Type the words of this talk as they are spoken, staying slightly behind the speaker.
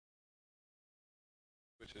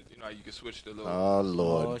You know how you can switch the little. Oh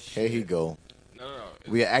Lord, Oh, here he shit. go. No.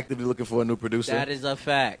 We are actively looking for a new producer. That is a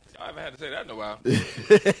fact. I haven't had to say that in a while. We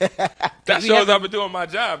That shows haven't- I've been doing my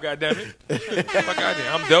job. Goddammit. Fuck out here.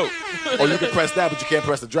 I'm dope. Oh, you can press that, but you can't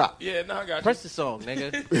press the drop. Yeah, no, I got you. Press the song,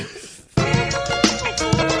 nigga.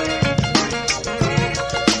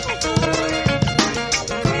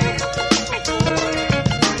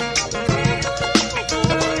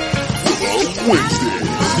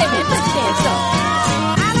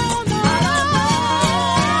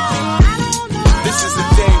 This is the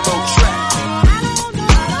Damo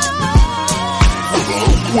track.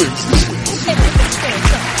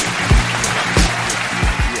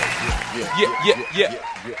 Yeah.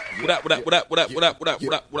 What up?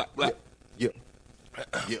 Yeah.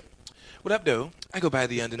 Yeah. What up, though? I go by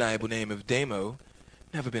the undeniable name of Damo.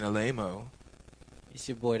 Never been a lame-o. It's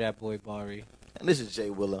your boy, that boy, Bari. And this is Jay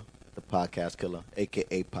Willer, the podcast killer,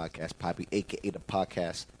 a.k.a. Podcast Poppy, a.k.a. the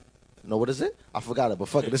podcast. No, what is it? I forgot it, but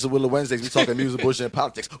fuck it. This is Willer Wednesdays. We talking music, bullshit, and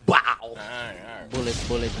politics. Wow. All right.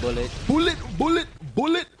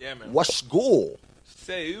 Bullet. Yeah, man. What's good?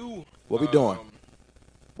 Say you. What we doing?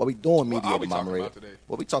 What we doing, What media are we talking moderator? about today?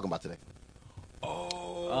 What we talking about today?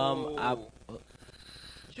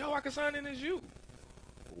 Yo, I can sign in as you.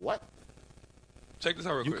 What? Check this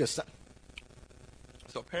out real You quick. can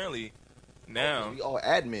So apparently, now, we all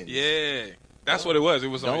admins. yeah, that's what it was. It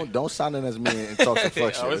was on. Don't sign in as me and talk some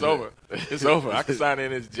fuck shit. Oh, it's over. It's over. I can sign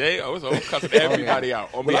in as Jay. Oh, it's over. Cussing everybody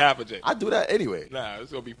out on behalf of Jay. I do that anyway. Nah,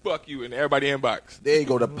 it's gonna be fuck you and everybody inbox. There you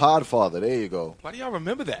go, the Podfather. There you go. Why do y'all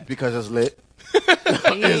remember that? Because it's lit.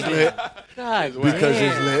 It's lit. God, Because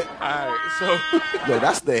damn. it's lit. All right, so Yo,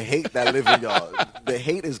 that's the hate that live in y'all. The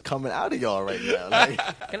hate is coming out of y'all right now.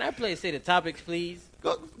 Like, Can I say the topics, please?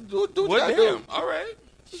 go, do what what? you gotta Damn. do. All right.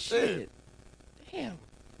 Shit. Damn.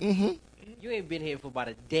 Mm-hmm. You ain't been here for about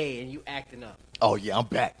a day and you acting up. Oh, yeah, I'm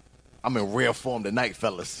back. I'm in rare form tonight,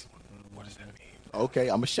 fellas. What does that mean? Okay, I'm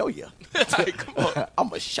going to show you. Like, come on. I'm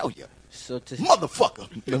going to show you. So Motherfucker.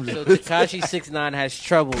 Tekashi 6ix9ine has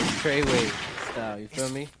trouble with Treyway style. You feel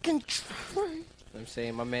me? I'm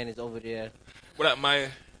saying my man is over there What up, Maya?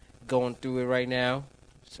 going through it right now.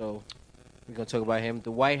 So we're gonna talk about him.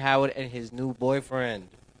 Dwight Howard and his new boyfriend.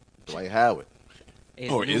 Dwight Howard.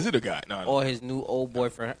 Or is it a guy? No, Or his new old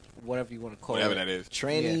boyfriend, whatever you want to call whatever it. that is.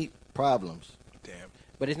 Tranny problems. Damn.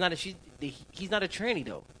 But it's not he's not a tranny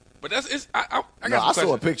though. But that's it's. I got No, some I saw a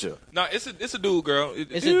questions. picture. No, it's a dude, girl.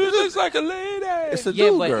 It's It a- looks like a lady. It's a Yeah,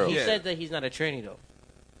 dude but girl. he Yeah. said that he's not a tranny though.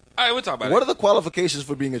 All right, we'll talk about What it. are the qualifications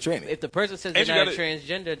for being a tranny? If the person says Ain't they're you not gotta-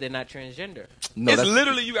 transgender, they're not transgender. No, It's that's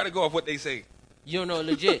literally you got to go off what they say. You don't know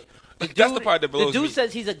legit. That's the part that blows The dude me.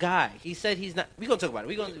 says he's a guy. He said he's not. We're gonna talk about it.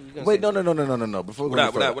 We're gonna Wait, say no. it. Before we What go up,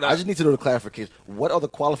 any further, what up? I just need to know the clarification. What are the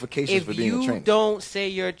qualifications If for being a you tranny? don't say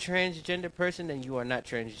you're a transgender person, then you are not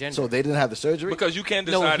transgender. So they didn't have the surgery? Because you can't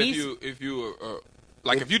No, decide he's- if you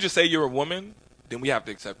like if you just say you're a woman, then we have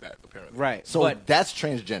to accept that apparently. right. So but that's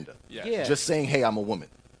transgender. Yes. Yeah. Just saying, hey, I'm a woman.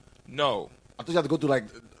 No. I thought you have to go through like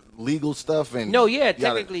legal stuff and no, yeah, you gotta-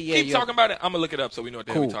 technically, yeah. Keep you're- talking about it. I'm gonna look it up so we know what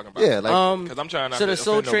the hell Cool. we're talking about. Yeah, like because I'm trying not So to the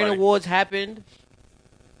Soul offend Train nobody. Awards happened.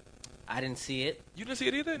 I didn't see it. You didn't see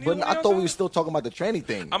it either. but I thought we were still talking about the tranny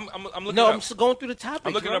thing. I'm looking. No, it I'm up. just going through the topics.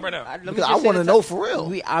 I'm looking it up bro. right now. Let me Because just I say want to the know top- for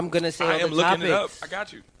real. I'm gonna say I all am the looking topics. it up. I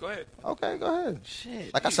got you. Go ahead. Okay, go ahead.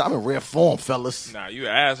 Shit. Like I said, I'm in rare form, fellas. Nah, you an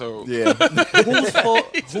asshole. Yeah.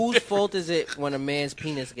 Whose fault is it when a man's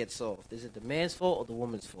penis gets soft? Is it the man's fault or the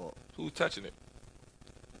woman's fault? Who's touching it?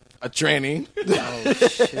 A tranny. Oh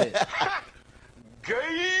shit!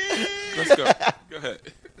 Let's go. Go ahead.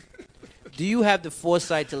 Do you have the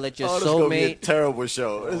foresight to let your Oh, this is going to be a soulmate? terrible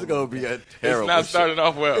show. This is going to be a It's terrible not show. starting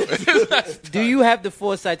off well. Do you have the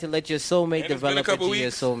foresight to let your soulmate And it's been a develop couple into your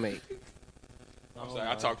weeks. soulmate? I'm sorry,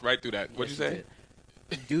 I talked right through that. What'd you say?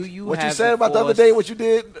 Do you What have you said about the other force- day, what you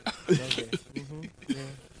did? Okay. Mhm. Yeah.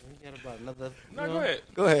 We got about another. No, you go know. ahead.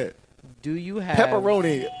 Go ahead. Do you have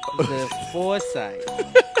Pepperoni. the foresight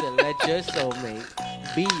to let your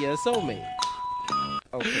soulmate be your soulmate?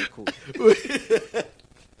 Okay, cool. Okay.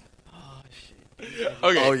 Oh,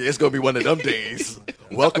 yeah, it's going to be one of them days.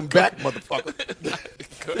 Welcome back,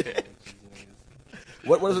 motherfucker. Go ahead.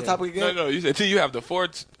 What was the topic No, again? no. You said till you have the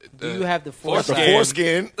fourth. Do you have the That's a foresight?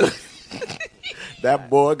 foreskin. That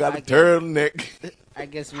boy got a I get it. turtleneck. I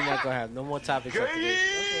guess we're not gonna have no more topics after this.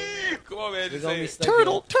 Okay. Come on, man. We're Just gonna say be it.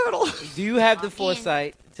 stuck Turtle. Do you have the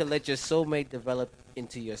foresight to let your soulmate develop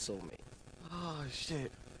into your soulmate? Oh,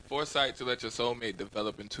 shit. Foresight to let your soulmate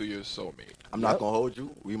develop into your soulmate. I'm not going to hold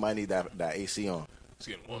you. We might need that AC on. It's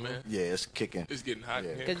getting warm, man. Yeah, it's kicking. It's getting hot Yeah.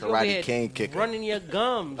 in here. Because Karate you over King here kicker. running your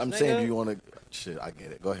gums. I'm nigga. saying, do you want to... Shit, I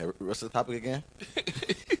get it. Go ahead. What's the topic again?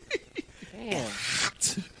 Damn.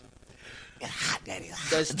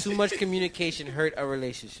 Does too much communication hurt a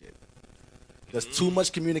relationship? Does too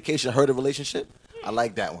much communication hurt a relationship? I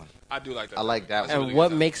like that one. I do like that. I like that That's a one. And really what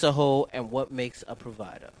good makes a hoe and what makes a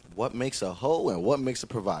provider? What makes a hoe and what makes a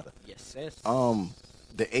provider? Yes, yes.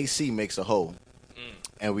 The AC makes a hoe,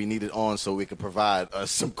 and we need it on so we can provide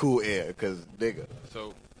us some cool air. Because nigga,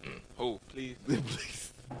 So, oh, please.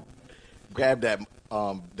 please grab that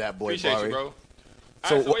boy. Appreciate Barry. you, bro.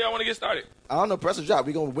 So All right, so wh- where y'all want to get started? I don't know. Press a drop.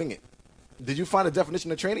 We gonna wing it. Did you find a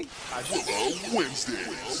definition of tranny?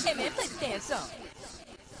 Hey man, play the damn song.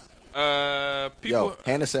 People. Yo,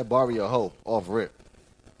 Hannah said Barry a hoe off rip.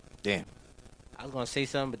 Damn. I was gonna say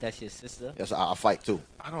something, but that's your sister. Yes, I fight too.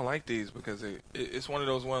 I don't like these because it's one of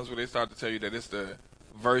those ones where they start to tell you that it's the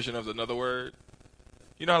version of another word.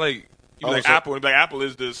 You know, like you be Oh, like so- apple, and be like apple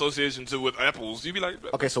is the association to with apples. You be like,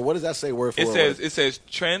 Okay, so what does that say word for It word? says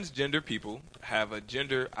transgender people have a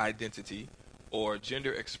gender identity or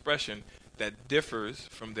gender expression that differs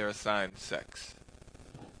from their assigned sex.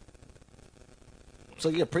 So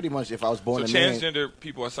yeah, pretty much. If I was born So a man, transgender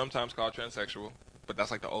people are sometimes called transsexual, but that's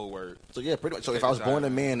like the old word. so yeah, pretty much. So if I was born a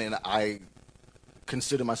man and I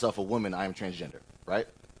consider myself a woman, I am transgender, right?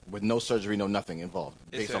 With no surgery, no nothing involved,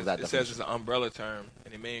 based on that It says definition. it's an umbrella term,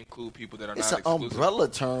 and it may include people that are It's not an exclusive. umbrella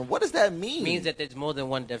term. What does that mean? It means that there's more than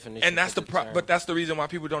one definition. And that's for the pro- term. but that's the reason why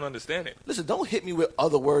people don't understand it. Listen, don't hit me with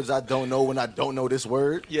other words I don't know when I don't know this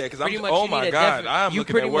word. Yeah, because Pretty I'm. much Oh you my need a God, I'm you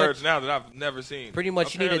looking pretty at words much- now that I've never seen. Pretty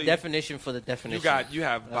much, you need a Apparently, definition for the definition. You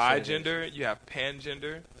have That's what it is. bigender, you have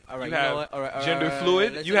pangender, All right, you you know have what? All right, gender listen,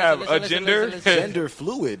 fluid, listen, you have listen, a listen, gender. listen. Gender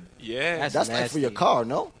fluid. Yeah, That's like for your nasty. car,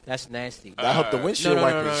 no? That's nasty. That help the windshield no,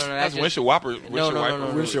 wipers. that that's just- windshield wiper. no, Windshield no, wiper. no,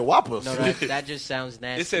 no. Windshield wipers. No, that just sounds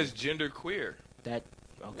nasty. It says gender queer. that.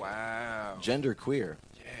 Okay. Wow. Gender queer.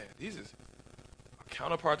 Yeah, these is a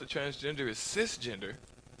counterpart to transgender is cisgender,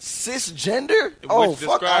 Cisgender? Oh, which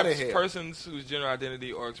fuck out of describes here. persons whose gender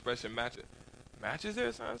identity or expression matches their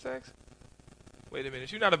assigned sex. Wait a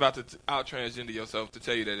minute, you're not about to out transgender yourself to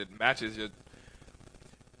tell you that it matches your.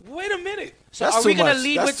 Wait a minute. So That's are we too gonna much.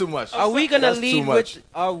 lead That's with? too much. Are we gonna That's too lead much. with?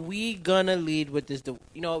 Are we gonna lead with this?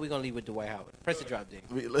 You know what? We're gonna lead with Dwight Howard. Press the drop, Dave.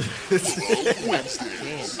 We- Damn.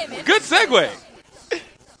 Hey man, Good segue.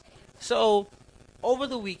 So, over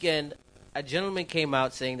the weekend, a gentleman came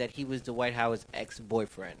out saying that he was Dwight Howard's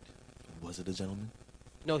ex-boyfriend. Was it a gentleman?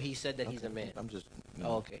 No, he said that he's a man. I'm just.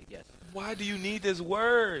 Oh, okay, yes. Why do you need this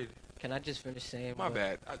word? Can I just finish saying? My what-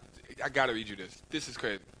 bad. I gotta read you this. This is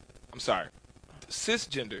crazy. I'm sorry.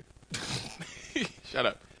 Cisgender. Shut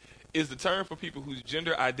up. Is the term for people whose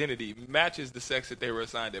gender identity matches the sex that they were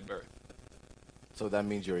assigned at birth. So that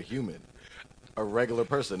means you're a human, a regular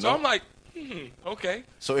person. So no? I'm like, okay.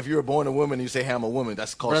 So if you were born a woman and you say, "Hey, I'm a woman,"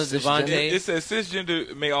 that's called Brother cisgender. Devontae. It says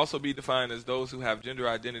cisgender may also be defined as those who have gender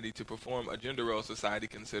identity to perform a gender role society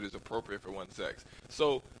considers appropriate for one sex.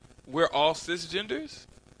 So we're all cisgenders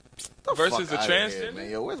The versus fuck a outta here, transgender. man.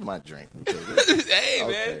 Yo, where's my drink? Hey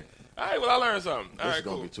Okay. man. All right, well I learned something. All This right, is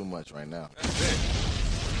gonna cool. be too much right now. That's it.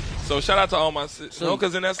 So shout out to all my no,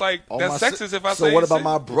 because then that's like All my that's si- sexist if I so say. what about cis-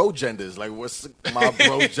 my bro genders? Like, what's my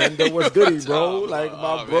bro gender? What's goody, bro? Oh, Like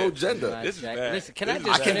my oh, bro man. gender. Right, This is Jack. bad. Listen, can This I is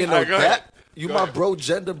just I can't bad. get finish? no All right, go that. ahead. You Go my ahead. bro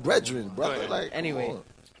gender brethren, brother. ahead. Like, Anyway. come on.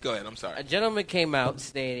 Go ahead. I'm sorry. A gentleman came out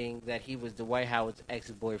stating that he was Dwight Howard's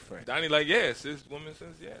ex-boyfriend. Donnie, like, yes, this woman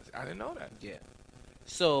says yes. I didn't know that. Yeah.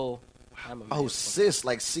 So, I'm a Oh, man. sis,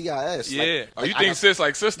 like CIS. Yeah. Like, Oh, you I think got- sis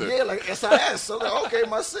like sister? Yeah, like SIS. So like, okay,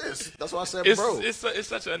 my sis. That's why I said bro. It's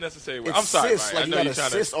such an unnecessary word. It's I'm sorry, cis, Mike. like I you know got you're a trying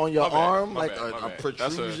cyst to, on your my bad, arm, my like bad, my a bad. That's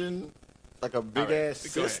protrusion, like a big all right.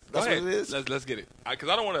 ass Go cyst. ahead. That's Go what ahead. it is. Let's get it. Because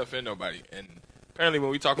I don't want to offend nobody. And apparently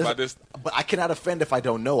when we talk Listen, about this, But I cannot offend if I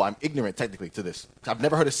don't know. I'm ignorant technically to this. I've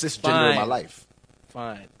never heard of cisgender in my Fine. life.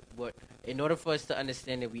 Fine. But in order for us to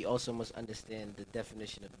understand it, we also must understand the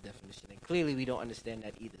definition of the definition. And clearly we don't understand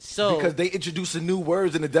that either. So, Because they introduce the new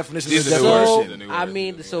words in the definition These of the are the definition. words, so yeah, the new I words,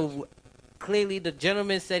 mean, the new so words. clearly the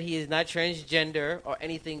gentleman said he is not transgender or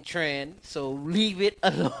anything trans. So leave it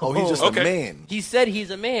alone. Oh, he's just Okay. a man. He said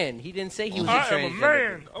he's a man. He didn't say he was a I am a transgender.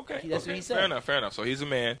 man. Okay. That's okay. what he said. Fair enough. So he's a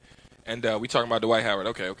man. And we talking about Dwight Howard.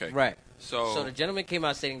 Okay. Right. So, So the gentleman came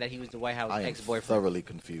out stating that he was the White House I am ex-boyfriend. thoroughly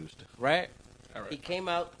confused. Right? all He right. came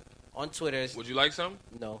out on Twitter. Would you like some?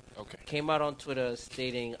 No. Okay. Came out on Twitter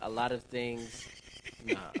stating a lot of things.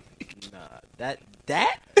 Nah.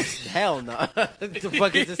 That hell no. The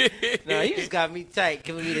fuck is this? Nah, you just got me tight,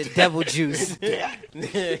 giving me the devil juice.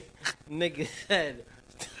 Nigga said,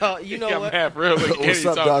 oh, you know got what? mad real. Like, What's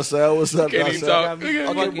up, Darcel? What's up, Can't even Darcel? talk. Got me Okay,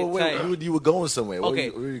 Okay, fucking but wait, tight. you were going somewhere. Where Okay,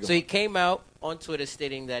 you going? so he came out on Twitter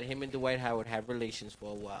stating that him and Dwight Howard had relations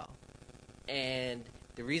for a while, and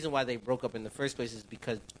the reason why they broke up in the first place is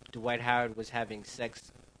because Dwight Howard was having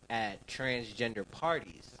sex at transgender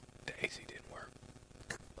parties. The AC didn't work.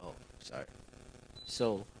 Oh, sorry.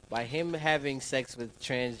 So by him having sex with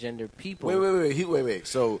transgender people, Wait.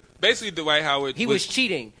 So Basically, Dwight Howard he was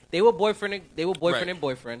cheating. They were boyfriend Right. and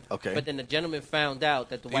boyfriend. Okay. But then the gentleman found out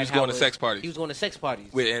that Dwight was Howard going to sex parties. He was going to sex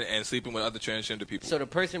parties. and sleeping with other transgender people. So the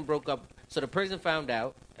person broke up. So the person found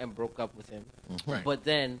out and broke up with him. Right. But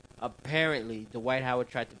then apparently Dwight Howard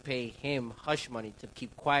tried to pay him hush money to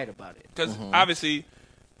keep quiet about it. Because obviously,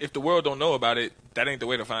 if the world don't know about it, that ain't the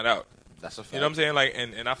way to find out. that's a fact. You know what I'm saying? Like,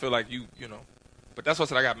 and I feel like you know. But that's what I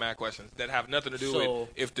said. I got mad questions that have nothing to do So-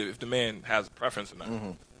 with if the man has a preference or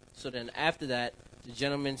not. So then after that, the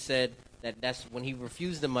gentleman said that's when he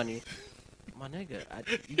refused the money. My nigga,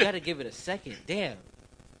 you got to give it a second. Damn.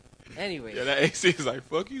 Anyway, Yeah, that AC is like,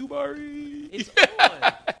 fuck you, Barry. it's on.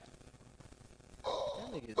 That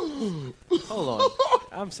nigga- Hold on.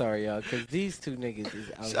 I'm sorry, y'all, because these two niggas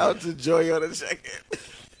is out Shout out here. to Joy on the second.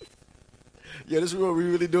 Yeah, this is what we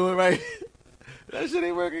really doing, right? That shit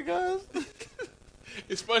ain't working, guys.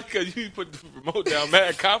 It's funny because you put the remote down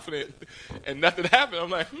mad confident and nothing happened. I'm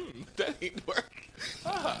like, that ain't work.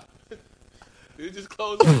 Did it just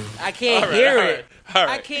close? I can't All right, hear all it. right, all I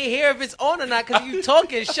right. can't hear if it's on or not because you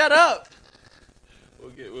talking. Shut up.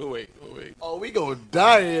 We'll wait. Oh, we gonna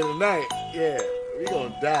die here tonight. Yeah, we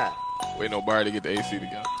gonna die. Wait, no Barry to get the AC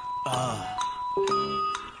together.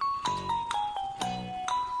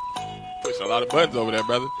 Pushing a lot of buttons over there,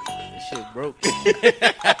 brother. This shit broke.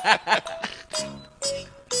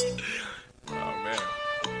 Oh, man.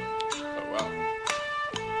 Oh, wow.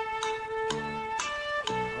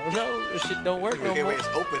 Oh no, this shit don't work no more. it's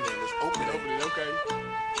opening. It's opening. Open it, okay.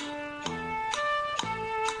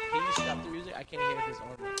 Can you stop the music? I can't hear if it's on.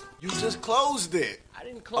 You just closed it. I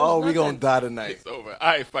didn't close. Oh, we nothing. gonna die tonight. It's over. All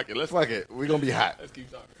right, fuck it. Let's Fuck it. We gonna be hot. Let's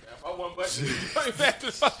keep talking. If I one button, going back to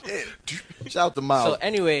the Shout out to Miles. So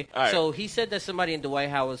anyway, All right. so he said that somebody in Dwight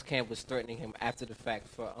Howard's camp was threatening him after the fact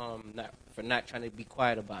for not trying to be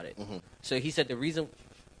quiet about it. So he said the reason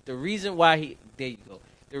why he there you go.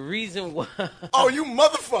 The reason why Oh, you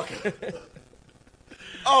motherfucker.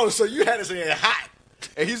 Oh, so you had this in here hot.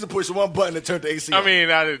 And he's to push one button to turn the AC I on. mean,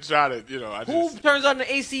 I didn't try to, I who just. turns on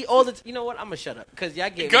the AC all the you know what? I'm gonna shut up because y'all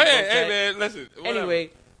gave Go me ahead. both Hey, sides. man, listen. Whatever. Anyway,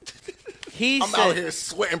 he I'm said out here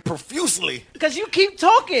sweating profusely. because you keep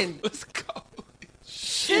talking. Let's go.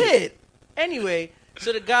 Shit. Anyway,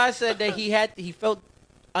 so the guy said that he felt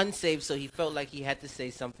unsafe, so he felt like he had to say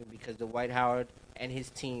something because Dwight Howard and his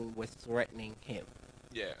team was threatening him.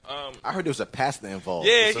 Yeah. I heard there was a pastor involved.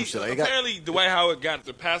 Yeah, or some shit. Like, apparently Dwight Howard got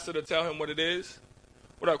the pastor to tell him what it is.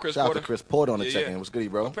 What up, Chris shout out Porter? to Chris Porter on the Yeah, check-in. yeah. What's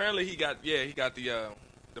good, bro? Apparently he got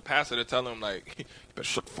the pastor to tell him like, you better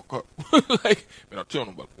shut the fuck up. Like, man, I'm telling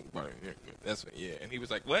him about it. That's yeah. And he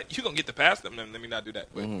was like, what? You gonna get the pastor? Let me not do that.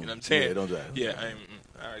 But you know what I'm saying? Yeah, don't do that. Yeah,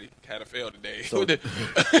 I already had a fail today. So-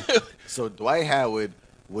 So Dwight Howard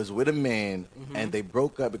was with a man, and they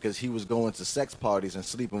broke up because he was going to sex parties and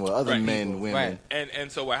sleeping with other Right. men, women. Right. And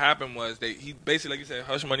so what happened was he basically, like you said,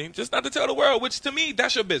 hush money, just not to tell the world. Which to me,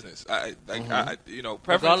 that's your business. I preference.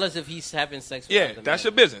 Regardless if he's having sex with Yeah, other that's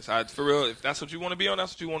men. your business. For real, if that's what you want to be on,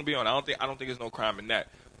 that's what you want to be on. I don't think there's no crime in that.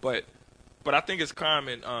 But I think it's crime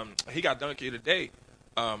in he got dunked here today,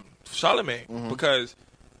 Charlemagne, because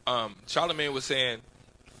Charlemagne was saying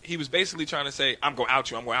he was basically trying to say I'm going to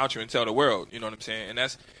out you and tell the world. You know what I'm saying? And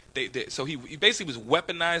that's so he basically was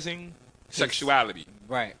weaponizing sexuality.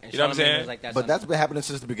 Right. And You know what I'm Charlamagne saying? was like, But that's been happening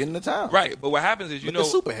since the beginning of time. Right, but what happens is With the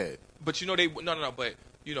superhead. but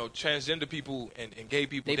transgender people and gay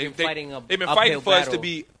people They've been fighting they've been fighting uphill for us to battle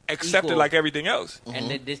be accepted equal. like everything else. and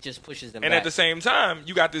then this just pushes them And back. at the same time,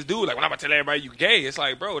 you got this dude like, when I'm gonna tell everybody you gay, it's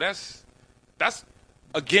like, bro, that's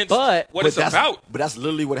against But- what But it's that's, about, But that's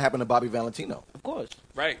literally what happened to Bobby Valentino. of course.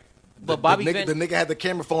 right? But Bobby the Van- nigga had the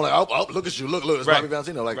camera phone like, oh, look at you, look, it's Right. Bobby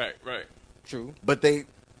Valentino. Like, Right. True. But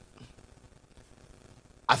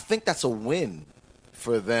I think that's a win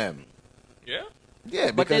for them. Yeah. Yeah,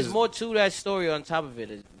 But because there's more to that story on top of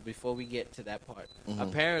it before we get to that part.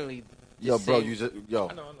 Apparently, yo, this bro, same-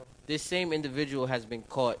 I know. this same individual has been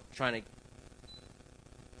caught trying to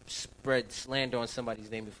spread slander on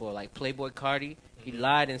somebody's name before, like Playboy Cardi. He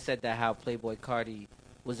lied and said that how Playboy Cardi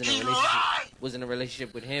was in a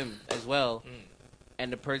relationship with him as well,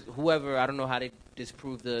 and the person, whoever, I don't know how they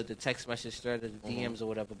disproved the text message thread or the DMs or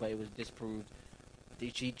whatever, but it was disproved.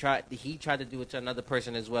 He tried to do it to another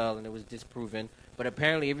person as well, and it was disproven. But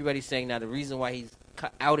apparently, everybody's saying now the reason why he's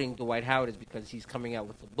outing Dwight Howard is because he's coming out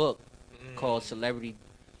with a book called Celebrity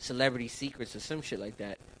Secrets or some shit like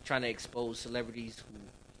that, trying to expose celebrities who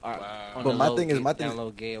are Wow. on But the my low, thing is- gay- my thing down is, low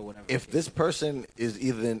gay or whatever. if this person is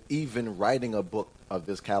even writing a book of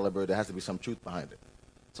this caliber, there has to be some truth behind it.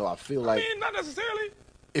 So I feel I like mean, not necessarily.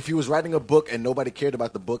 if he was writing a book and nobody cared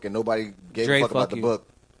about the book and nobody gave Dre, a fuck about fuck the you. book,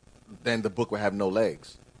 then the book would have no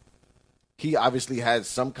legs. He obviously has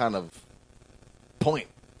some kind of point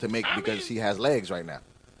to make because he has legs right now.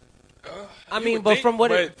 I You mean, would but think, from what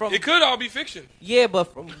but it from it could all be fiction. yeah, but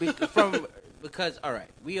from because all right,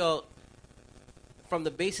 we all from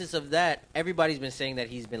the basis of that, everybody's been saying that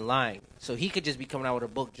he's been lying. So he could just be coming out with a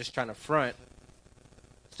book just trying to front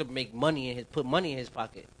to make money in his put money in his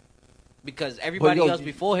pocket. Because everybody But, yo, else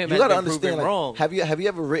before him you has gotta been understand, proven like, wrong. Have you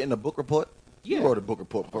ever written a book report? Yeah. You wrote a book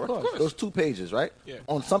report before. course. Those 2 pages, right? Yeah.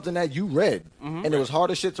 On something that you read, and it was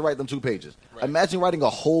hard as shit to write them 2 pages. Right. Imagine writing a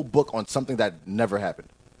whole book on something that never happened.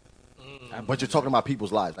 Mm. But you're talking about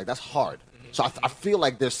people's lives. Like, that's hard. So I feel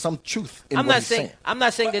like there's some truth in I'm what not he's saying saying. I'm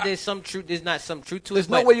not saying that there's some truth. There's not some truth to There's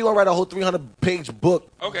it. no but- way you're going to write a whole 300-page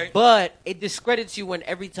book. Okay. But it discredits you when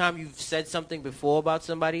every time you've said something before about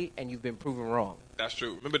somebody and you've been proven wrong. That's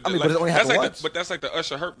true. Remember, I mean, but it only that's happened like once. but that's like the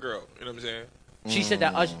Usher Herc girl. You know what I'm saying? She said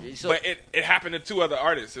that. So, But it happened to 2 other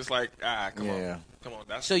artists. It's like, come Yeah. on. Come on.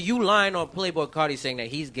 That's so you lying on Playboy Cardi saying that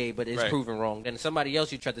he's gay, but it's Right. proven wrong. Then somebody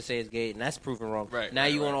else you tried to say is gay, and that's proven wrong. Right, Now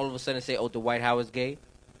right, you want right. all of a sudden say, "Oh, Dwight Howard's gay,"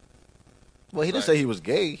 Well, he didn't Right. say he was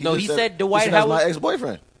gay. No, just he said he Dwight said that's my Howard-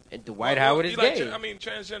 ex-boyfriend. and Dwight Well, Howard he is like gay. I mean,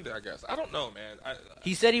 transgender, I guess. I don't know, man.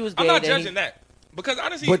 He said he was gay. I'm not then judging that. Because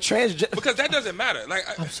honestly, But transgender... because that doesn't matter. Like,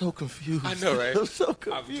 I'm so confused. I know, right? I'm so I'm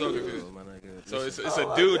confused. so confused. Oh, my nigga. So it's Oh, a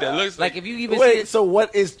my dude that God. looks Like like if you even see Wait, it, so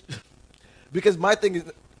what is... Because my thing is...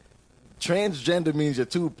 Transgender means you're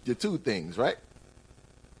two things, right?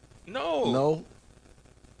 no. No.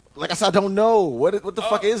 Like I said, I don't know. What the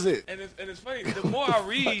fuck is it? And it's funny. The more I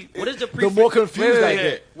read, what is the The prefix? more confused I wait.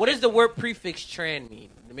 get. What does the word prefix "tran" mean?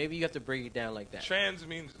 Maybe you have to break it down like that. trans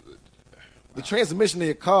means The transmission of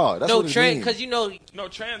your car. That's no, what it trans means. because you know no.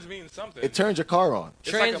 Trans means something. It turns your car on. It's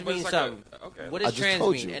trans like a- means it's like a- something. okay. What I does just trans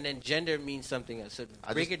told mean? you. And then gender means something else. So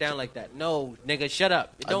I break just- it down like that. No, nigga, shut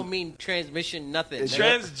up. It I don't just- mean transmission. Nothing. It's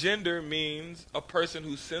nigga. Transgender means a person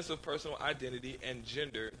whose sense of personal identity and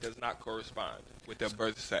gender does not correspond with their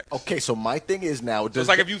birth sex. Okay, so my thing is now. So it's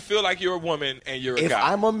like if you feel like you're a woman and you're a if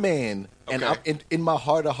guy. I'm a man and Okay. I'm in my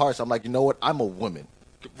heart of hearts, I'm like, you know what? I'm a woman,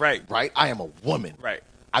 right. right? I am a woman. Right.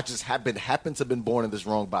 I just happen to have been born in this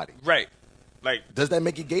wrong body. Right. Like Does that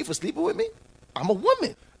make you gay for sleeping with me? I'm a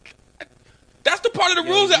woman. that's the part of the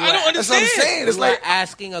rules that I don't That's what I'm understand. saying. It's You are like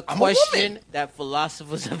asking a I'm a question woman. that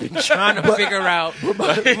philosophers have been trying to figure out for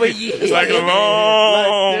years. It's like a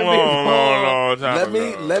long time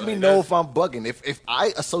ago. let me Like, know that's- if I'm bugging. If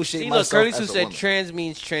I associate See, look, myself Curly Sue as a said woman. trans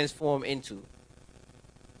means transform into.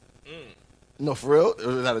 No, for real?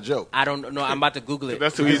 Or is that a joke? I don't know. I'm about to Google it.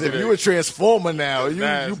 That's too Because easy. if you a transformer now, you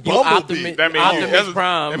That's- bumblebee. That means Optimus that's-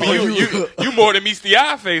 Prime. That means you more than meets the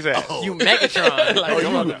eye face ass. You Megatron. Oh,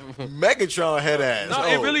 Come on you Megatron head ass. No,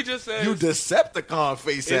 it really just says you Decepticon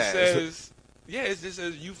face it ass. says it just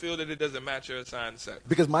says you feel that it doesn't match your assigned sex.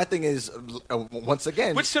 Because my thing is, once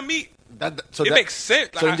again, Which to me so it makes sense.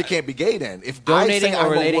 So Like, you can't be gay then. If I Donating say or I'm a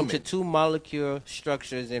relating woman, to two molecular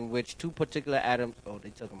structures in which two particular atoms. Oh, they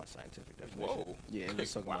talking about scientific definition. Whoa. Yeah, and they're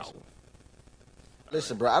talking about. Wow.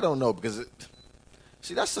 listen, bro, I don't know because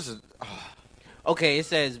see that's such a. Okay, it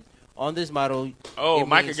says on this model. Oh, it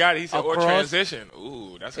Micah means got it. He said or across- transition.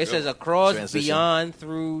 Ooh, that's a It good says one. across, Transition. beyond,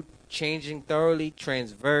 through, changing thoroughly,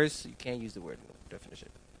 transverse. You can't use the word in the definition.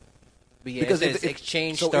 But yeah, Because it if- says if-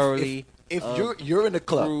 exchange so if- thoroughly. If you're in the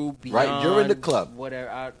club, through, right? You're in the beyond, club.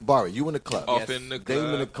 Whatever. Barry, you in the club. Off Yes. in the Dame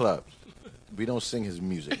in the club. club. We don't sing his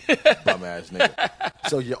music, bum ass nigga.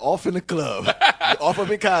 So you're off in the club. You're off up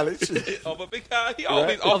in college, Off up in college. He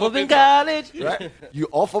always Right. off Up in in college. right? You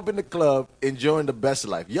off up in the club, enjoying the best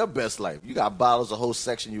life, your best life. You got bottles, a whole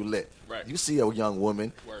section you lit. Right. You see a young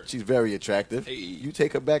woman, Word. she's very attractive. Hey. You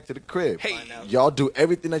take her back to the crib. Hey. Y'all do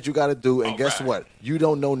everything that you got to do, and All guess right. what? You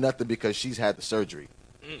don't know nothing because she's had the surgery.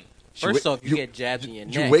 She First wa- off, you get jabbed in your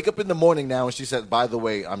You neck. wake up in the morning now, and she says, "By the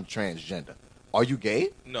way, I'm transgender." Are you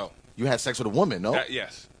gay? No. You had sex with a woman, no?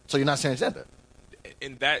 Yes. So you're not transgender.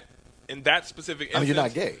 In that specific instance, I mean, you're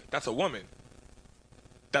not gay. That's a woman.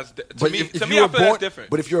 That's to But me. if To me, you're I feel born, that's different.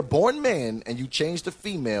 But if you're a born man and you change to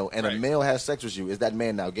female and a Right. male has sex with you, is that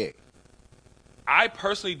man now gay? I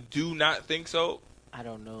personally do not think so. I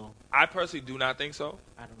don't know. I personally do not think so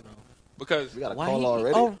I don't know. because We got a Why call he-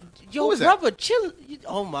 already. Oh, yo, Who is that? brother, chill.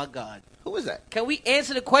 Oh my God. Who is that? Can we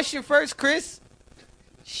answer the question first, Chris?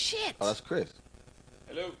 Shit. Oh, that's Chris.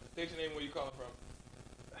 hello, station name. Where you calling from?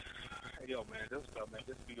 Hey, yo, man,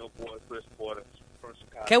 this be your boy, Chris Porter from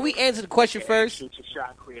Chicago. Can we answer the question first? Shoot your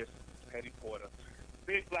shot, Chris. Eddie Porter.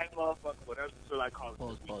 Big black motherfucker, whatever you feel like calling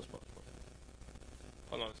Pause, me. pause, pause. Pause.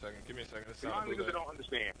 Hold on a second. Give me a second. This A lot sound of niggas good. that don't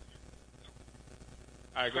understand.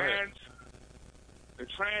 All right, go ahead. The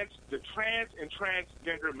trans and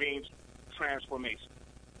transgender means transformation.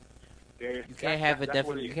 You can't have a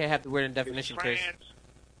definitely. You can't have the word in definition, Chris.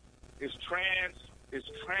 It's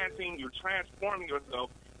transing. You're transforming yourself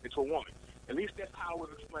into a woman. At least that's how it was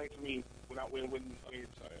explained to me when I asked.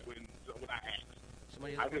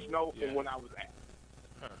 I just know from when I was asked.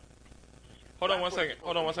 Huh. Hold on one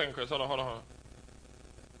second, Chris. Hold on.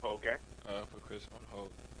 Okay. For Chris on hold.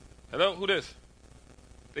 Hello, who this?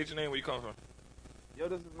 State your name. Where you coming from? Yo,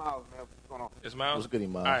 this is Miles, man. What's going on? It's Miles. What's good,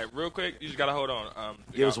 Miles? All right, real quick. You just gotta hold on.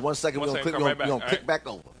 Give us 1 second. We're gonna click. come right back. We're gonna All click right. back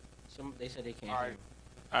over. They said they can't. All hear right. him.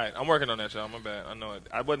 All right, I'm working on that, y'all. My bad. I know it.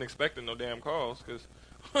 I wasn't expecting no damn calls, cause.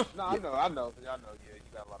 No, I know. Y'all know. Yeah, you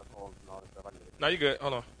got a lot of calls and all that stuff. I get it. No, you good.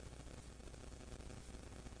 Hold on.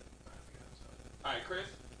 All right, Chris.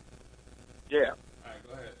 Yeah. All right,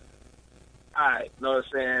 go ahead. All right. Know what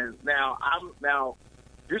I'm saying? Now,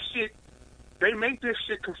 this shit. They make this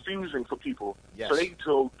shit confusing for people. Yes.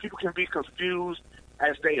 So people can be confused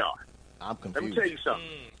as they are. I'm Let me confused. tell you something.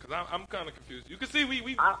 Cause I'm kind of confused. You can see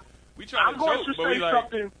we try I'm to going joke, to but we say like.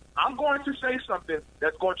 something. I'm going to say something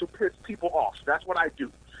that's going to piss people off. That's what I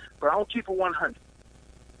do. But I don't keep it 100.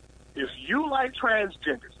 If you like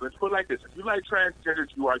transgenders, let's put it like this: if you like transgenders,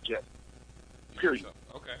 you are gay. Period.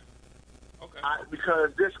 Okay.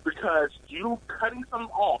 Because you cutting them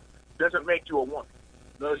off doesn't make you a woman.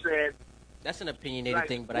 You know what I'm saying? That's an opinionated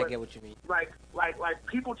thing, but I get what you mean. Like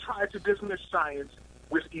people try to dismiss science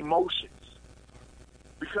with emotions.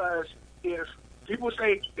 Because if people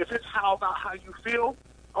say if it's about how you feel,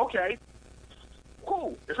 okay,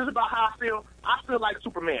 cool. If it's about how I feel like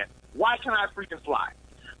Superman. Why can't I freaking fly?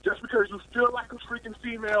 Just because you feel like a freaking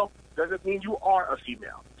female doesn't mean you are a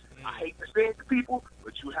female. I hate to say it to people,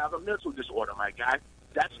 but you have a mental disorder, my guy.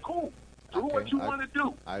 That's cool. Do what you want to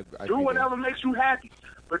do. I do whatever makes you happy.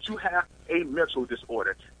 But you have a mental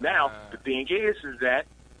disorder. Now, the thing is that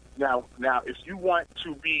now if you want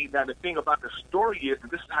to be the thing about the story is, and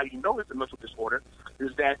this is how you know it's a mental disorder,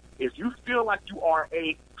 is that if you feel like you are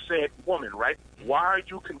a said woman, right? Why are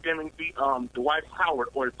you condemning the Dwight Howard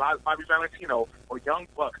or Bobby Valentino or Young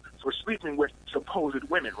Buck for sleeping with supposed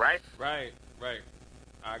women, right? Right.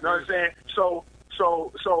 I agree. You know what I'm saying? So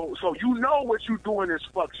you know what you're doing is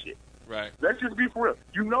fuck shit. Right. Let's just be for real.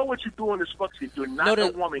 You know what you're doing is fuck shit. You're not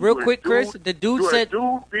a woman. Real You're quick, a dude. Chris, the dude You're said a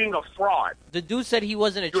dude being a fraud. The dude said he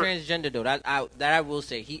wasn't a transgender though. That I will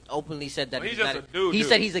say. He openly said that Well, he's he's just not a dude, He dude.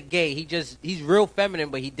 said he's a gay. He's real feminine,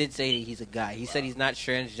 but he did say he's a guy. He said he's not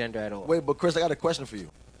transgender at all. Wait, but Chris, I got a question for you.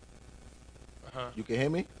 Uh-huh. You can hear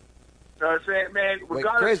me? You know what I'm saying, man? Wait,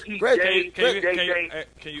 Regardless Chris, if he's Chris, gay,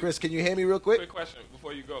 Can you? Chris, can you hear me real quick? Quick question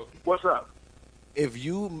before you go. What's up? If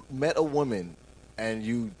you met a woman and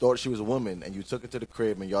you thought she was a woman and you took her to the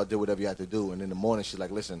crib and y'all did whatever you had to do, and in the morning she's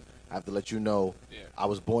like, listen, I have to let you know I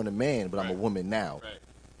was born a man, but I'm a woman now.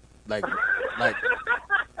 Right. Like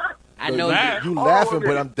I know you laughing,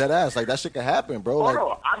 but I'm dead ass. Like that shit can happen, bro. Hold Like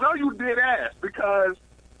on. I know you dead ass because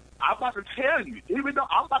I'm about to tell you, even though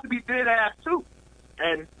I'm about to be dead ass too.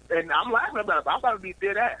 And I'm laughing about it, but I'm about to be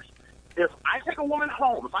dead ass. If I take a woman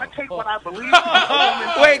home, if I take what I believe is a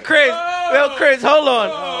woman Wait, Chris. Chris, hold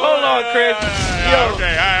on, Chris. Yo,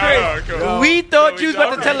 Okay, Chris, cool. we thought you was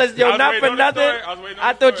about to tell us, yo, not for nothing.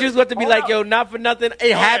 I thought you was about to be like, yo, not for nothing.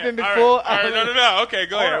 It happened before. All right, no. Okay,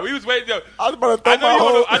 go ahead. We was waiting. Yo, I was about to throw my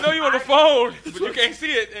whole. I know you on the phone, but you can't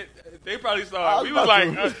see it. They probably saw it. We was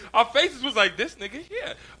like, our faces was like, this nigga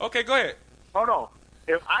here. Okay, go ahead. Hold on.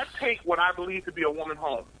 If I take what I believe to be a woman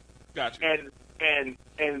home, Got you.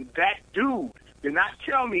 and that dude did not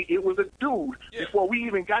tell me it was a dude before we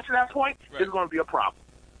even got to that point, Right. it's going to be a problem.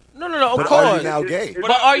 No, of But course. are you now gay?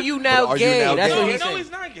 But are you now But are you gay? now That's gay? what No, he's saying.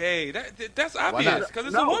 he's not gay. That's not? obvious because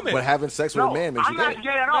it's No, a woman. But having sex with No, a man makes I'm you not gay. gay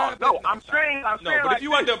at all. No, I'm saying but like if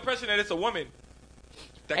you under the impression that it's a woman,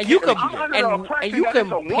 that And you can't can make you gay. under the and impression you that can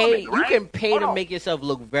it's a pay woman, you right? can pay Hold to on. make yourself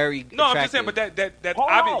look very No, I'm attractive. just saying, but that's Hold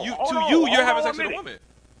obvious. on, You're hold having on sex a with a minute. woman.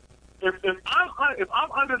 If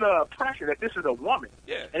I'm under the impression that this is a woman,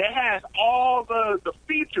 Yeah. and it has all the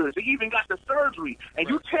features, it even got the surgery, and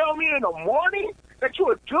you tell me in the morning that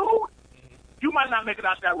you're a dude, you might not make it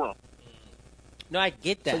out that room. No, I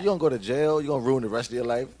get So that. you gonna go to jail? You gonna ruin the rest of your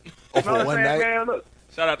life? Or You know for what one I'm saying, night? man? Look,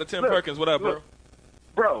 Shout out to Tim Look, Perkins. What up, bro? look.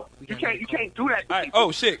 bro, you can't do that to All right. people.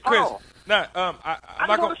 Oh shit, Chris. Hold on. Nah, I'm I'm not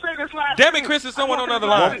going gonna. to say this last Damn it, thing. Chris, there's I someone just on the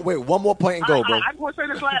wanna other say this line. Wait, one more point and go, bro. I just want to say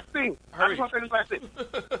this last thing. Hurry. I just want to say this last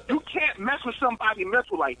thing. You can't mess with somebody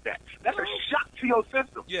mental like that. That's a shock to your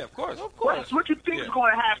system. Yeah, of course. That's what you think is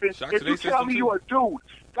going to happen Shock if to you their tell system, me too. you're a dude.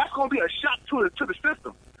 That's going to be a shock to the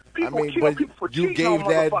system. People kill but people for you cheating on gave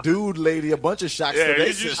that motherfuckers. dude lady a bunch of shots Yeah, today.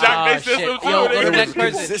 you just shocked Oh, they system shit. too. Yo, They go to the was next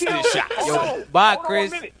person. consistent shots. Hold on. Bye, Hold on a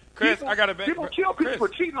Chris. minute. Chris, People- I got a bet. People kill people Chris. for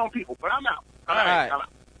cheating on people, but I'm out. All right. I'm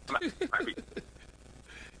out.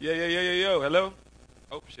 Yeah. Hello.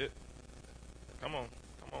 Oh shit. Come on,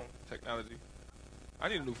 technology. I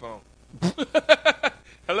need a new phone.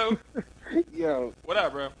 Hello. Yo, What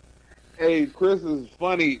up, bro? hey, Chris is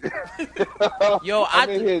funny. Yo, I'm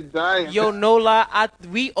in here dying. Yo, no lie,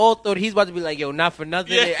 we all thought he's about to be like, yo, not for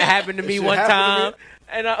nothing. Yeah. It happened to me Shit one happened time. to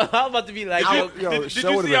And I was about to be like, yo, Yo, Did show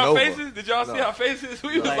you would've see been our over. faces? Did y'all see No. our faces?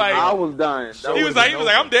 We was Like, like, I was dying. That he was like,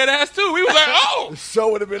 I'm dead ass too. We was like, oh, The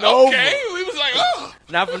show would have been okay. over. We was like, oh.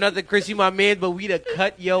 not for nothing, Chris, you my man, but we'd have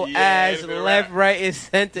cut your Yeah, ass it'd been left, rap. right, and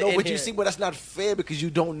center. No, in but you here. see, but that's not fair because you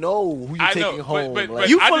don't know who you're I know, taking but- home. but- like,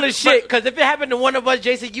 You I full of just- shit, but- because if it happened to one of us,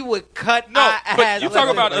 Jason, you would cut No, our but ass you left talk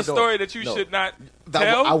and about right. a story that you No. should not that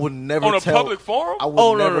tell I would never on a tell, public forum. I would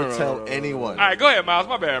Oh, no, never no, tell no. anyone. All right, go ahead, Miles.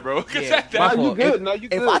 My bad, bro. 'Cause Yeah, that- my No, you fault. good. No, you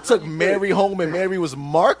good. If I took No, you Mary home and Mary was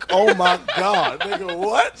Mark, oh my God, nigga,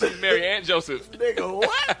 what? Mary and Joseph. Nigga,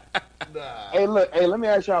 what? Nah. Hey, look. Hey, let me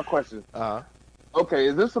ask y'all a question. Uh-huh. Okay,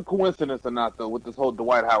 is this a coincidence or not, though, with this whole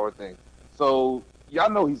Dwight Howard thing? So, y'all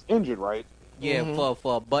know he's injured, right? Yeah, Mhm.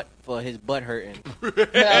 for his butt hurting. No,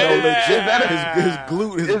 legit, his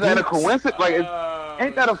glute, his Is that a glutes. coincidence? Like,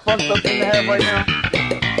 ain't that a fucked up thing to have right now?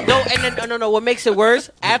 No, and then no. What makes it worse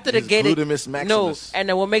after the His gay? glutamus No, maximus. and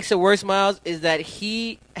then what makes it worse, Miles, is that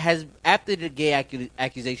he has after the gay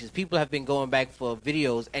accusations, people have been going back for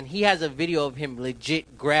videos, and he has a video of him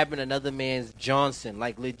legit grabbing another man's Johnson,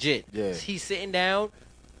 like legit. Yeah. He's sitting down.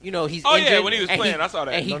 You know, he's Oh, yeah, injured, when he was and playing, I saw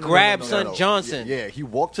that. And he No, no, no, grabbed no, no, son no. Johnson Yeah, he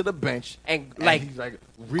walked to the bench and and like. he like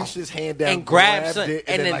reached his hand down, and grabbed grabbed son- it, and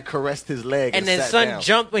and then then- like caressed his leg. And then sat son down.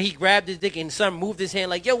 jumped when he grabbed his dick, and son moved his hand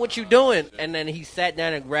like, "Yo, what you doing?" And then he sat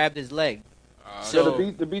down and grabbed his leg. So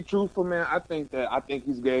So to be truthful, man, I think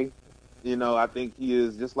he's gay. You know, I think he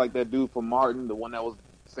is just like that dude from Martin, the one that was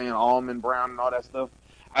saying almond brown and all that stuff.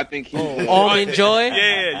 I think he's gay. Almond Joy,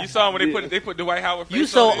 Yeah, you saw him when they put Dwight Howard face you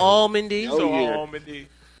so on it. almondy. You Oh, so yeah. almondy.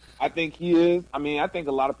 I think he is. I mean, I think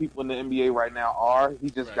a lot of people in the NBA right now are.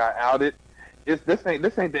 He just got outed. This ain't the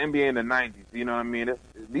NBA in the '90s. You know what I mean?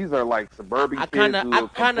 These are like suburban I kids who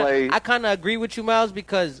can play. kind of agree with you, Miles,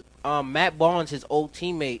 because Matt Barnes, his old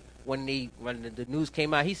teammate, when the news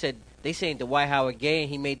came out, he said they saying Dwight Howard gay, and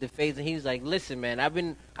he made the face, and he was like, "Listen, man,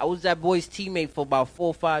 I was that boy's teammate for about 4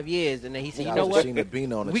 or 5 years," and then he said, "You know what? Sheena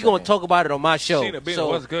Bean on the We gonna check-in. talk about it on my show." Sheena Bean so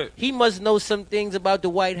was good. He must know some things about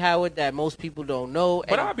Dwight Howard that most people don't know.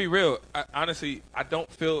 But and- I'll be real. Honestly, I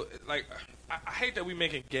don't feel like I hate that we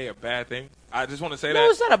making gay a bad thing. I just want to say no, that.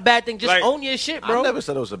 it's not a bad thing. Just Like, own your shit, I bro. never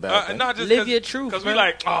said it was a bad thing. Not just Live your truth, because we man.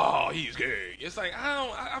 like, oh, he's gay. It's like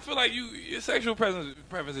I feel like your sexual preference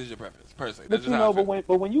is your preference. Personally, But that's you just how know, I feel.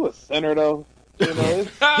 but when you a center though, you know,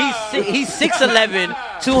 it's, He's 6'11",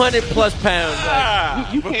 200 plus pounds.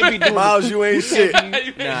 Like, you can't be doing Miles, you ain't shit.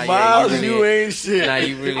 Nah, Miles, yeah, you ain't shit. nah,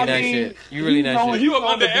 you really I not mean, shit. You really not know, shit. You up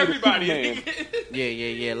on under the beauty everybody. Superman.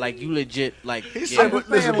 Yeah. Like you legit. Like He yeah. said, but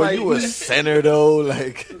listen, saying, but like, you a center though,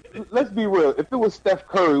 like. Let's be real. If it was Steph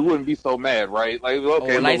Curry, we wouldn't be so mad, right? Like,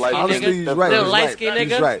 okay, light look, skin Honestly, nigga? he's Steph right. Little He's light right. skin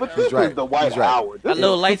He's nigga? right. But He's this right. is the Dwight He's right. Howard. This A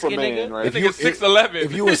little is light skin Superman, nigga? right? This nigga's 6'11".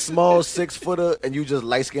 If you a small 6-footer and you just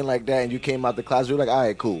light skin like that and you came out the closet, you're like, all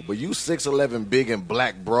right, cool. But you 6'11", big and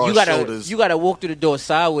black, broad shoulders. You gotta walk through the door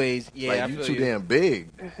sideways. Yeah, like I you feel too damn big.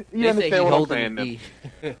 You They say he understand what I'm holding saying? the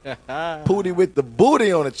then? D. Pootie with the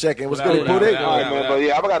booty on the check-in. What's good, Without- Pootie? without- All right, Yeah, man. yeah. But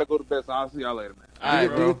yeah, I gotta go to bed, so I'll see y'all later, man. All right,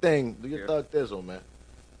 Do bro. your thing. Do your Yeah. thug thizzle, man.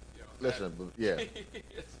 Listen, but yeah.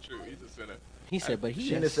 It's true. He's a sinner. He said, but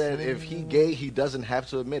he. Sheena is- said if he gay, he doesn't have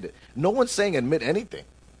to admit it. No one's saying admit anything.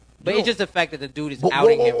 But it's just the fact that the dude is Whoa,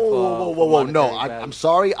 outing whoa, him whoa, for. whoa, whoa, whoa, for no, monetary value. I'm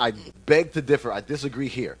sorry. I beg to differ. I disagree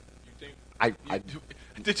here. You think? I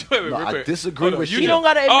Did you ever No, I Ripper? disagree Hold on, with He Sheena. don't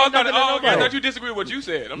gotta admit Oh, nothing to okay. I nobody. thought you disagree with what you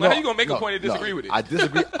said. I'm no, like, how you gonna make a no, point and no. disagree with it? I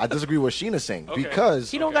disagree. I disagree with what Sheena's saying Okay.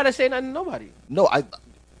 because He don't gotta say nothing to nobody. no,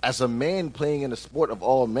 as a man playing in a sport of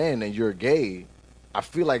all men and you're gay, I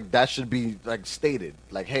feel like that should be like stated.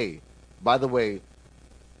 Like, hey, by the way,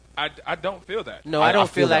 I don't feel that. No, I- I don't I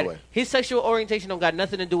feel that that. way. His sexual orientation don't got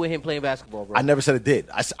nothing to do with him playing basketball, bro. I never said it did.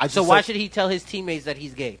 I just So why said- should he tell his teammates that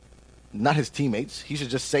he's gay? not his teammates? He should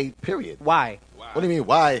just say period. Why? Wow. What do you mean?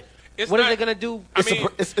 Why? It's What are not- they gonna do? I It's mean,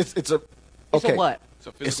 it's a It's okay. a what? it's a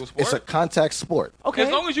It's, physical sport. it's a contact sport. Okay. As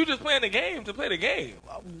long as you just playing the game to play the game.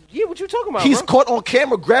 Yeah, what you talking about? He's bro? caught on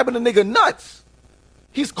camera grabbing a nigga nuts.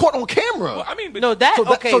 He's caught on camera. Well, I mean, but No, that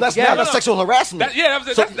so, okay. so that's yeah. not that's sexual harassment. That, yeah,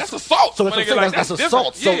 that's assault. So that's my what I'm nigga, saying, like, that's different.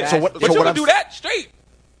 assault. So- Yeah. so what- But so you what can I'm do s- that straight.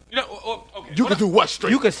 You know, okay. You can do what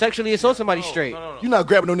straight? You can sexually assault somebody No, straight. No. You're not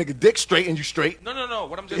grabbing no nigga dick straight and you straight. No.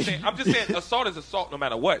 What I'm just saying, assault is assault no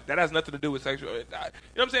matter what. That has nothing to do with sexual. You know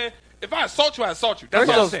what I'm saying? If I assault you, I assault you. That's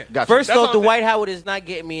what I'm saying. Gotcha. First That's off, all I'm Dwight saying. Howard is not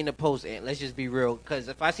getting me in the post. And let's just be real, because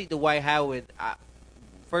if I see Dwight Howard,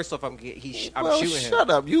 first off, I'm shooting him. Shut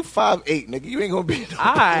up. You 5'8", nigga. You ain't gonna be.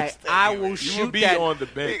 I will You will shoot be that. on the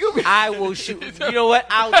bench. I will shoot. You know what?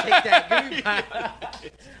 I'll take that. Give me my-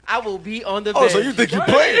 I will be on the bench. Oh, so you think you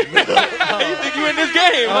playing? You think you in this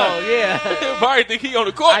game? Oh, yeah. Barry think he on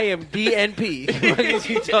the court. I am DNP. What is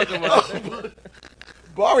you talking about?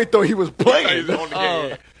 Barry thought he was He's playing. on the Oh.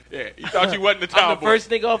 game. Yeah, he thought you wasn't the I'm top the first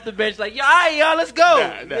nigga off the bench like, all right, y'all, let's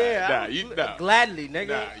go. Nah. Gladly, nigga.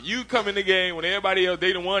 Nah, you come in the game when everybody else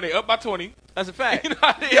they done won. They up by 20. That's a fact. You know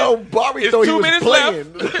how they Yo, Barry It's thought he 2 was minutes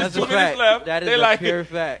playing. left. That's 2 a minutes fact. left. That is they a like, pure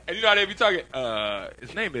fact. And you know how they be talking.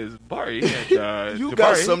 His name is Barry. And, You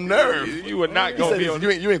got Jabari. some nerve. You are not He gonna said, be on.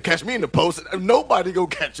 you ain't catch me in the post. Nobody gonna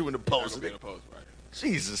catch you in the Not post. gonna be in the post, right?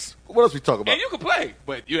 Jesus. What else we talking about? And you can play,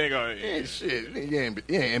 but you ain't gonna. Yeah, shit. You ain't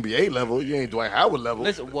NBA level. You ain't Dwight Howard level.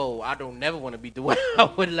 Listen, whoa, I don't never want to be Dwight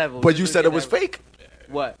Howard level. But you said it was fake.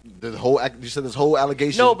 What? You said this whole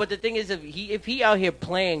allegation. No, but the thing is, if he out here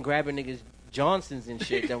playing, grabbing niggas Johnsons and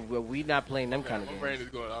shit, then we not playing them kind of My brain games.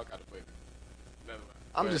 is going all kind of places. Never mind.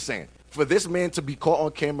 I'm Go just ahead. saying, for this man to be caught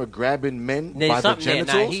on camera grabbing men There's by the something there.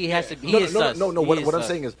 genitals. Nah, he has to. He no, is no, sus. no, no. He What is I'm sus.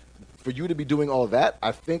 saying is, for you to be doing all that,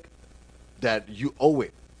 I think that you owe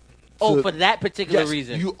it. Oh, to- for that particular yes,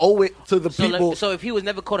 reason. you owe it to the so, people. so if he was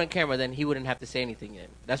never caught on camera, then he wouldn't have to say anything. Then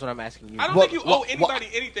that's what I'm asking you. I don't What- think you what- owe anybody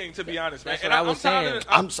anything, to be honest, man. That's And what I was I'm tired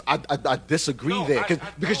saying. of- I disagree No, there I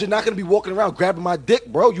because you're not going to be walking around grabbing my dick,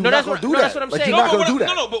 bro. You're No, not that's going to what- do no, that. that's what I'm like, saying. You're No, not but going to do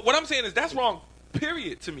that. No, but what I'm saying is that's wrong.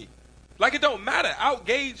 Period to me. Like it don't matter. Out,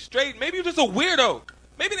 gay, straight. Maybe you're just a weirdo.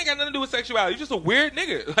 Maybe it ain't got nothing to do with sexuality. You're just a weird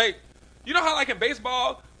nigga. Like you know how like in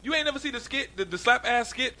baseball, you ain't never see the skit, the slap ass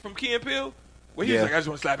skit from Key and Peele, where he was Yeah. like, I just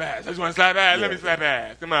want to slap ass. I just want to slap ass. Let Yeah. me slap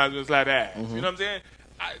ass. Come on, I just want to slap ass. Mm-hmm. You know what I'm saying?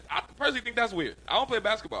 I personally think that's weird. I don't play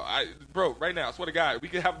basketball. Bro, right now, I swear to God, we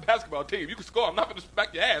could have a basketball team. You can score. I'm not gonna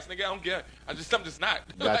smack your ass, nigga. I don't care. I'm just not.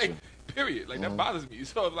 Gotcha. Like, period. Like that bothers me.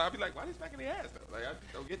 So like, I'll be like, why are they smacking their ass though? Like I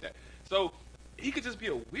just don't get that. So he could just be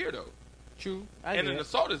a weirdo. True. And an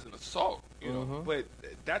assault is an assault, you know. Mhm. But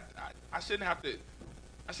that I shouldn't have to.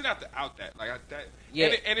 I shouldn't have to out that like that. Yeah,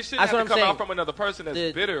 and it shouldn't that's have what to come I'm out saying. from another person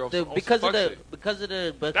that's bitter or because of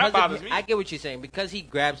bothers me. I get what you're saying. Because he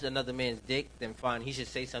grabs another man's dick, then fine. He should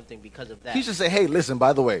say something because of that. He should say, "Hey, listen.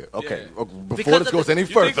 By the way, okay. Yeah. Before Because this of goes the- any You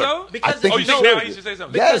further, think so? Because I think oh, he you think should. now he should say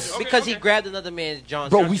something? Yes, Okay, because he okay. grabbed another man's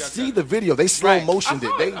Johnson. bro. We Gotcha. see the video. They slow Right. motioned I it.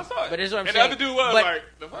 saw They it. I saw it. But that's what I'm and saying. the other dude was But- like,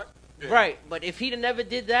 the fuck? Yeah. Right, but if he'd never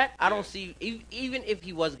did that, I don't see. Even if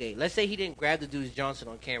he was gay, let's say he didn't grab the dude's Johnson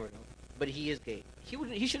on camera, though, but he is gay.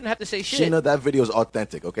 He shouldn't have to say shit. Sheena, that video is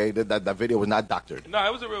authentic. Okay, that video was not doctored. No,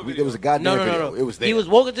 it was a real video. It was a goddamn no. video. It was there. He was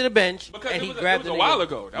walking to the bench because and it he was, grabbed it was the a while nigga.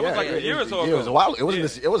 ago. That was like a year or so ago. Yeah, it was a while. It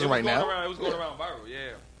wasn't. Yeah. It wasn't right going now. Around, it was going around viral.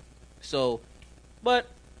 Yeah. So, but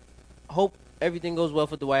hope everything goes well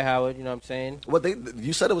for Dwight Howard. You know what I'm saying? Well,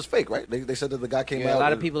 you said it was fake, right? They said that the guy came Yeah, out. a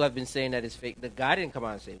lot of and- people have been saying that it's fake. The guy didn't come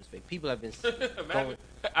out and say it was fake. People have been going.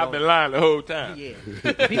 I've been lying the whole time. Yeah,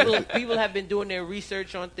 people have been doing their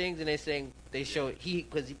research on things, and they're saying they show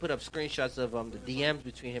because he put up screenshots of the DMs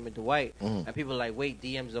between him and Dwight, and people are like, wait,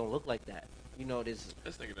 DMs don't look like that. You know, this.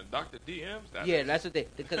 This nigga done Dr. DMs. Yeah, that's what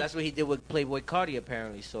because that's what he did with Playboy Cardi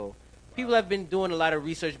apparently. So people have been doing a lot of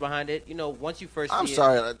research behind it. You know, once you first. I'm see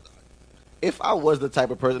sorry. If I was the type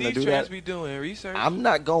of person to These do trans that, be doing research. I'm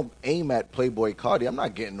not gonna aim at Playboy Cardi. I'm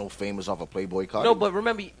not getting no famous off of Playboy Cardi. No, but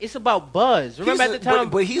remember, it's about buzz. Remember at the time.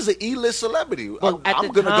 but he's an E-list celebrity. But at I'm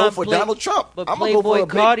the gonna go time, for Donald Trump. but I'm gonna go Playboy for a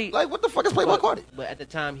big, Cardi- like what the fuck is Playboy Cardi? But at the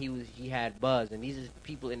time, he had buzz, and these are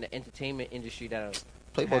people in the entertainment industry that are.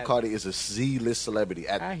 Playboy have- Cardi is a Z-list celebrity.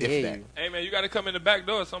 I At hear if that. you. Hey man, you got to come in the back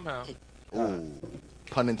door somehow. Ooh,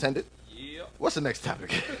 pun intended. Yeah. What's the next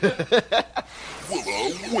topic?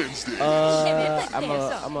 Wednesday.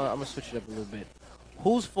 I'm gonna switch it up a little bit.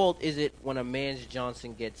 Whose fault is it when a man's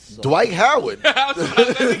Johnson gets sold? Dwight Howard. I was about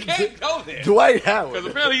to say, we can't go there. Dwight Because Howard.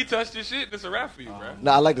 apparently he touched your shit. This a wrap for you, bro.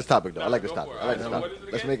 Nah, I like this topic though. I like this Go topic. for it. I like this All right, so topic. what is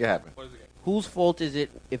it Let's again? make it happen. What is it again? Whose fault is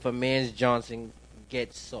it if a man's Johnson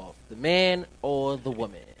gets soft? The man or the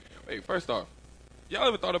woman? Wait, first off, y'all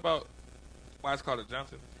ever thought about why it's called a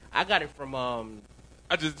Johnson? I got it from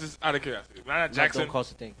I just out of curiosity. Not Jackson, Don't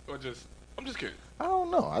cost a thing. or just I'm just curious. I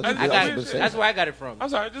don't know. I I just, I I got just been it. saying. That's where I got it from. I'm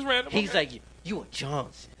sorry, just random. He's okay. like, you a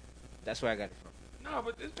Johnson. That's where I got it from. No,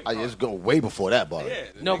 but it's been It's going way before that, bar. yeah.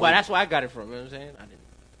 No, but that's where I got it from. You know what I'm saying? I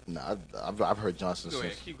didn't. Nah, I've heard Johnson Go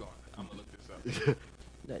ahead, since. keep going. I'm gonna look this up.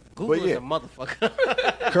 Google But yeah. is a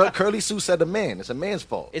motherfucker. Curly Sue said a man. It's a man's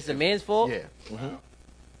fault. It's a man's fault. Yeah. Mhm.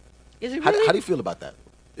 Is it How, really? how do you feel about that?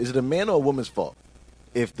 Is it a man or a woman's fault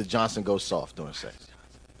if the Johnson goes soft during sex?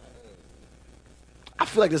 I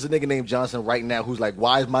feel like there's a nigga named Johnson right now who's like,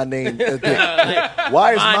 why is my name a dick?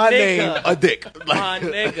 Why is My my nigga. name a dick? My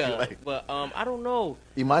nigga. like, But I don't know.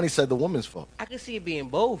 Imani said the woman's fault. I can see it being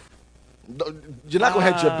both. You're not gonna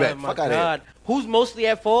hedge your bet. My Fuck out of here. God. Who's mostly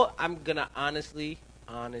at fault? I'm gonna honestly,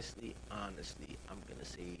 I'm gonna say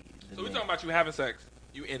the So we're man. talking about you having sex,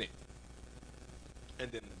 you in it,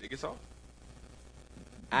 and then the dick is off.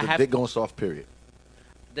 I The have, dick going soft. Period.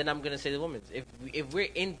 then I'm gonna say the woman's. If we're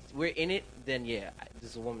in it, then yeah,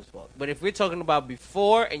 this is a woman's fault. But if we're talking about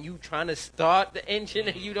before and you trying to start the engine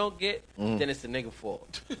and you don't get, then it's the nigga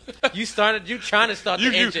fault. You trying to start the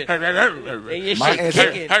engine and your My shit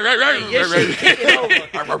answer- kicking. And your shit kicking over.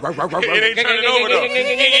 It ain't turning over though.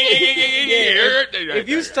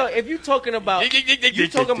 If you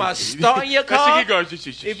talking about starting your car,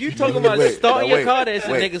 if you talking about Wait, starting now your car, then it's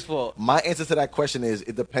the wait. nigga's fault. My answer to that question is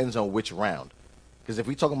it depends on which round. Because if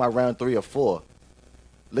we talking about round 3 or 4,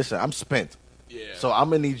 listen, I'm spent. Yeah. So I'm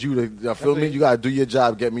gonna need you to feel me. You gotta do your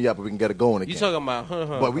job, get me up, and we can get it going again. You talking about?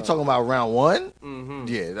 But we talking about round 1. Mm-hmm.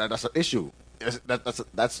 Yeah, that's an issue.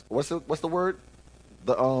 That's what's the word?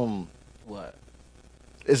 The What?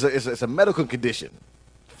 it's a medical condition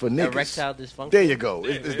for niggas. Erectile dysfunction. There you go.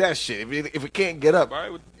 Yeah, It's yeah. that shit. If it can't get up,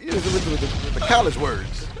 Right, with- with the college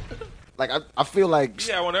words. Like I feel like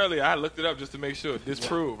Yeah, one earlier. I looked it up just to make sure.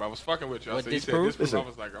 Disprove. I was fucking with you. I What, said, you said disprove? disprove. Listen. I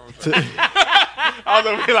was like, I was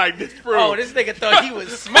gonna be like disprove. Oh, this nigga thought he was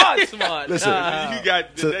smart. Listen,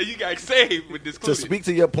 you got saved with this. to speak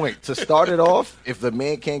to your point, to start it off, if the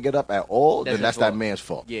man can't get up at all, That's then that's his that fault. man's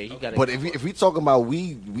fault. Yeah, you gotta. But if we talking about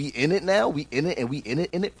we in it now, we in it and we in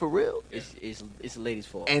it for real, it's the lady's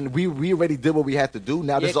fault. and we already did what we had to do.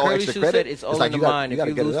 Now Yeah, this is all Curly extra Sue credit. said it's all like in the you gotta- mind. you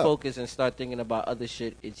gotta If you get lose it up. focus and start thinking about other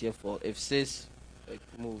shit, it's your fault. If sis,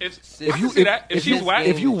 move. If- Sis, I can see that. If she's sis whack-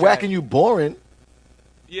 game If you is whack trash. and you boring,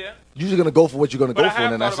 Yeah, you're just gonna go for what you're gonna but go I for, have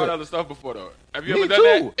and then thought that's about it. other stuff before though. Have you Me ever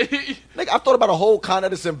done that? Like I've thought about a whole Con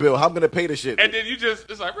Edison bill. How I'm gonna pay the shit. And then you just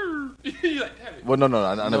it's like, you're like, damn it. Well, no,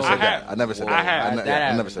 I never No, said I that. have. I never said I that. have. I That never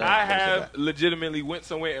happened. said that. I never said have legitimately went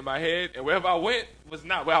somewhere in my head, and wherever I went was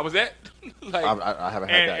not where I was at. Like, I haven't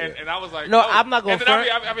had that yet. and I was like, No, oh. I'm not gonna And then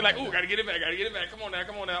front. I'll be like, ooh, gotta get it back. Come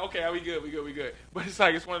on now. Okay, we good. But it's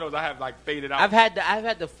like it's one of those I have like faded out. I've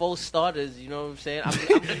had the full starters. You know what I'm saying?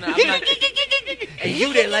 I'm not, and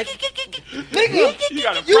you didn't like, nigga. you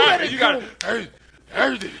gotta You prime better it. You gotta.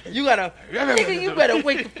 You gotta, nigga. You better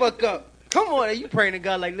wake the fuck up. Come on, you praying to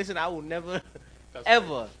God like, listen, I will never,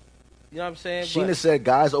 ever. You know what I'm saying? Sheena But said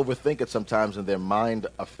guys overthink it sometimes, and their mind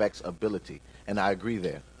affects ability, and I agree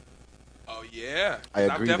there. Oh yeah, I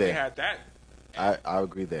agree I've definitely there. had that. I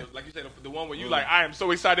agree there. Like you said, the one where you like, I am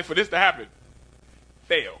so excited for this to happen.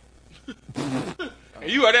 Fail. And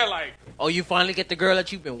you are there like, oh, you finally get the girl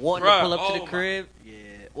that you've been wanting Bruh, to pull up to oh the my- crib. Yeah.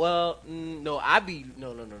 Well, no, I be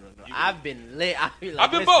no. I've been lit. I be like,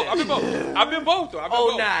 I've been listen. both. I've been both though. I've been Oh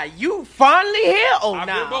both. nah, you finally here? Oh I've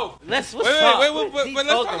nah. been both. Let's Wait, up? but What's he let's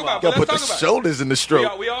talking talk about. Gotta Let's put the talk about it. shoulders in the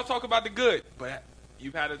stroke. We all talk about the good, but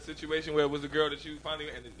you've had a situation where it was a girl that you finally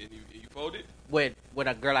and you folded. With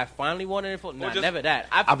a girl I finally wanted it for? Nah, just- never that.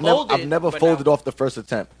 I've folded, never but folded now- off the first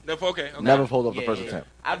attempt. Never, okay. Never folded off the Yeah, first yeah. attempt.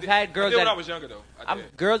 I've had I girls did when I that was younger though.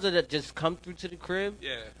 girls that just come through to the crib.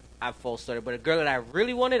 Yeah, I false started, but a girl that I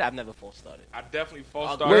really wanted, I've never false started. I definitely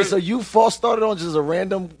false Wait, started. Wait, so you false started on just a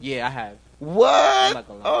random Yeah, I have. what? not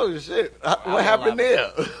gonna lie. Oh shit! What won't happened lie.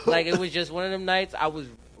 there? Like it was just one of them nights I was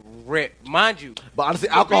ripped. Mind you, But honestly,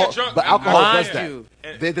 But being alcohol. drunk, But man, alcohol mind does that. you.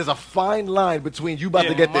 There's a fine line between you about Yeah,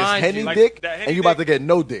 to get this mind henny you. Like, dick that Henny and you about dick- to get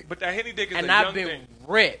no dick. But that henny dick is and a I've young been thing.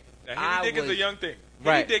 ripped. That I henny dick is a was- young thing.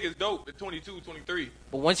 Right. Henny dick is dope at 22, 23.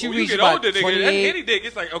 But once you When you reach get about older, nigga, that 28, henny dick,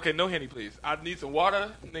 it's like, okay, no henny, please. I need some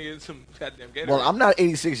water, nigga, and some goddamn Gatorade. Well, I'm not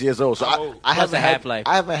 86 years old, so I'm old. I Plus haven't a had half-life.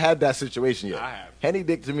 I haven't had that situation yet. I have. Henny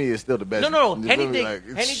dick to me is still the best. no, You Henny feel me? dick.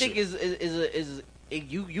 Like, Henny dick is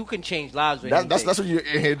you can change lives with Henny that's dick. what you're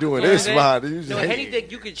in here doing You know this, what I'm man. saying? You just No, Henny- Henny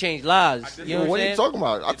dick, you can change lives. just- You know What what are I'm you saying? talking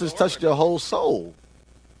about? I It's just over. touched your whole soul.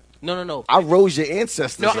 No. I rose your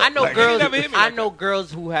ancestors. No, up. I know Like, girls. never hit me I like know that.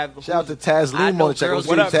 girls who have. Shout out to I Tazleen know on the check. girls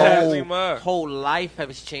What's who up, What up, Taz? Taz? Lima? whole life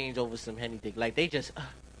has changed over some Henny dick. Like they just, Nah,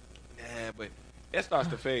 but that starts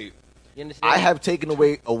to fade. you understand? I have taken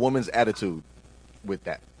away a woman's attitude with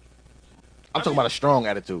that. I'm talking about a strong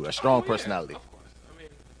attitude, a strong Oh, yeah, personality. Of course. I mean,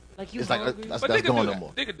 like you It's like hungry? that's but they could going do no that.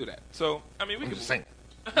 more. They could do that. So, I mean, we I'm could just saying.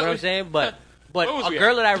 You know what I'm saying? But What was a we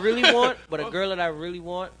girl at? that I really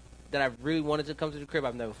want, that I really wanted to come to the crib,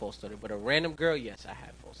 I've never false started. But a random girl, yes, I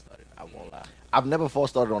have false started. I won't lie. I've never false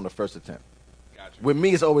started on the first attempt. Got you. With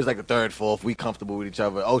me, it's always like the third, fourth. We comfortable with each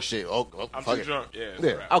other. Oh shit. Oh, I'm fuck too it. drunk. Yeah. it's Yeah.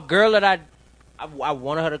 a wrap. A girl that I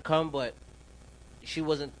wanted her to come, but she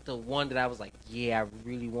wasn't the one that I was like, yeah, I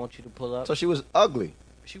really want you to pull up. So she was ugly.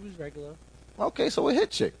 She was regular, Okay, so a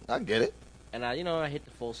hit chick. I get it. and I hit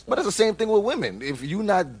the full stop. But it's the same thing with women. If you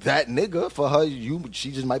not that nigga for her,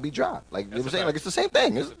 she just might be dry. Like you That's were a saying, fact. like it's the same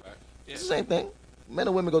thing. That's It's, a fact. Yeah. it's the same thing. Men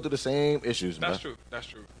and women go through the same issues, man. That's true. That's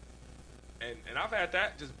true. And I've had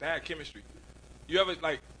that, just bad chemistry. You ever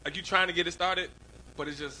like you trying to get it started, but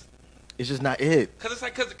it's just It's just not it. cause it's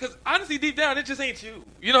like cause honestly deep down it just ain't you.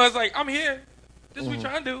 You know, it's like I'm here. This is what we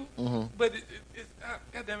Mm-hmm. trying to do. But it's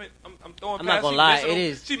God damn it, I'm throwing. I'm past. not gonna She lie, missing it them-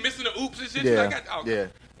 is. She missing the oops and shit. Yeah, She's like, oh, yeah.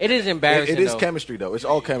 It is embarrassing. It is though. chemistry though. It's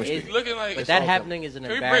all chemistry. It- Looking like But It's that all happening is an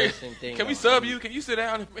Can we embarrassing thing. Can we though. sub you? Can you sit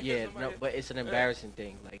down? And make Yeah, somebody- no, but it's an embarrassing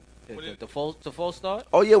thing. Like What is- the full start.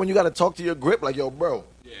 Oh yeah, when you got to talk to your grip, like yo, bro,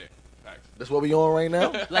 Yeah, facts. that's what we on right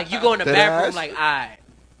now. Like you go in the Dead bathroom, ass. like, alright,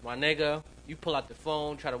 my nigga, you pull out the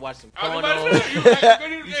phone, try to watch some I was porno. about to say, you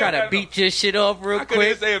couldn't even You say try it to fast beat your shit off real enough. I couldn't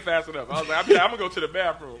even quick. say it fast enough. I was like, I'm gonna go to the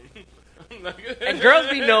bathroom. And girls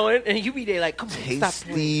be knowing, and you be there like, come on, stop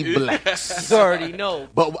playing. Tasty blacks. You already know.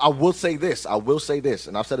 But I will say this,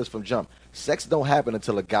 and I've said this from jump. Sex don't happen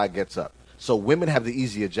until a guy gets up. So women have the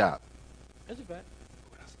easier job. That's a fact.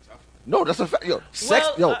 No, that's a fact. Yo, sex.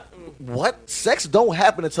 Well, What? Sex don't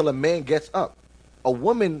happen until a man gets up. A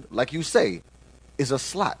woman, like you say, is a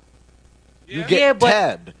slut. You Yeah. get Yeah, but-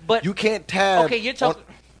 tabbed. but- you can't tab. Okay, you're talking-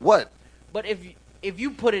 on- what? But if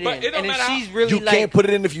you put it But in, it don't and if matter how- she's really You like, can't put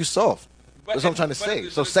it in if you soft. But That's what I'm trying to but say.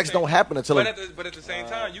 at So the sex same- don't happen until. But at the same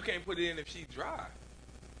time, you can't put it in if she's dry.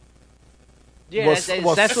 yeah, well, that's soft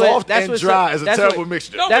what, that's and what, dry is a that's terrible what,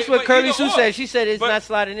 mixture. No, That's but- what but Curly either Sue or. said. She said it's But- not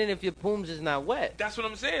sliding in if your pooms is not wet. That's what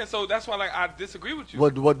I'm saying. So that's why I disagree with you.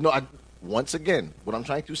 What? No. Once again, what I'm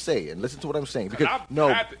trying to say, and listen to what I'm saying, because I've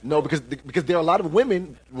had it. because there are a lot of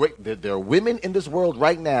women. There are women in this world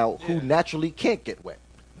right now who Yeah. naturally can't get wet.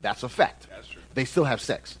 That's a fact. That's true. They still have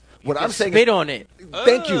sex. What I'm saying Spit is, on it.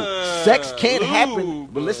 thank you. Sex can't happen.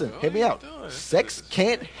 lube. But listen, hear me Oh, out. you done. Sex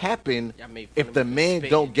can't happen Y'all made fun if of the me for man spitting.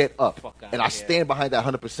 don't get up. Fuck outta And I here. stand behind that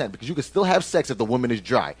 100% because you can still have sex if the woman is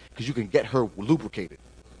dry because you can get her lubricated.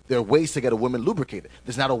 There are ways to get a woman lubricated.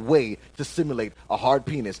 There's not a way to simulate a hard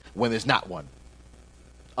penis when there's not one.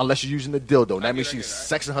 Unless you're using the dildo. I That means get it,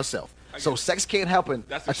 she's I get sexing herself. I So get it. sex can't happen.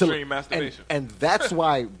 That's until- extreme masturbation. And that's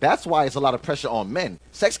why it's a lot of pressure on men.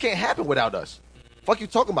 Sex can't happen without us. Fuck you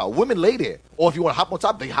talking about? Women lay there. Or if you want to hop on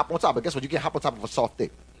top, they hop on top. But guess what? You can't hop on top of a soft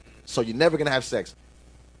dick. So you're never gonna have sex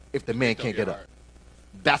if the man can't get up.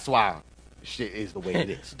 That's why shit is the way it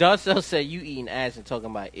is. Darcel said you eating ass and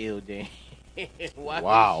talking about ill then. Why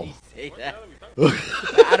Wow. would she say that?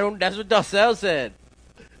 I don't. That's what Darcel said.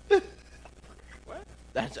 What?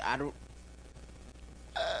 That's I don't.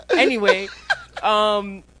 Anyway,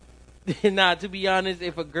 nah. To be honest,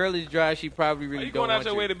 if a girl is dry, she probably Why really you don't going out want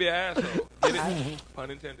your you. way to be an asshole? Get it?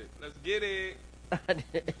 Pun intended. Let's get it.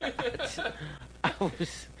 I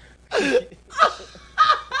was.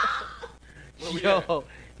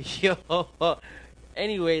 Yo.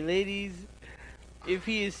 Anyway, ladies, if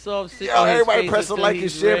he is soft, sit Yo, on his everybody face press the until like and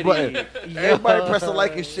he's share ready. button. Yo. Everybody press the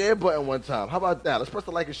like and share button one time. How about that? Let's press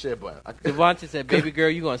the like and share button. Devontae said, "Baby girl,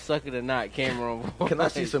 you gonna suck it or not?" Cameron, Can I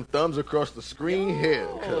see some thumbs across the screen here?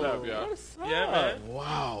 What up, y'all? What's Yeah, up? man.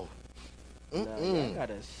 Wow. Nah, y'all Mm-mm.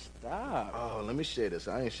 gotta stop. Oh, let me share this.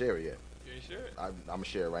 I ain't share it yet. You ain't sure? I'm gonna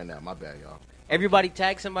share it right now. My bad, y'all. Everybody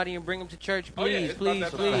tag somebody and bring them to church, Oh, yeah, please, it's about please,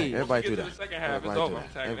 that time. please. Everybody Once we do get to that. the second half, Everybody it's do over. that.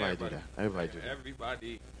 I'm tagging Everybody do that. Everybody do that.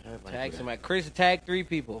 Everybody. Everybody Tag do somebody. Chris, tag 3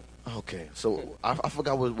 people. that. Okay, so I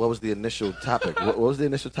forgot what was the initial topic. What was the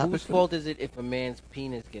initial topic? Whose fault is it if a man's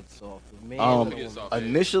penis gets soft? The man or Um, the Gets woman? soft.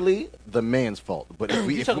 initially, the man's fault. But if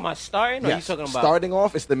we, You if talking we- about starting, or yes, you talking about starting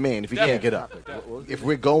off, it's the man if he can't get up. Definitely.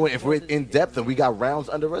 If we're in depth and we got rounds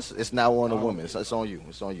under us, it's now on the woman. It's on you.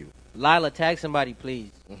 It's on you. Lila? Tag somebody,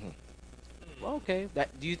 please. Mhm. Well, okay.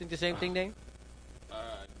 Do you think the same thing, Dane? The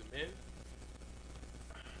men.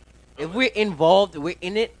 If we're involved, we're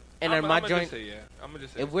in it, and I'm then my gonna joint. Just say, yeah. I'm gonna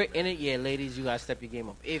just say. If it's we're the in men. it, yeah, ladies, you gotta step your game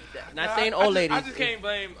up. If not Nah, saying I all just- ladies, I just can't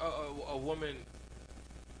blame a woman.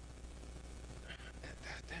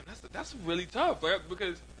 Damn, that's really tough, right?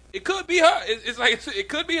 Because it could be her. It's like it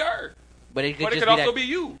could be her, but it could but it just could be also that be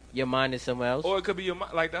you, your mind is somewhere else. or it could be your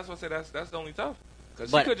mind. Like that's what I say. That's the only tough. Because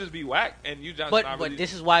she But- could just be whack, and you just But not but really.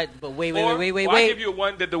 this is why. But wait, or I give you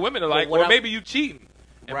one that the women are like, what or I- maybe you cheating,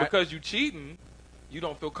 and Right. because you cheating, you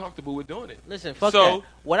don't feel comfortable with doing it. Listen, fuck So, that.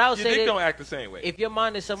 What I would Your say dick is, don't act the same way. if your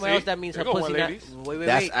mind is somewhere See? else, that means her There go pussy one, not. ladies. Wait,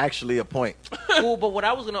 That's wait. actually a point. Cool, but what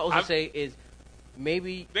I was gonna also I'm- say is,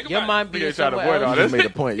 maybe Think your about mind it. being We trying to somewhere avoid all else. You just made a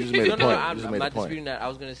point. You just made No, a no, point. I'm, You just I'm made a not point. disputing that. I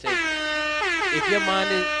was gonna say,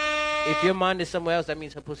 if your mind is somewhere else, that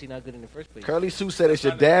means her pussy not good in the first place. Curly Sue said it's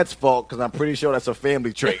your dad's fault because I'm pretty sure that's a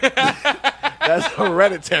family trait. That's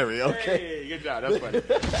hereditary, okay? Hey, good job. That's funny.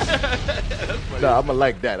 That's funny. No, I'm gonna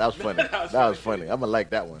like that. That was funny. That was That was funny. funny. I'm gonna like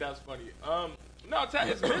that one. That's funny. No,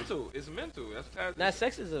 it's mental. It's mental. That's Taz. Now,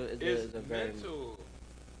 sex is a It's very mental.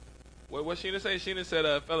 What Sheena say? Sheena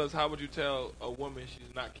said, fellas, how would you tell a woman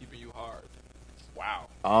she's not keeping you hard?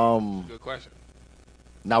 Wow. Good question.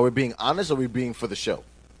 Now we're being honest, or we're being for the show?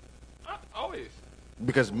 Always.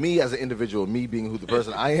 Because me as an individual, me being who the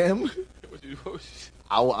person I am, What you-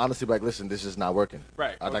 I will honestly be like, listen, this is not working.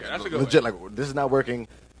 Right. I Okay, like that's a good legit, one. like this is not working.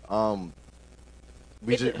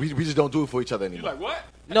 We just don't do it for each other You anymore. like what?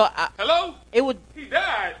 no. Hello? It would. He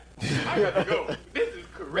died. I got to go. This is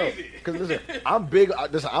crazy. Because listen, I'm big.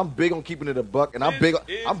 I'm big on keeping it a buck, and I'm This big.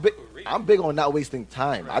 is I'm big. crazy. I'm big on not wasting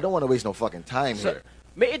time. Right. I don't want to waste no fucking time So,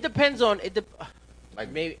 here. it depends on it. Like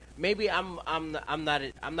Maybe I'm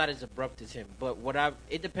not as abrupt as him, but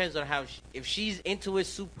it depends on how if she's into it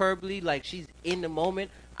superbly, like she's in the moment.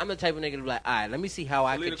 I'm the type of nigga to be like, all right, let me see how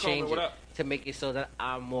I Alita could Coleman, change what it up? to make it so that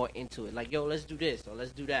I'm more into it. Like, yo, let's do this or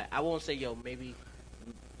let's do that. I won't say, yo, maybe.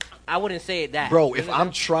 I wouldn't say it that. Bro, You if know I'm what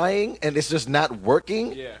I'm trying and it's just not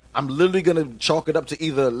working, Yeah. I'm literally gonna chalk it up to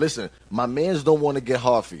either listen, my mans don't want to get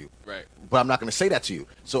hard for you, Right. but I'm not gonna say that to you.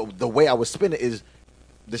 So the way I would spin it is,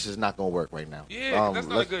 this is not gonna work right now. Yeah, that's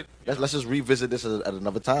not let's, a good- Let's just revisit this at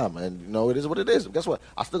another time, and you know it is what it is. Guess what?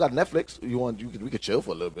 I still got Netflix. We could chill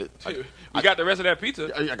for a little bit. We got the rest of that pizza.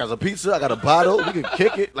 I got some pizza. I got a bottle. We can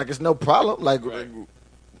kick it. Like it's no problem. Like Right.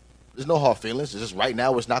 there's no hard feelings. It's just right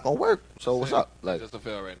now it's not gonna work. So what's up? Like Just a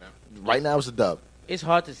fail right now. right now it's a dub. It's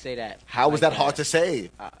hard to say that. How like is that hard to say?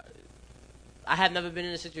 I have never been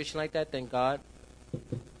in a situation like that. Thank God.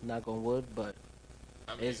 Knock on wood, but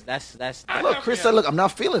I mean, that's. Look, Chris said, "Look, I'm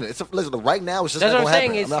not feeling it. Listen, right now it's just That's not what I'm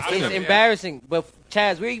gonna saying. happen. I'm not It's feeling it." embarrassing. But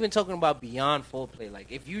Chaz, we're even talking about beyond foreplay. Like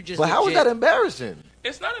if you just. But how is legit- that embarrassing?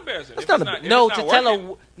 It's not embarrassing. It's If not it's embarrassing. if No, it's to not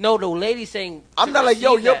tell working, the lady saying. I'm to not like,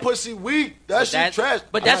 yo, receive your that. pussy weak. That shit that's- trash.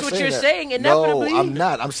 but I'm that's not what you're that. saying inevitably. No, I'm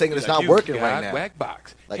not. I'm saying it's like, not you working got right now. Whack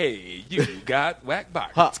box. Like- Hey, you got whack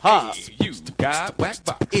box. Ha, ha. Hey, you got whack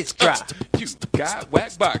box. It's dry. You got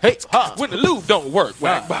whack box. Hey, ha. When the lube don't work,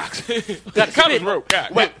 whack box. Got the college spit. rope,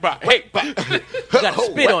 got whack box. Hey, You gotta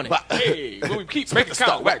spit on it. hey, when we keep making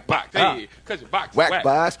count, whack box. Hey, cause your box is Whack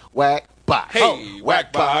box, whack box. Hey,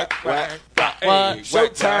 whack box, whack box. Hey, What? whack box.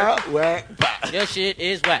 Showtime, whack box. Your shit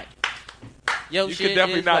is whack. Your You shit could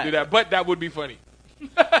definitely is not whack. do that, but that would be funny.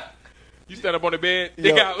 You stand up on the bed, Yo,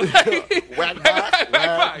 dig out. whack box, whack box.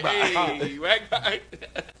 whack box. Hey, whack box.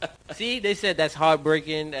 See, they said that's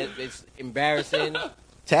heartbreaking. It's embarrassing.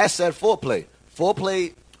 Taz said foreplay.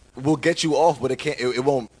 Foreplay will get you off, but it can't. It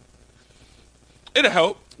won't. It'll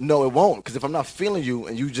help. No, it won't. Because if I'm not feeling you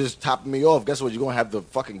and you just topping me off, guess what? You're gonna have the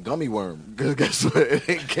fucking gummy worm. 'Cause guess what? It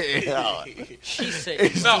ain't getting out. She said.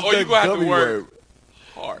 It's No, just or you the gonna have to gummy work worm.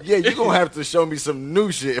 hard. Yeah, you're gonna have to show me some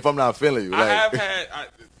new shit if I'm not feeling you. I Like, have had.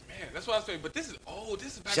 Man, that's what I was saying. But this is old.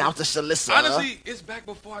 This is back. shout to Shalissa. Honestly, it's back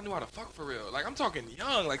before I knew how to fuck for real. Like I'm talking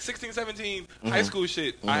young, like 16, 17, high school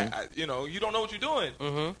shit. I you know, you don't know what you're doing.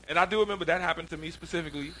 Mhm. And I do remember that happened to me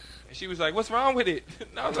specifically. And she was like, "What's wrong with it?"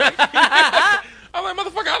 And I was like, "I'm like,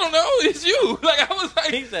 motherfucker, I don't know. It's you." Like I was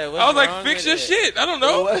like, He said, I "What's was like, wrong fix with your it?" shit. I don't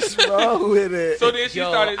know. What's wrong with it? So then she Yo,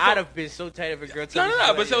 started. I'd have been so tight if a girl told me. No, something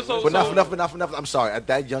but like so- that. but enough. I'm sorry. At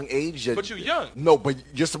that young age, But you young. No, but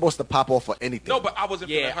you're supposed to pop off for anything. No, but I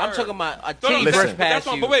wasn't. Yeah, feeling I'm her. talking about a No, no, titty listen. brush but that's past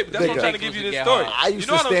what, you. but wait, that's what I'm Nigga. trying to give you this Get story. hard. I used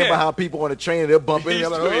you know to I don't stand care. behind people on the train and they're bumping. He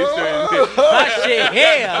I'm like, used to- My shit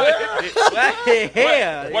here. My shit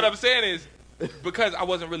here. What I'm saying is, because I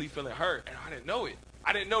wasn't really feeling her, and I didn't know it.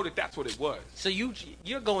 I didn't know that that's what it was. So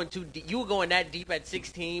you're going too deep. You were going that deep at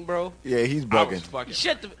 16, bro. yeah, he's I was bugging. fucking.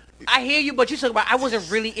 Shut the. I hear you, but you talking about I wasn't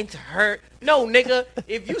really into her. No, nigga.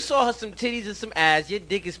 If you saw her some titties and some ass, your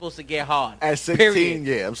dick is supposed to get hard. At 16, Period.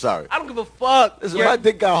 yeah, I'm sorry. I don't give a fuck. Listen, You're- my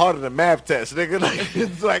dick got harder than math test, nigga. Like,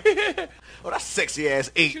 it's like, oh, that's sexy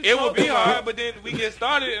ass 8. It would be hard, but then we get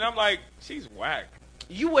started, and I'm like, she's whack.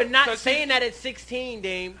 You were not 'Cause saying that at 16,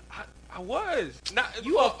 Dame. I was. Not,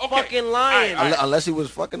 You are okay. fucking lying. All right. Unless he was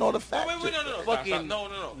fucking all the fat. Wait, shit. no. Fucking- Stop.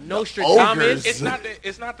 No. Nostradamus. It's not that.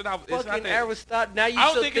 It's not that I. It's not Fucking that. Aristotle. Now you I don't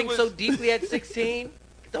still think it think was- so deeply at 16?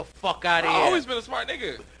 Get the fuck out of I've here. always been a smart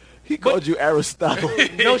nigga. He called you Aristotle.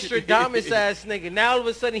 Nostradamus ass nigga. Now all of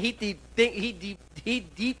a sudden he deep think. He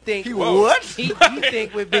deep think. He what? He deep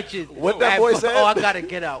think with bitches. What that And boy fuck, said? Oh, I gotta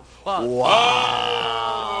get out. Fuck.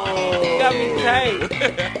 Wow. You got me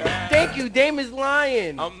tight. Thank you. Dame is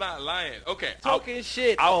lying. I'm not lying. Okay. Talking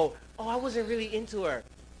shit. I'll- oh, I wasn't really into her.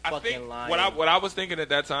 I Fucking think lying. what I was thinking at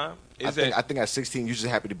that time is I think at 16 you're just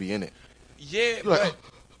happy to be in it. yeah, Like,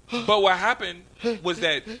 but what happened was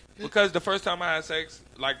that because the first time I had sex,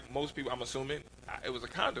 like most people, I'm assuming it was a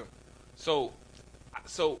condom. So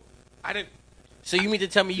I didn't. So you mean to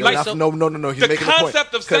tell me you Yo, like so? no. He's The making a point.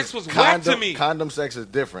 concept of sex 'Cause was whack to me. Condom sex is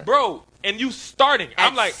different. Bro, and you starting.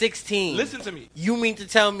 I'm At like 16. Listen to me. You mean to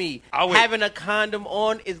tell me I'll wait. having a condom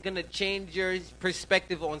on is gonna change your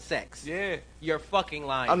perspective on sex? Yeah. You're fucking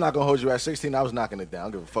lying. I'm not gonna hold you at 16. I was knocking it down. I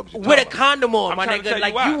don't give a fuck what you With a talking about. condom on, I'm my trying to nigga. tell you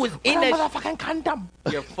Like why. you was in that. motherfucking condom.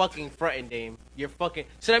 You're fucking fronting, Dame. You're fucking.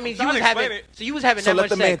 So that means I'm you was trying to having. explain it. So you was having So that let much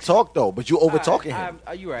the man sex. talk though, but you over talking him.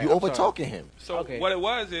 You right. You I'm over sorry. talking him. So Okay. what it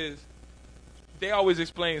was is they always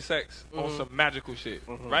explain sex on some magical shit,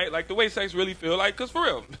 right? Like the way sex really feel like, cause for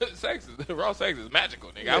real, raw sex is magical,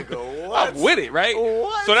 nigga. Nigga, what? I'm with it, right?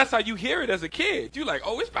 What? So that's how you hear it as a kid. You like,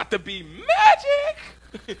 oh, it's about to be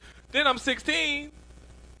magic. Then I'm 16,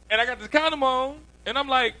 and I got this condom on, and I'm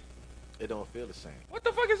like, It don't feel the same. what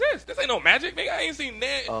the fuck is this? This ain't no magic, nigga. I ain't seen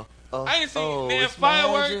that. I ain't seen oh, damn it's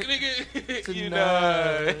firework, magic nigga. You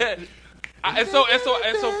know. tonight. And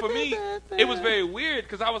so for me, it was very weird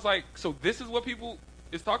because I was like, so this is what people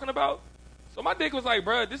is talking about. So my dick was like,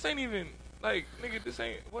 bruh, this ain't even like, nigga, this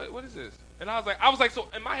ain't what is this? And I was like, so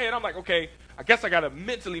in my head, I'm like, okay, I guess I gotta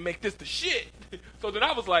mentally make this the shit. So then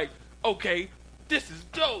I was like, okay, this is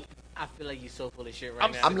dope. I feel like you're so full of shit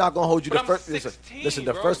right now. I'm not gonna hold you. But The I'm first 16, listen.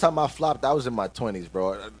 The bro. first time I flopped, I was in my 20s,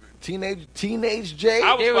 bro. Teenage Jay.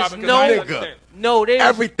 I was There was flopping 'cause no- I didn't Nigga. understand. No, there's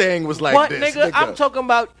Everything was like what, this, nigga? I'm talking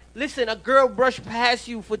about. Listen, a girl brushed past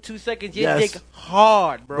you for 2 seconds. Your Yes. dick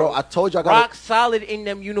hard, bro. Bro, I told you I got rock solid in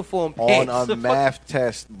them uniform on pants. a math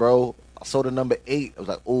test, bro. I saw the number 8. I was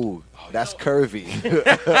like, ooh, that's curvy.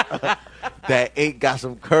 That 8 got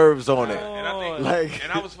some curves on it. And I think, Like-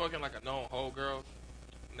 and I was fucking like a known whole girl.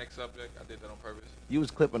 Next subject, I did that on purpose. You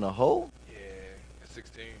was clipping a hole? Yeah, at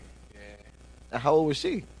 16. Yeah, And how old was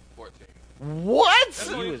she? 14. What? That's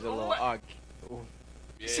He was a little What? arc.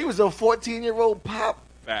 Yeah. She was a 14-year-old pop.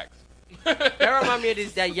 Facts. That remind me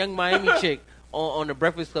of that young Miami chick on the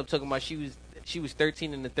Breakfast Club talking about she was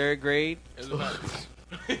 13 in the 3rd grade. It was about-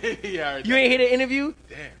 yeah, I heard You that. ain't hear the interview?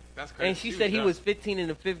 Damn, that's crazy. And she said he young. was 15 in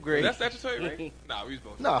the 5th grade. Was that statutory, right? Nah, we was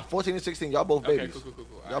both. Nah, 14 and 16, y'all both Okay, babies. cool. All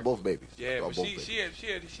Y'all right, both cool. babies. Yeah, Y'all but both she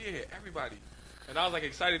babies. had everybody, and I was like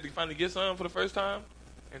excited to finally get some for the first time,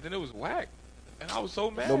 and then it was whack, and I was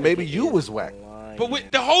so mad. No, maybe you was whack. But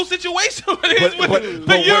with the whole situation, but you're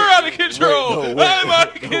wait, out of control. wait, no, wait, I'm out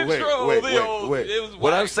of wait, control. wait, Leo. wait. It was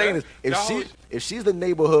What whack, I'm saying man. is, The whole- if she's the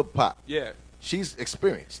neighborhood pop, yeah. she's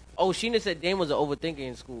experienced. Oh, Sheena said Dame was an overthinker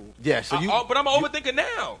in school. Yeah, so you. But I'm an overthinker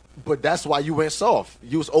now. But that's why you went soft.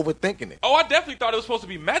 You was overthinking it. Oh, I definitely thought it was supposed to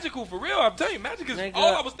be magical for real. I'm telling you, magic is Nigga.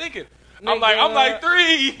 all I was thinking. I'm Nigga. like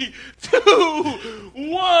 3, 2,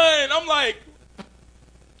 1. I'm like, the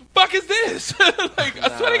fuck is this? Like,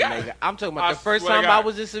 I swear to God. Nigga, I'm talking about I the first swear to time I God.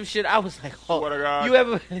 was in some shit. I was like, oh, Swear to God. you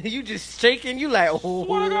ever, you just shaking? You like, oh,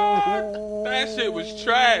 Swear to God. That shit was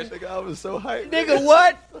trash. Nigga, I was so hyped. nigga,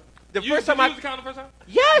 what? The You first time you I, used the condom the first time?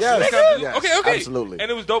 yes, Yes. nigga. Yes, Okay. absolutely. And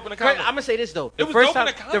it was dope in the I'm condom. gonna say this though. It The was first dope in time,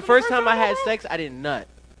 the condom the the first first time I time, had bro? sex, I didn't nut.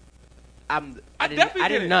 I definitely didn't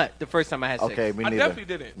didn't. nut the first time I had sex. Okay, me I neither. definitely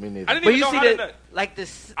didn't. Me neither. I didn't But even you know see how to the nut. like the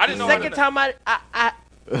I didn't know how to second nut. time I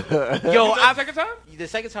You yo nut I the second time? the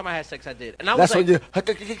second time I had sex I did, and I was That's like, when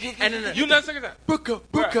you. and then You nut the second time? Booker.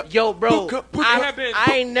 yo, bro, Booker. I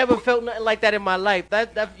ain't never felt nothing like that in my life.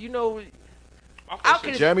 That you know, My first How shit-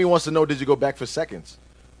 can Jeremy wants to know: did you go back for seconds?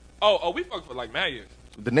 Oh, we fucked for like mad years.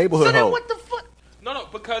 The neighborhood so then hoe. what the fuck? No,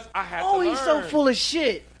 because I had Oh, to he's so learn. full of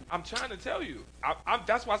shit. I'm trying to tell you.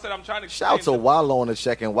 That's why I said I'm trying to Shout explain to Wallow on the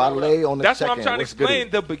check-in. Wale on the That's check-in. what I'm trying to What's goody? explain.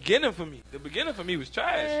 The beginning for me. The beginning for me was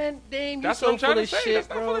trash. Man, damn, you That's so what I'm trying full to of say. shit, That's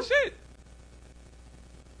not bro. full of shit.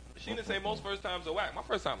 She didn't say most first times are whack. My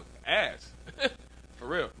first time was ass. For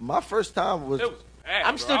real. My first time was. It was ass.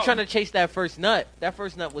 I'm still trying to chase that first nut. That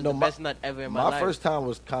first nut was No, the my- best nut ever in my My life. first time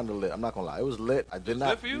was kind of lit. I'm not gonna lie. It was lit. I did was not.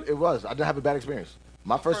 lit for you? It was. I didn't have a bad experience.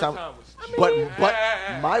 My first time. was But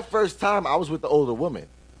trash. my first time, I was with the older woman,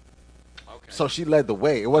 Okay. so she led the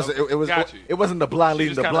way. It wasn't. Okay, It was. got you. It wasn't the blind She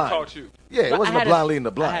leading just the kinda blind. taught you. Yeah, it But wasn't I the had blind a- leading the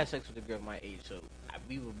I blind. had sex with a girl my age, so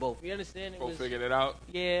we were both. You understand? It Both was, figuring it out.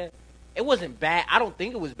 yeah, it wasn't bad. I don't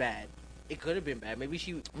think it was bad. It could have been bad. Maybe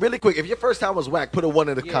she. Really quick, if your first time was whack, put a 1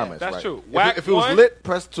 in the Yeah, comments. that's right? true. If, Whack if it was one- lit,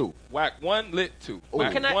 press 2. Whack 1, lit 2.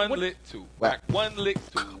 Whack Can I- 1, what- lit 2. Whack. Whack 1, lit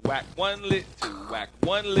 2. Whack 1, lit 2. Whack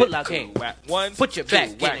 1, lit 2. Put lock in. Whack 1, Put your 2. back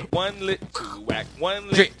in Whack it. 1, lit 2. Whack 1,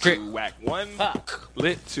 lit Drip, 2. drip. Whack 1, Ha.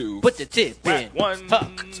 lit 2. Put the tip in. Whack 1, Ha.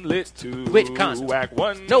 lit 2. With condom. Whack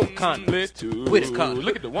 1, No condom. lit 2. With a condom.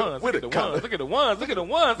 Look at the ones. With Look a at the condom. ones. Look at the ones. Look at the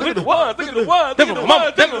ones. Look With at the the ones. Look at the ones. Look at Them the a ones. mama,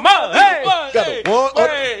 Look them at the a mama. ones. Hey. Got a Hey. one or the-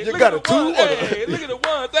 Hey. you Look got at a the two ones. or the- Hey. Look at the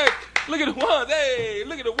ones. Hey. Look at the ones. Hey.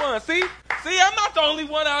 Look at the ones. See, I'm not the only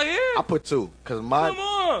one out here. I put 2 because mine. Come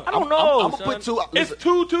on. I don't know. I'm gonna put 2. It's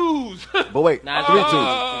 2 twos. But wait, Nah, 3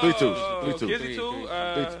 Oh, 2s. 3 2s. 3 2s. Kizzy 2.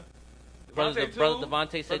 Brother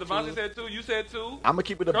Devontae said Devontae two. said 2. You said 2. I'm gonna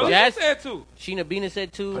keep it a Girl, buck. you Jazz- said 2. Sheena Bina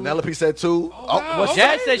said 2. Penelope said 2. wow. what's Okay.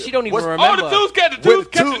 Jazz said she don't even What's- remember. Oh, the 2's catching. With 2's the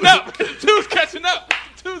catching two- up. The 2's catching up.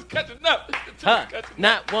 The 2's catching up. The 2's Huh. catching up.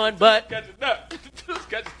 Not one, but Catching up. The 2's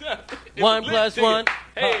catching up. It's One lit, plus nigga. one.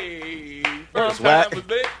 Hey. One. First Whack. time was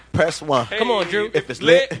lit. Press 1. Hey, Come on, Drew. If it's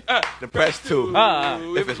lit, then then press 2.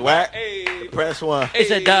 If If it's whack, hey, Press 1.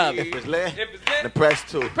 It's a dub. If it's lit, If it's lit, then press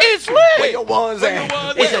 2. it's Where lit. your ones where your at?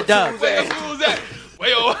 ones It's at? a dub. Where your fools at? Where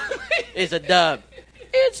your It's a dub.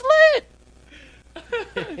 It's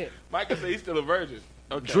lit. Michael said he's still a virgin.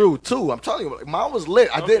 Okay. Drew 2. I'm telling you, mine was lit.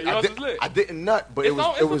 I Okay, didn't. yours is lit. I didn't nut, but It's it was.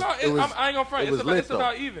 all- It was. about, It was. I ain't gonna front. it was It's about, lit, it's though.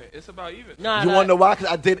 about even. It's about even. Nah, You nah. want to know why?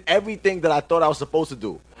 Because I did everything that I thought I was supposed to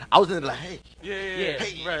do. I was in there like, hey, Yeah.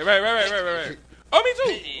 Yeah. Right. Oh, me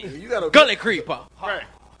too. you got a Gully creeper. Right.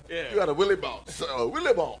 Yeah. You got a Willie ball. So,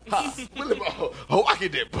 Willie ball. Willie ball. Hawaii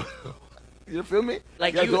dip. You feel me?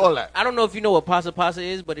 Like you, you, do all that. I don't know if you know what pasa pasa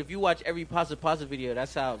is, but if you watch every pasa pasa video,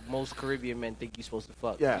 that's how most Caribbean men think you're supposed to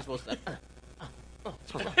fuck. Yeah. You're supposed to.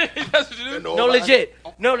 That's what you do. No, No, but I- legit.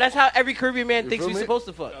 No, that's how every Caribbean man You thinks feel you're me? supposed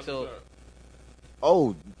to fuck. That's So, what's up.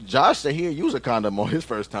 Oh, Josh said he'd use a condom on his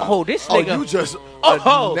first time. oh, this Oh, nigga. you just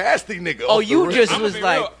Oh. a nasty nigga. Oh, off the you rip. just I'ma was be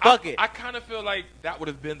like, real. fuck it. I kind of feel like that would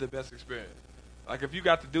have been the best experience. Like if you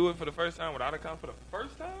got to do it for the first time without a condom for the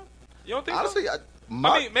first time. You don't think honestly, so? my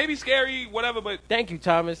I mean, maybe scary, whatever, but Thank you,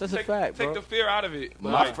 Thomas. That's take, a fact, take bro. the fear out of it.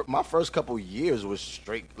 my, Like, my first couple years was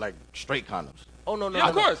straight condoms. Oh no, no, Yeah, no,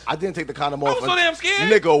 of no. course. I didn't take the condom I off. was so damn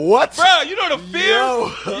scared. Nigga, what? Bruh, you know the fear?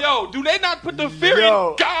 Yo. Yo, do they not put the fear Yo.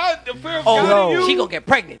 in God, the fear of Oh, God in you? she gonna get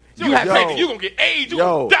pregnant. You You gonna have get Yo. pregnant, you gonna get AIDS, you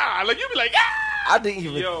Yo. gonna die. Like, you be like, ah! I didn't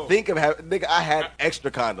even Yo. think of having. Nigga, I had extra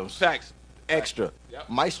condoms. Facts. Extra. Yep.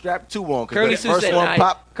 Might strap 2 on Curly because Sue the first said, one nah,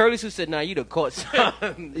 pop. Curly Sue said, nah, you done caught some.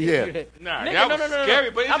 Yeah. Nah, Nigga, that no, was no, no, no.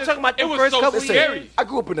 scary, but I'm talking about the it was first so couple Listen, years. scary. I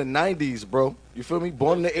grew up in the 90s, bro. You feel me?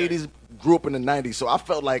 Born in the 80s, grew up in the 90s, so I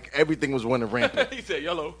felt like everything was running rampant. He said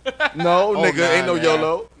YOLO. No, Oh, nigga, nah, ain't no nah.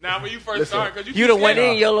 YOLO. Now when you first Listen, started, because You done went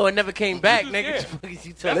in YOLO and never came back, too nigga. scared. What the fuck is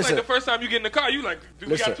you That's talking Listen. like the first time you get in the car, you like, do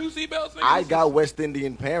we got Listen, 2 seatbelts? nigga? I This got is- West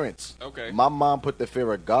Indian parents. Okay. My mom put the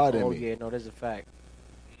fear of God in Oh me. yeah, no, that's a fact.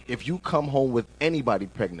 If you come home with anybody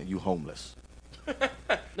pregnant, you homeless. No,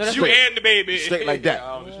 that's You right. and the baby. Straight like that.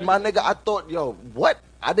 Yeah, I understand. My nigga, I thought, yo, what?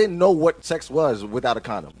 I didn't know what sex was without a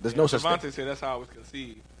condom. There's no such thing. Devontae said that's how it was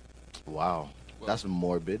conceived. Wow. That's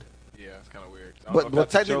morbid. Yeah, it's kind of weird. I don't know But if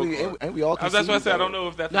that's a technically, joke or- ain't we all That's what I conceived? said. I don't know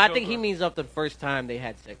if that's. No, a I joke think he or- means off the first time they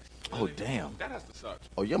had sex. Oh, damn. That has to suck.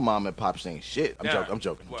 Oh, your mom and pops ain't shit. I'm Yeah. joking. I'm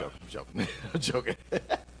joking. I'm What? joking. I'm joking. I'm joking.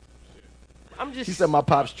 I'm just. He said my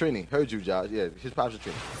pop's Trini. Heard you, Josh. Yeah, his pop's a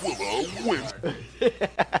Trini.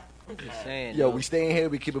 I'm just saying. Yo, we staying here.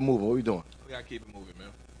 We keep it moving. What we doing? We gotta keep it moving, man.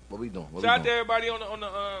 What we doing? What Shout out we to doing? everybody on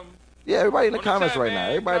the Yeah, everybody in the on the comments chat, right man. now.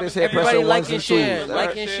 Everybody that's here Everybody pressing like ones and and share, twos. like All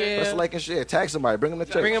and right? share. Let's like and share. Tag somebody. Bring them to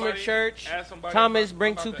church. Bring them to Somebody- church. ask somebody. Thomas, I'm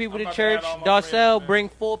bring about 2 to- people I'm to about to church. add all my Darcel, friends, man. bring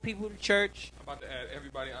 4 people to church. I'm about to add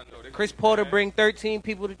everybody I know. They Chris can- Porter, man. bring 13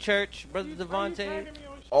 people to church. Brother Why you Devontae. tagging me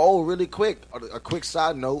on shit? Oh, really quick. A quick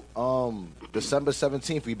side note. December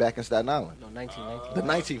 17th, we back in Staten Island. No, 19. The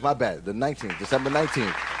 19th, my bad. The 19th, December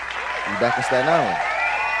 19th. We back in Staten Island.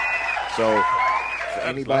 So, for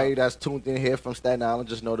anybody that's tuned in here from Staten Island,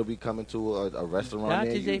 just know that we coming to a restaurant That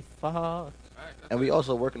near is a you. fuck. All right, that's And we it.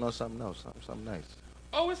 also working on something else, something nice.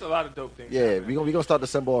 Oh, it's a lot of dope things. Yeah, happening. we gonna start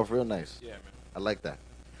December off real nice. Yeah, man. I like that.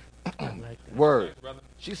 I like that. Word. Thanks, brother.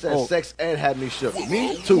 She said Oh. sex ed had me shook.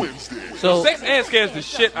 Me too. So Sex ed scares the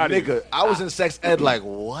shit out of you. Nigga, I was in sex ed like,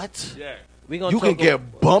 what? Yeah. we gonna You can talk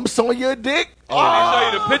get bumps on your dick? They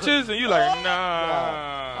show you the pictures and you like,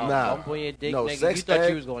 nah. Nah. bump on your dick, No, nigga. sex You thought ed-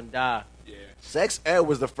 you was gonna die. Yeah. Sex ed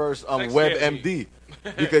was the first Sex WebMD.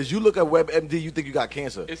 Because you look at WebMD, you think you got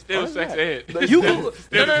cancer. It's still sex ed. You Google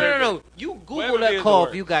Still no. the same thing. You Google Whatever it that is,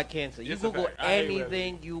 cough, the you got cancer. You It's a Google fact. I hate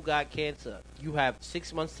anything, you got cancer. You have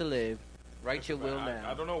 6 months to live. Write your will I- now.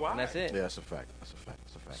 I don't know why. And that's it. Yeah, that's a fact. That's a fact.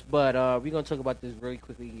 That's a fact. But we're gonna talk about this really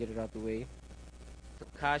quickly and get it out the way.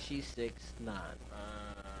 Tekashi 6ix9ine.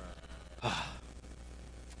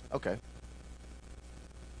 Okay.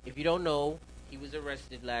 If you don't know, he was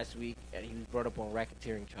arrested last week and he was brought up on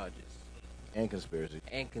racketeering charges And conspiracy.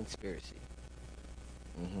 and conspiracy.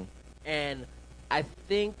 Mm-hmm. And I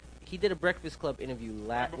think he did a Breakfast Club interview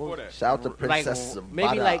Right before that. Shout out to Princess maybe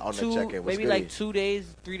Zavada like on the two, check-in. What's maybe good? like 2 days,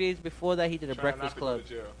 3 days before that, he did a Trying not Breakfast to go Club to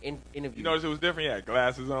jail. interview. You notice it was different. He had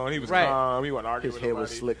glasses on. He was Right. calm. He wasn't arguing His with hair nobody.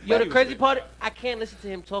 was slick Yo, the back. crazy part, I can't listen to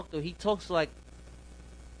him talk though. He talks like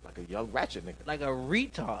Like a young ratchet nigga. a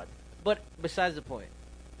retard. But besides the point,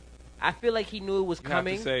 I feel like he knew it was You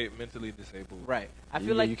coming. have to say mentally disabled. Right. I feel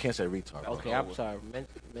you, like you can't say retard. bro. okay. I'm sorry. Mentally.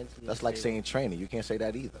 That's like disabled. saying training. You can't say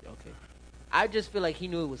that either. Okay. I just feel like he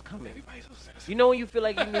knew it was coming. Everybody's so sensitive. You know when you feel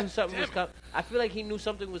like you knew something Damn was it. coming. I feel like he knew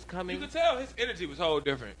something was You coming. could tell his energy was whole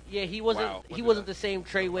different. Yeah, he wasn't. Wow. He What wasn't did the same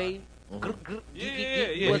Treyway. Mhm. Yeah, He yeah.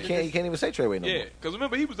 But you wasn't can't, the- you can't even say Treyway no Yeah, more. because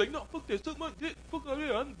remember he was like, no, fuck this, suck my dick, fuck out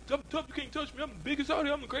here, I'm tough, you can't touch me, I'm the biggest out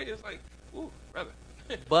here, I'm the greatest. It's like, ooh, brother.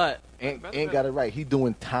 But Ain't got it right. He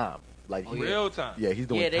doing time. Like he, Real time. Yeah, he's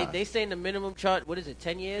doing yeah, time. they saying the minimum charge. What is it?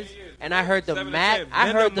 10 years? 10 years. And I heard the 7 to max.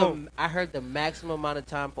 10, minimum. I heard the maximum amount of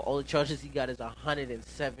time for all the charges he got is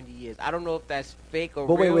 170 years. I don't know if that's fake or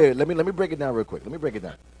But real. wait. Let me break it down real quick. Let me break it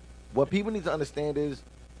down. What people need to understand is,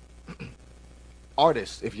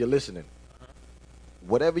 artists, if you're listening,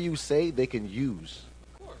 whatever you say, they can use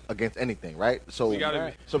Of course. against anything, right? So, We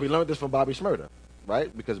gotta so we learned this from Bobby Shmurda,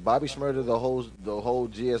 right? Because Bobby Shmurda, the whole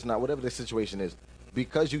GS, not whatever the situation is,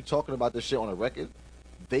 because you talking about this shit on a record,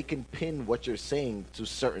 they can pin what you're saying to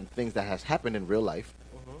certain things that has happened in real life,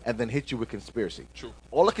 and then hit you with conspiracy. True.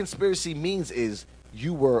 All a conspiracy means is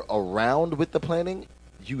you were around with the planning,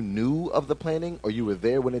 you knew of the planning, or you were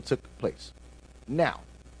there when it took place. Now,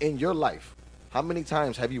 in your life, how many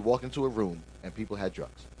times have you walked into a room and people had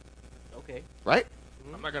drugs? Okay. Right?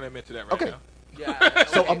 I'm not going to admit to that right Okay. now. Yeah.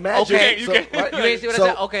 So okay. imagine. Okay. You so, can't- right? You ain't see what So- I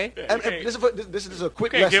said? Okay. Yeah, And, you and can't- this is a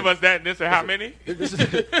quick can't lesson. give us that and this and how many? This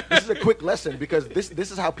is a quick lesson because this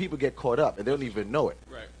is how people get caught up and they don't even know it.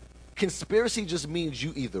 Right. Conspiracy just means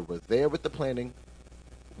you either were there with the planning,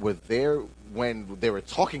 were there when they were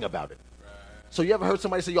talking about it. So you ever heard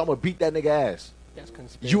somebody say, "Yo, I'm gonna beat that nigga ass"? That's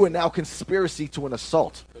conspiracy. You are now conspiracy to an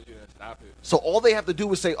assault. Because you didn't stop it. So all they have to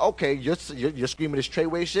do is say, "Okay, you're screaming this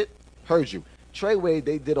Treyway shit." Heard you. Treyway,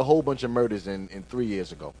 they did a whole bunch of murders in 3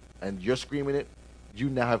 years ago, and you're screaming it. You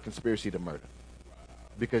now have conspiracy to murder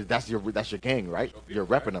because that's your gang, right? You're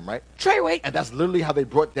repping them, right? Treyway. And that's literally how they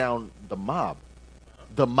brought down the mob.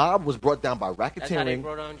 The mob was brought down by That's how they racketeering.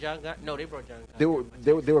 brought on John Gotti. No, they brought John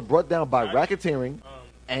Gotti. They were brought down by racketeering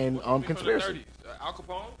and what's the name from the conspiracy. 30s? Al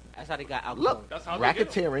Capone? That's how they got Al Capone. Look, That's how they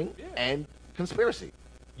get 'em. racketeering Yeah. and conspiracy.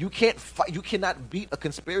 You can't fight. You cannot beat a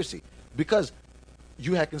conspiracy because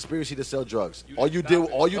you had conspiracy to sell drugs. You All didn't you stop did,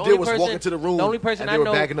 it. all you The did only was person- walk into the room The only person and I they were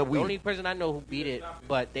know, bagging up the weed. only person I know who beat it,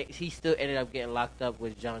 but he still ended up getting locked up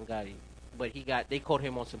was John Gotti. But they caught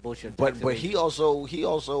him on some bullshit. But tax he evasion. also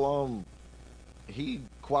he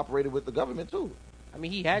cooperated with the government too. I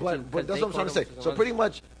mean, he had to. But 'cause that's they what I'm trying to caught say. him for some So other pretty shit.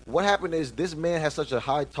 much what happened is this man has such a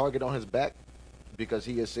high target on his back because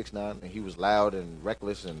he is 6'9" and he was loud and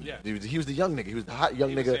reckless and Yeah. he was the young nigga. He was the hot young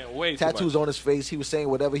He was saying way nigga. too Tattoos much. on his face. He was saying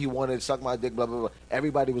whatever he wanted. Suck my dick. Blah blah blah.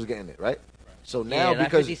 Everybody was getting it right. So Yeah, now that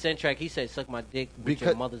because 50 Cent track, he said, "Suck my dick with because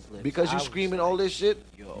your mother's lips." because I you're was screaming like, all this shit,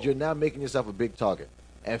 yo. you're now making yourself a big target.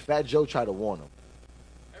 And Fat Joe tried to warn him.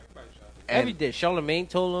 Everybody tried. And, Every day, Charlamagne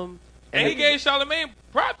told him. And he and- gave Charlamagne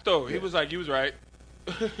props, though. He Yeah. was like, you was right.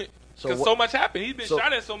 So Because what- so much happened. He's been so-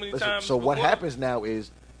 shot at so many listen, times. So what before. happens now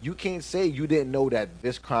is you can't say you didn't know that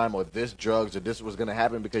this crime or this drugs or this was going to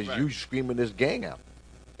happen because Right. you screaming this gang out.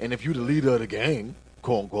 And if you the leader of the gang,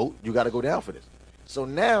 quote unquote, you got to go down for this. So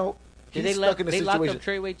now Did he's they stuck in a they locked situation. up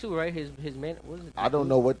Treyway too, right? His man. What is it? I don't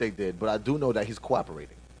know what they did, but I do know that he's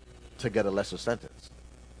cooperating to get a lesser sentence.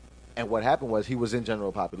 And what happened was he was in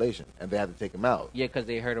general population, and they had to take him out Yeah, because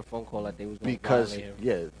they heard a phone call that they was going to because violate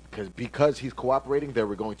him. because he's cooperating, they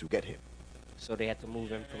were going to get him. So they had to move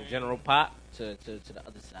him from general pop to the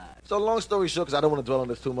other side. So long story short, because I don't want to dwell on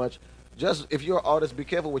this too much. Just if you're an artist, be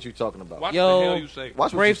careful what you're talking about. Watch Yo, what the hell you say.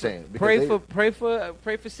 Watch what Pray you're for, saying. because pray they-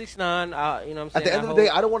 for 6ix9ine. You know what I'm saying? At the end I of the day,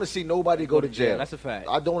 hope- I don't want to see nobody go to jail. That's a fact.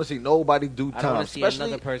 I don't want to see nobody do I don't time, wanna see especially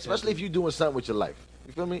another person especially do- if you're doing something with your life.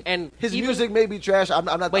 You feel me? And his even- music may be trash. I'm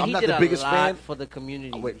not. But I'm he not did the a biggest lot fan. for the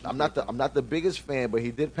community. Wait, He I'm did not the biggest fan, but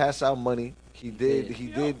he did pass out money. He did.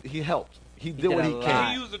 did. He helped. He did did what a he lot.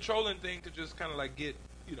 can. He used the trolling thing to just kind of like get,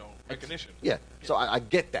 recognition. Yeah. So I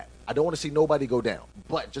get that. I don't want to see nobody go down,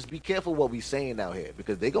 but just be careful what we saying out here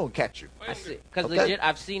because they gonna catch you. Because Okay. legit,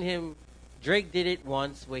 I've seen him. Drake did it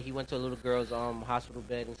once where he went to a little girl's hospital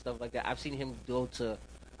bed and stuff like that. I've seen him go to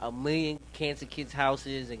 1 million cancer kids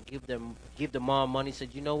houses and give the mom money. Said,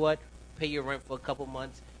 you know what, pay your rent for a couple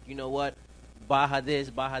months. You know what, buy her this,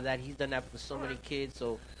 buy her that. He's done that for so many kids.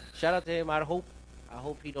 So shout out to him. I hope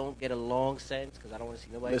he don't get a long sentence because I don't want to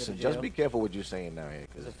see nobody. Listen, go to jail. just be careful what you're saying now here,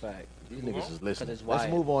 It's because a fact. these niggas is listening. it's Let's Wyatt.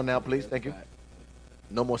 move on now, please. It's Thank a you. fact.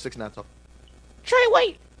 No more 6ix9ine talk. Trey,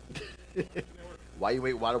 wait. Why you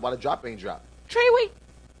wait? Why the drop ain't drop? Trey, wait.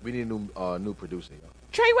 We need a new producer, yo.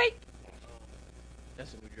 Trey, wait.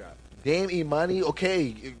 That's a new drop. Damn Imani,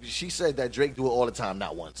 okay. She said that Drake do it all the time,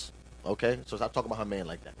 not once. Okay, so stop talking about her man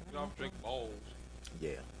like that. You know, Drake balls.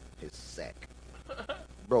 Yeah, his sack.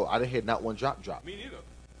 Bro, I didn't hear not one drop. Me neither.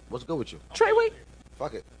 What's good with you? Trey, wait.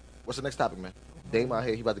 Fuck it. What's the next topic, man? Dame out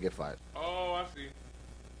here, he about to get fired. Oh, I see.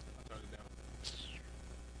 I turned it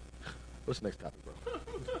down. What's the next topic, bro?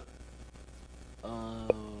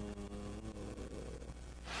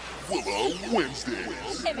 Willow Wednesday.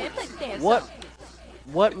 Hey man, play the dance What? song.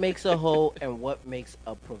 What makes a hoe and what makes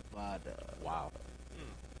a provider? Wow.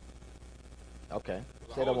 Okay.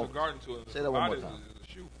 The Say that hoes one. are garden to it. Say that one more Providers time. is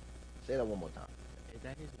a shoe. Say that one more time.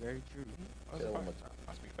 That is very true. Say that one more time.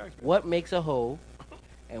 I speak facts, man. What makes a hoe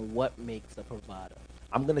and what makes a provider?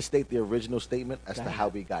 I'm gonna state the original statement as to Go ahead. how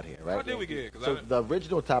we got here, right? How did we get here? 'Cause I So didn't- the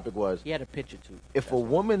original topic was: He had a picture too. if a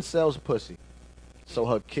woman sells pussy so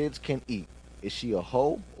her kids can eat, is she a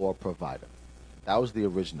hoe or a provider? That was the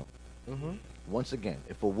original. Mm-hmm. Once again,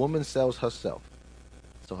 if a woman sells herself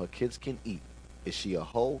so her kids can eat, is she a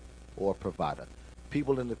hoe or a provider?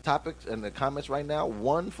 People in the topics and the comments right now,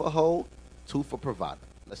 1 for hoe, 2 for provider.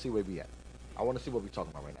 Let's see where we at. I want to see what we're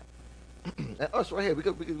talking about right now. And us right here, we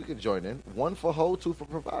could join in. 1 for hoe, 2 for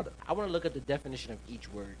provider. I want to look at the definition of each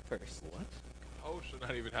word first. What? Hoes should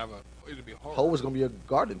not even have a. It'd be horrible. Hoe is gonna be a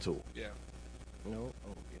garden tool. Yeah. No.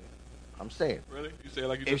 Oh yeah. I'm saying, Really? You say it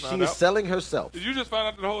like you if just she found is out? selling herself, Did you just find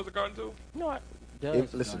out that the hoe is a garden too? No.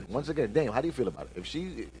 listen, once again, damn, how do you feel about it? If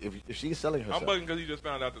she's selling I'm herself, bugging because you just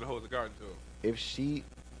found out that the hoe is a garden too. if she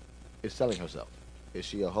is selling herself, is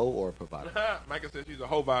she a hoe or a provider? Micah said she's a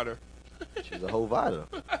hoe bider. She's a hoe vider.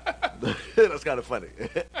 That's kind of funny.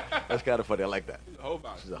 That's kind of funny. I like that. She's a hoe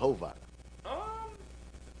bider. She's a hoe vider. Um,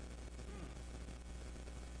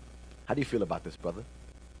 How do you feel about this, brother?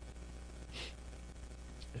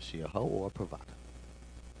 Is she a hoe or a provider?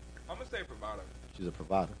 I'm gonna say provider. She's a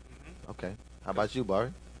provider. Mm-hmm. Okay. How about you,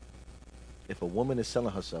 Barry? If a woman is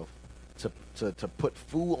selling herself to put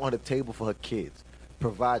food on the table for her kids,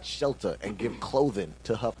 provide shelter, and give clothing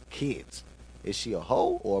to her kids, is she a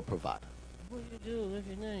hoe or a provider? What you do if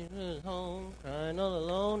your neighbor's home, crying all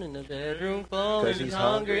alone in the bedroom floor? 'Cause he's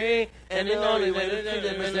hungry, and the only way to do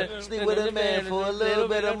them is to sleep with a man for a little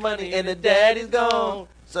bit of money, and the daddy's gone.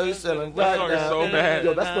 So he's selling That right song is now. so bad.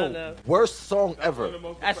 Yo, that's the worst song ever.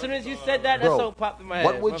 As soon as you said that, Bro, that song popped in my head.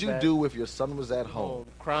 What would My you bad. do if your son was at home, Home,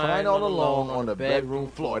 crying all alone on the bedroom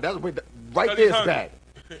floor? That's right Because there he's is bad.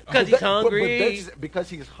 Because he's But hungry. that's because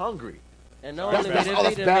he's hungry. And That's- only that's way to all feed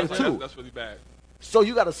that's him bad is- too. That's really bad. So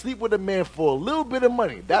you got to sleep with a man for a little bit of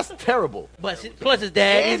money. That's terrible. But plus his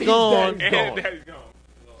dad And is his gone. daddy's And gone. daddy's gone.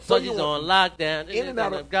 So But you he's want- on lockdown. In and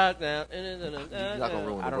out of- lockdown. You're not gonna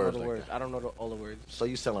ruin the I don't know words the like words. that. I don't know all the words. So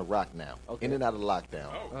you selling rock now, Okay. in and out of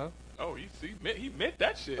lockdown. Oh, Huh? oh, you see, he meant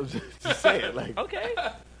that shit. I'm just saying, like, Okay.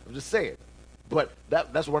 I'm just saying. But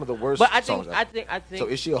that's one of the worst But I songs. think ever. I think So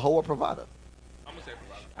is she a hoe or provider? I'm gonna say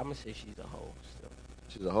provider. I'm gonna say she's a hoe still.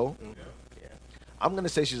 She's a hoe. Yeah. I'm gonna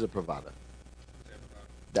say she's a provider. Say provider.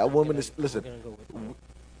 That woman We're is. gonna- Listen, we're gonna go with that.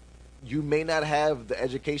 you may not have the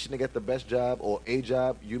education to get the best job or a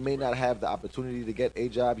job. You may not have the opportunity to get a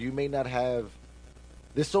job. You may not have.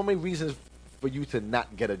 There's so many reasons for you to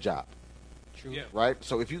not get a job, True. Yeah. right?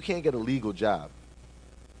 So if you can't get a legal job,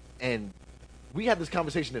 and we had this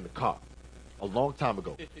conversation in the car a long time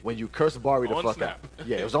ago when you cursed Barry the On fuck Snap. out.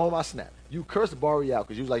 Yeah, it was on my snap. You cursed Barry out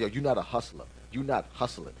because you was like, yo, you're not a hustler. You're not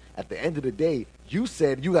hustling. At the end of the day, you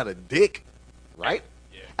said you got a dick, right?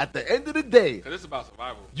 Yeah. At the end of the day, Because it's about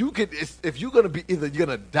survival. you could if you're gonna be either you're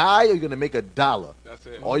gonna die or you're gonna make $1. That's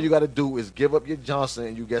it. All you gotta do is give up your Johnson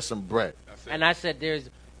and you get some bread. That's it. And I said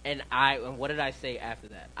and what did I say after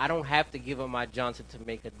that? I don't have to give her my Johnson to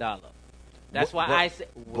make $1. That's why But- I say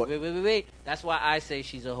but- wait. That's why I say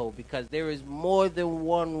she's a hoe because there is more than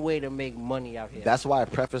one way to make money out here. That's why I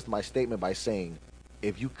prefaced my statement by saying,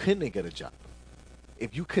 if you couldn't get a job,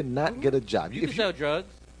 if you could not get a job, you can sell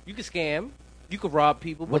drugs, you can scam, you can rob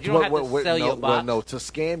people, but What- you don't have what- to what- sell no, your box. no, to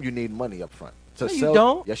scam you need money up front. To No, you sell,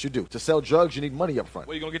 don't. Yes, you do. To sell drugs, you need money up front.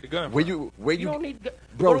 Where you gonna get the gun? Where from? you You don't need.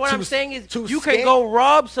 Bro, but what to- I'm saying is, to you can scam- go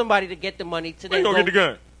rob somebody to get the money. To Where you then gonna get the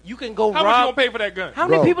gun? You can go How much you rob. gonna pay for that gun? How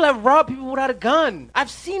many Bro. people have robbed people without a gun? I've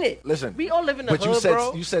seen it. Listen, we all live in the but hood, you said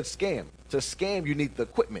bro. you said scam. To scam, you need the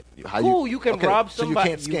equipment. How Cool, you can rob so somebody-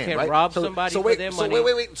 you can't you scam, can right? rob so, somebody so for wait, their so money.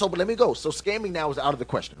 wait. So, but let me go. So scamming now is out of the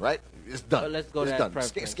question, right? It's done. Let's go to It's that done.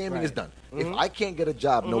 preference, Scamming right. is done. If Mhm. I can't get a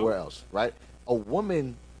job nowhere else, right? A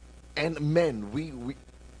woman and men, we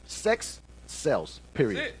sex sells.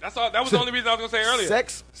 Period. That's it. That's all. That was the only reason I was gonna say earlier.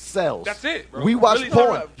 Sex sells. That's it, bro. We watch Really, porn.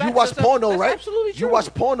 no, no, You facts, watch that's- porno, that's right? absolutely You true.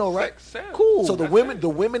 watch porno, right? Sex sells. Cool. So the That's women, it. the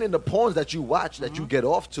women in the porns that you watch, that you get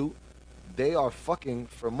off to, they are fucking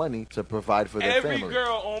for money to provide for their Every family.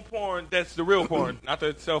 girl on porn, that's the real porn, not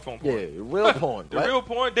the cell phone porn. Yeah, real porn. The right? real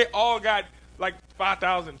porn, they all got like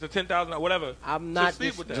 5,000 to 10,000 or whatever. I'm not. to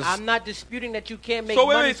sleep with that. I'm not disputing that you can't make So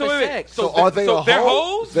wait, money wait, so for wait, wait. sex. So are they a they're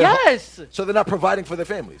hoe? hoes? They're ho- Yes. So they're not providing for their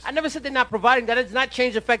families. I never said they're not providing. That does not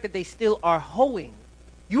change the fact that they still are hoeing.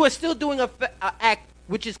 You are still doing a act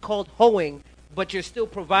which is called hoeing, but you're still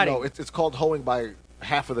providing. No, it's called hoeing by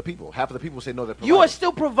half of the people. Half of the people say no, they're providing. You are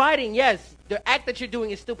still providing, yes. The act that you're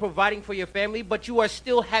doing is still providing for your family, but you are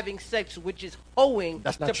still having sex, which is hoeing.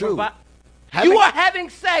 That's not to true. provi- Having- you are having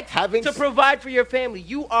sex having to s- provide for your family.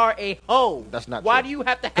 You are a hoe. That's not Why true. do you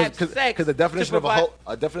have to have sex? Because the definition to of a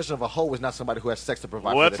provide- hoe, is not somebody who has sex to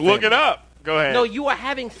provide. Let's for their look it family. up. Go ahead. No, you are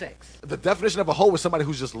having sex. The definition of a hoe is somebody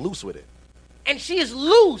who's just loose with it, And she is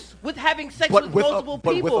loose with having sex with multiple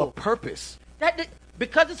but people. with a purpose.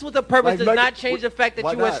 Because it's with a purpose Like, does like, not change the fact that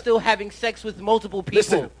why you are not? still having sex with multiple people.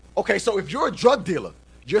 Listen, okay, so if you're a drug dealer,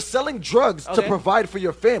 you're selling drugs to Okay. provide for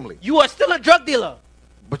your family, You are still a drug dealer.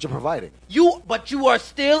 but you're providing. But you are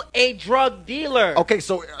still a drug dealer. Okay,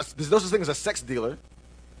 so there's no such thing as a sex dealer,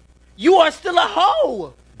 You are still a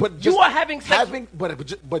hoe. but You just are having sex.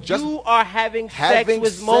 but just You are having sex having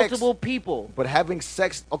with sex- multiple people. but having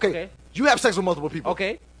sex. Okay, Okay. you have sex with multiple people.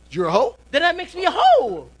 Okay. You're a hoe. Then that makes me a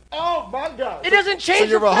hoe. Oh my god! It doesn't change So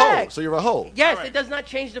you're the a hoe. fact. So you're a hoe. Yes, All right. it does not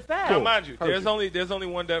change the fact. Now, mind you, Perfect. there's only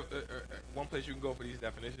one one place you can go for these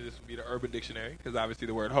definitions. This would be the Urban Dictionary, because obviously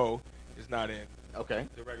the word hoe is not in Okay.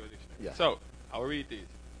 the regular dictionary. Yeah. So I'll read these.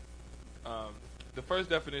 The first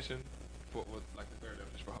definition was like the third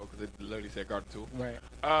definition for hoe, because it literally said garden tool.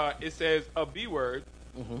 Right. It says a B word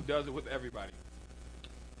Mm-hmm. who does it with everybody.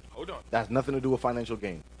 Hold on. That has nothing to do with financial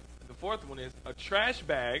gain. The fourth one is a trash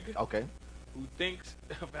bag Okay. who thinks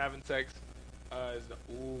of having sex is okay.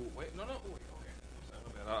 I'm sorry,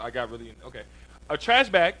 my bad. I got really okay. A trash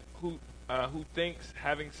bag who thinks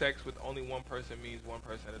having sex with only one person means one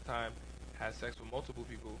person at a time, has sex with multiple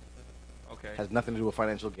people. Okay. Has nothing to do with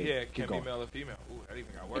financial gain. Yeah, Keep can going. be male or female. Ooh, that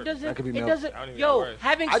even got It worse. doesn't. That could be It male. doesn't. I don't even Yo, know words.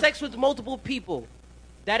 having I- sex with multiple people,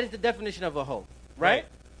 that is the definition of a hoe, right? Right.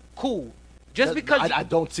 Cool. Just That- because I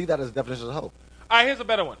don't see that as a definition of hoe. All right, here's a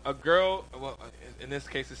better one. A girl. Well, in this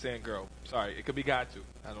case, it's saying girl. Sorry, it could be guy too.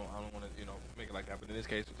 I don't want to make it like that. But in this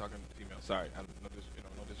case, we're talking female. Sorry, no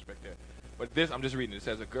disrespect there. But this, I'm just reading. It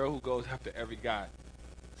says a girl who goes after every guy,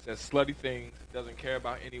 says slutty things, doesn't care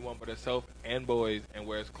about anyone but herself and boys, and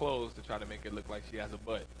wears clothes to try to make it look like she has a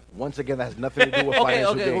butt. Once again, that has nothing to do with Okay,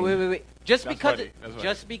 financial okay, gain. wait. Just That's because, funny. That's funny.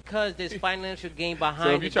 just because there's financial gain behind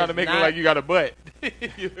So if you it try to does make it not- look like you got a butt,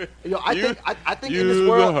 Yo, I think in you this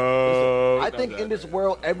world, the hoe. listen, I think in this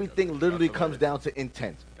world, everything literally That's comes hilarious. down to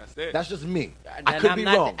intent. That's it. That's just me. And I could I'm be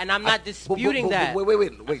not- wrong. and I'm not disputing that. Wait.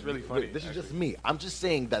 really funny, This is actually. just me. I'm just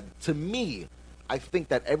saying that to me, I think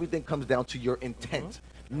that everything comes down to your intent.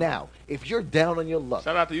 Mm-hmm. Now, if you're down on your luck,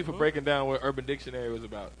 Shout out to you for breaking down what Urban Dictionary was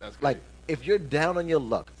about. That's crazy. like if you're down on your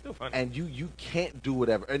luck Still funny. and you can't do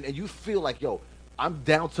whatever, and you feel like, yo, I'm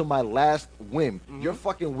down to my last whim. Mm-hmm. You're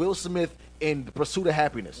fucking Will Smith in The Pursuit of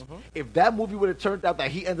Happiness. If that movie would have turned out that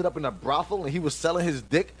he ended up in a brothel and he was selling his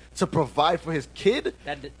dick to provide for his kid,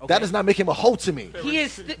 That d- that okay. does not make him a hoe to me. He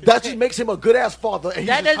is. That just makes him a good ass father, and he's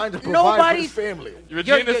That just does- trying to provide for nobody's- his family.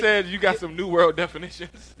 Regina you're- said you got some new world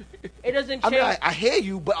definitions. It doesn't I change. mean, I hear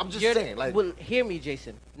you, but I'm just You're- saying, like, well, hear me,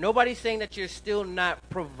 Jason. Nobody's saying that you're still not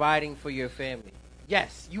providing for your family.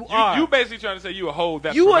 Yes, you are. you basically trying to say you a hoe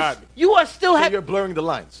that's You are. providing. You are still so having. you're blurring the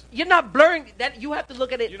lines. You're not blurring that. You have to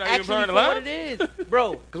look at it You're not even actually blurring for the what lines? it is,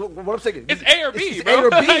 bro. Because what I'm saying, It's A or B, it's bro. A or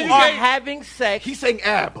B. You You are can't- having sex. He's saying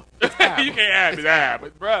ab. It's you ab. can't add to that,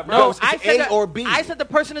 but bruh, no, it's I said A that, or B. I said the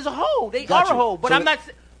person is a hoe. They Got are a you. hoe, but So I'm that- not.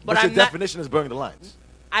 But But I'm your not. definition is blurring the lines.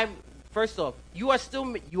 I'm first off. You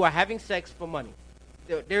are having sex for money.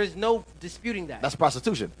 There is no disputing that. That's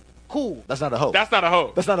prostitution. cool. That's not a hoe. That's not a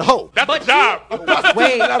hoe. That's not a hoe. That's But a job.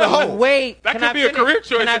 Wait, not a hoe. wait. That can could I be a finish? career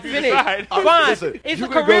choice Can I if you finish? decide. Fine. Listen, It's you a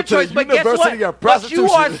can career go to choice, but guess University what? of But you are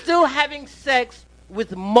Prostitution. still having sex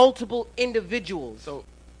with multiple individuals. So,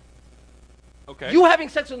 okay. You having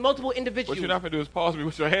sex with multiple What individuals. you're not gonna do is pause me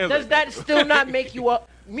with your hands. Does like that still not make you a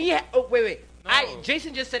me? Oh, wait.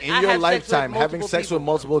 Jason just said In I your have lifetime, sex with having multiple sex people. with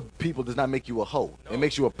multiple people does not make you a hoe. It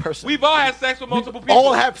makes you a person. We've all had sex with multiple people.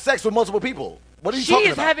 all have sex with multiple people. What are you She talking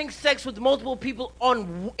is about? having sex with multiple people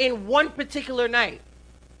in one particular night.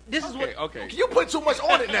 This is what. Okay. You put too much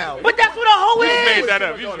on it now. But that's what a hoe You just made is. that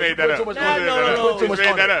up. You just made that up. Too much No, on it. no, no, You put too You much just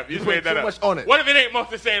made on that it. up. You You just put made that too up. much on it. What if it ain't most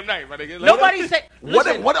the same night, my nigga? Nobody said.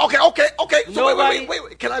 Listen, What? Okay. So Nobody-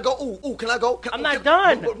 wait. Can I go? Ooh. Can I go? I'm not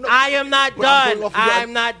done. No. I am not But I'm done. going off of your-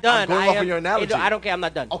 I'm not done. I'm going I off am, of your analogy. I don't care. I'm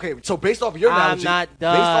not done. Okay, so based off of your I'm analogy, not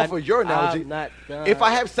done. based off of your analogy, I'm not done. if I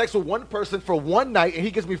have sex with one person for one night and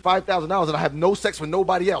he gives me $5,000 and I have no sex with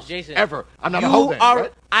nobody else, Jason, ever, I'm not a you hoe then, are.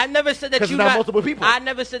 right? I never said that 'Cause you're it's not not multiple people. I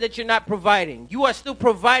never said that you're not providing. You are still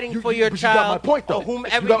providing for your but you got child my point, though. or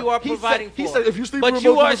whomever You got- you are he said- providing for. he said if you sleep but with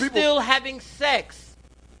you are multiple people- still having sex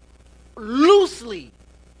loosely.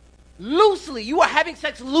 Loosely, you are having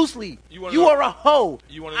sex loosely. You wanna You know- are a hoe.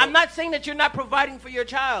 you wanna I'm know- not saying that you're not providing for your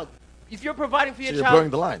child. If you're providing for your So you're child, blurring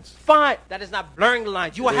the lines. fine. That is not blurring the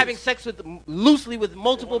lines. You It are having is. sex with loosely with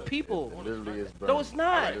multiple people. Literally is No, it's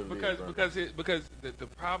not. Because the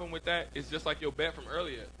problem with that is just like your bet from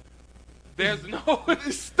earlier. There's no.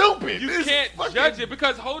 It's stupid. You It's can't fucking- judge it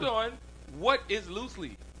because hold on, what is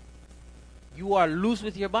loosely? You are loose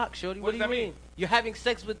with your box, shorty. What What, does do you that mean? mean? You're having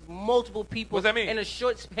sex with multiple people What does that mean? in a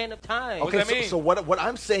short span of time. What Okay, does that mean? so what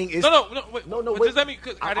I'm saying is No, wait, No, what wait. does that mean?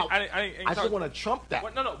 'Cause I didn't I just talk- want to trump that.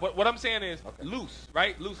 What, no. What I'm saying is loose,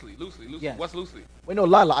 right? Loosely. Yes. What's loosely? Wait, no,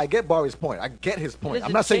 Lala, I get Barry's point. I get his point. Listen,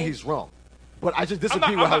 I'm not saying change- he's wrong, but I just I'm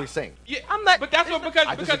disagree not- with how he's saying. Yeah, I'm not- But that's what because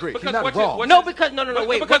I disagree. because He's not what wrong. what No, because no. but-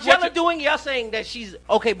 Wait. because What y'all what are doing? Y'all saying that she's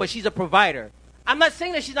okay, but she's a provider. I'm not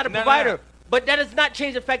saying that she's not a No, no, provider, no. but that does not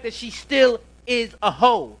change the fact that she still is a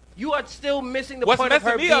hoe. You are still missing the What's point of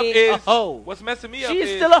messing her me up being is a hoe. what's messing me up She is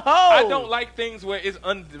is still a hoe. I don't like things where it's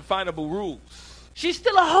undefinable rules. She's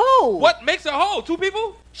still a hoe. What makes a hoe? Two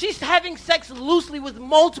people? She's having sex loosely with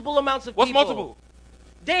multiple amounts of What's people. multiple?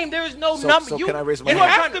 Dame, there is no So- number. so you, can I raise my you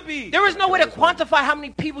hand? are It trying has to be. There is no way to Can I raise my quantify how many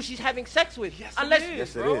people she's having sex with. Yes, unless, it is,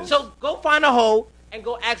 Yes, it bro. is. So go find a hoe and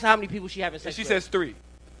go ask her how many people she's having And sex she with. says 3.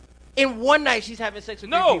 In one night, she's having sex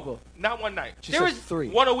with 3 No, people. not one night. She There said is 3.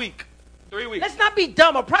 One a week. 3 weeks. Let's not be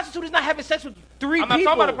dumb. A prostitute is not having sex with 3 I'm not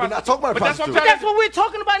people. talking about a We're not talking about a But that's what I'm prostitute. But trying that's to- what we're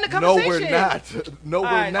talking about in the No, conversation. we're not. No, All we're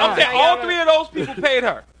right, not. I'm saying Okay, all y'all 3 of those people paid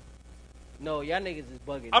her. No, y'all niggas is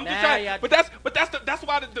bugging. I'm Now just trying. y'all- That's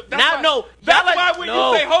why that's now, why, no, that's y'all why are, when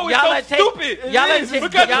no, you say hoe, y'all it's so are take- stupid. Y'all It are is, ta-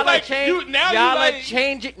 because y'all it's like are change, you now y'all you are like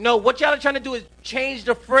changing. No, what y'all are trying to do is change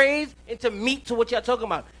the phrase into meat to what y'all talking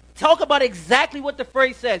about. Talk about exactly what the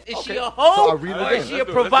phrase says. Is she Okay, a hoe so I'll read it or again. is she a Let's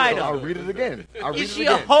do it, provider? So I'll read it again. I'll read Is it she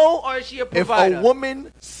a again. hoe or is she a If provider? a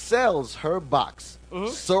woman sells her box Mhm.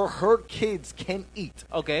 so her kids can eat,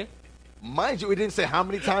 Okay. mind you, it didn't say how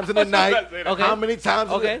many times in I the was night, about to say that. Okay. how many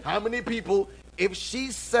times, Okay. how many people. If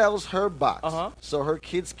she sells her box Uh-huh. so her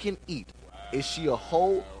kids can eat, is she a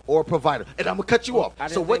hoe or a provider? And I'm gonna cut you off. I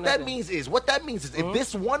didn't So say what that nothing. means is, if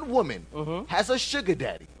this one woman has a sugar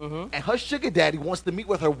daddy, Mhm. and her sugar daddy wants to meet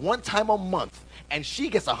with her one time a month, and she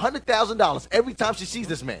gets $100,000 every time she sees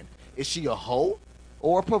this man, is she a hoe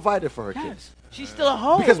or a provider for her kids? She's still a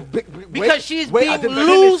hoe. Because she's I being didn't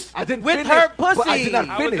loose finish. I didn't with finish, her but I did not pussy.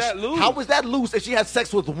 How is finish. that loose? How was that loose if she had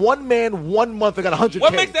sex with one man 1 month and got 100K?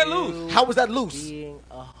 What makes that loose? How was that loose? Being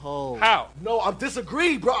a hoe. How? No, I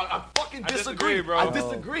disagree, bro. I fucking I disagree. disagree, bro. I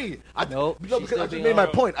disagree. Nope, No, she's because still I just being made a my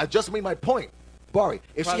hoe. point. I just made my point. Bari,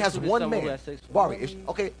 if she has Prostitute is one someone who man, has sex with Bari, one-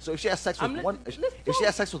 okay, so if she has sex with I'm one, let's if she go.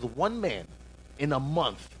 has sex with one man in a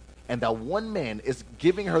month, and that one man is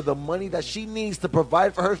giving her the money that she needs to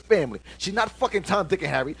provide for her family, she's not fucking Tom, Dick, and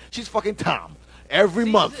Harry. She's fucking Tom. Every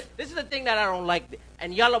See, month. This is the thing that I don't like.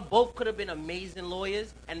 And y'all are both could have been amazing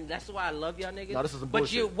lawyers, and that's why I love y'all niggas. No, this is some but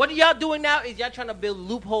bullshit. what are y'all doing now is y'all trying to build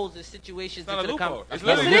loopholes in situations. It's not a into the loophole. It's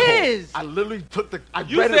yes, literally it loophole. is. I literally took the. I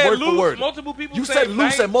You read it said word for loose, word. multiple people You say said loose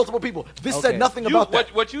night. and multiple people. This Okay. said nothing You, about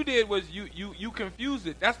that. what you did was you confused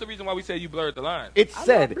it. That's the reason why we said you blurred the line. It I'm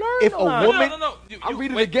said not blurring if the a line. woman. No. I'll read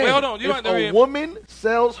it wait, again. Wait, hold on. You If don't a woman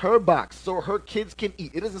sells her box so her kids can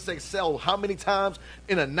eat, it doesn't say sell how many times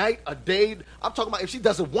in a night, a day. I'm talking about if she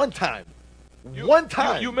does it one time. One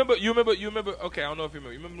time. You remember? Okay, I don't know if you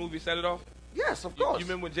remember. You remember the movie Set It Off? Yes, of You course.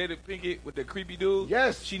 remember when Jada Pinkett with the creepy dude?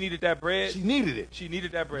 Yes. She needed that bread. She needed it. She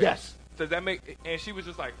needed that bread. Yes. Does that make? And she was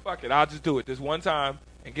just like, "Fuck it, I'll just do it this one time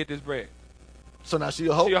and get this bread." So now she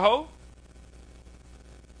a hoe. She a hoe?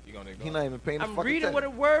 You gonna ignore? He not even paying the I'm fucking reading thing. what a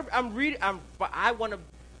word.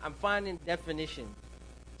 I'm finding definitions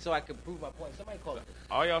so I can prove my point. Somebody call it.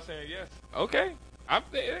 All y'all saying yes. Okay. I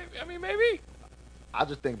mean, maybe. I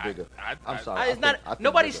just think bigger. I'm sorry. It's not.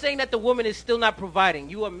 Nobody's saying that the woman is still not providing.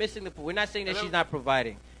 You are missing the point. We're not saying that she's not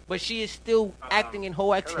providing, but she is still acting in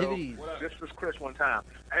whole activities. What up? This was Chris one time.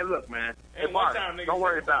 Hey, look, man. Hey, And one Barry, time, nigga don't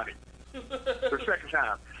worry said- about it. The second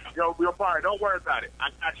time. Yo, Barry, don't worry about it. I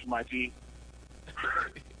got you, my G.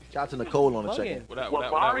 Shout out to Nicole on the Fucking- check-in. What up,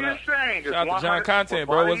 What Barry is saying is Shout out to John 100 Content,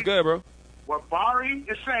 what bro. Barry- What's good, bro? What Barry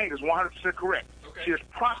is saying is 100% correct. Okay. She is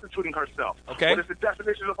prostituting herself. Okay. What is the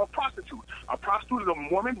definition of a prostitute? A prostitute is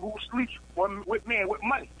a woman who sleeps with men with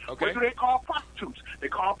money. Okay. What do they call prostitutes? They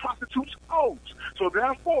call prostitutes hoes. So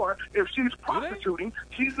therefore, if she's prostituting,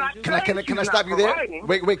 she's not. Can I saying she's stop not you there? providing.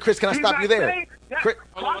 Wait, Chris, can I She's stop not you there? saying- yeah, Chris,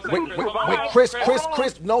 prostitutes wait, provide-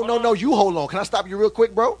 Chris, no, you hold on. Can I stop you real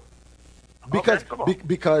quick, bro? Because come on.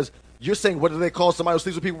 because you're saying, what do they call somebody who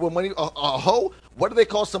sleeps with people with money? A hoe? What do they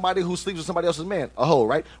call somebody who sleeps with somebody else's man? A hoe,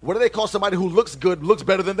 right? What do they call somebody who looks good, looks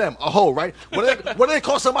better than them? A hoe, right? What do they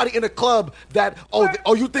call somebody in a club that,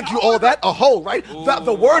 you think you all that? A hoe, right?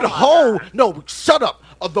 The word hoe, no, shut up.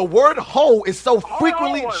 The word hoe is so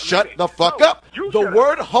frequently, on a shut minute. the fuck No, up. you The shut up.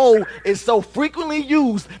 word hoe is so frequently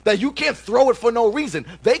used that you can't throw it for no reason.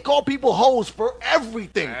 They call people hoes for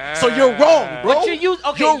everything. So you're wrong, bro. But you're You're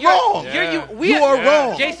wrong. You are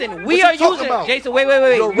wrong. Jason, What we you are talking using about? it. Jason, wait.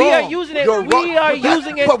 You're We are wrong. using it. You're wrong. We are But that-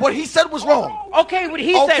 using it. But what he said was wrong. Okay, what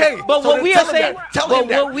he Okay, said. But so what then we tell are him saying, that. Tell but him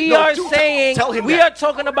that. what we No, are you saying, tell him we that. are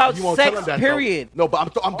talking about You won't tell sex, him that, though. period. No, but I'm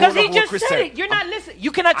Because going he off what just Chris said said. it. You're not listening.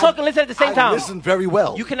 You cannot talk and listen at the same I time. listen very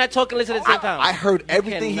well. You cannot talk and listen at the same time. I heard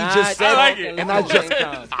everything he cannot just said, I like it. and I listen at the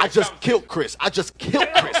same time. just killed Chris.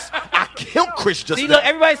 I killed Chris just See, now. look,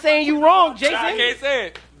 everybody's saying you wrong, I Jason. can't say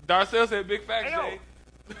it. Darcel said big facts, Jay.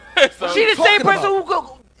 So, She the talking same person about? who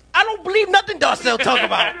go. I don't believe nothing Darcel talk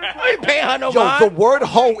about. I ain't paying her no Yo, mind. the word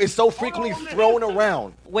hoe is so frequently thrown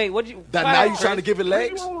around Wait, what you? that why, now you're Chris? trying to give it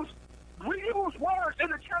legs. We use words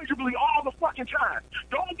interchangeably all the fucking time.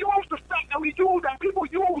 Don't use the fact that we use that people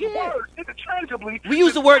use words interchangeably. We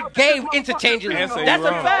use the word gay interchangeably. Can't say That's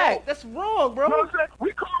you're a wrong. fact. That's wrong, bro. You know what I'm saying?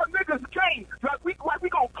 We call niggas gay. Like we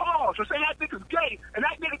gonna pause or say that nigga's gay, and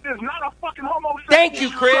that nigga is not a fucking homosexual. Thank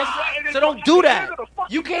you, Chris. So don't do that.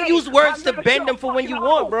 You can't use words to bend them for when you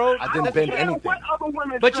want, bro. I didn't bend anything.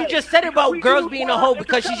 But you just said it about girls being a hoe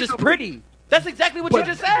because she's just pretty. That's exactly what you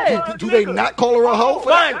just said. Do they not call her a hoe for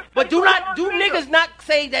that? Fine, but do niggas not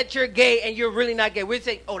say that you're gay and you're really not gay. We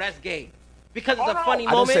say, oh, that's gay, because it's a funny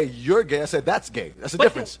I didn't moment. say you're gay. I said that's gay. That's the But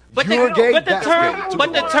difference. But You're the, gay. but the That's term,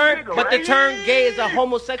 gay. but the term gay is a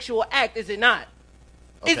homosexual act, is it not?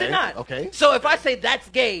 Is Okay, it not? okay. So if I say that's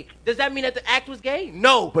gay, does that mean that the act was gay?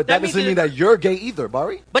 No. But that doesn't mean that you're gay either,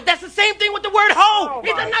 Barry. But that's the same thing with the word hoe. Oh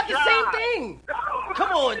It's my not the God. same thing.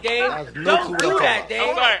 Come on, Dave. That's no Don't clue do what I'm that, talking Dave.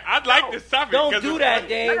 I'm sorry. I like this topic. Don't 'cause do it's that, funny.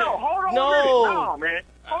 Dave. No, hold on. No. No, man.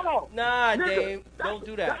 Hold on. Nah, Nigga, Dave. that's- Don't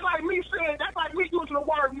do that. That's like me saying, that's like me using the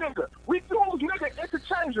word nigga. We use nigga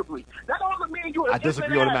interchangeably. That doesn't mean you I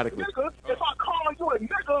disagree internet automatically. Nigga if I call you a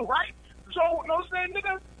nigga, right? So, you know what I'm saying,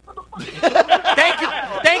 nigga? What the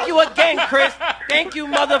fuck? Thank you again, Chris. Thank you,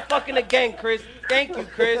 motherfucking again, Chris. Thank you,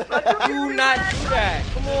 Chris. Do not do that.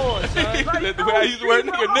 Come on, son. The way I use the word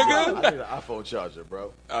nigga, nigga. I need an iPhone charger,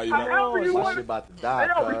 bro. Oh, you know. However you My want shit it. about to Hey, die,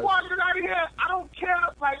 yo, cuz. before I get out of here, I don't care,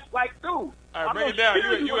 like, dude. All right, I'm bring it gonna down.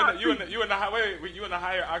 kill You when I in see the wait, you in the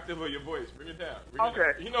higher octave of your voice. Bring it down. Bring it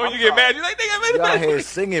Okay. down. You know when I'm you get sorry. mad, you like nigga, You out man. here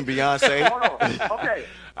singing, Beyonce. Hold on. Okay.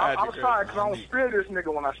 I'm Alright, sorry, because I don't spill this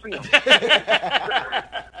nigga when I see him.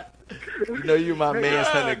 You know you my man's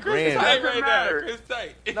 $100 Chris grand. tight right now. matter. Chris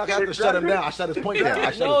tight. No, I have to shut him down. I shut his point down.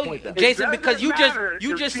 I shut his point down. Jason, It because you doesn't just matter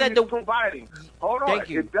if said she's the providing. Hold on. Thank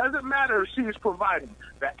you. It doesn't matter if she's providing.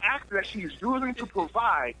 The act that she's using to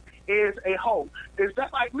provide is a hoe. It's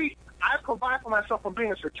just like me. I provide for myself from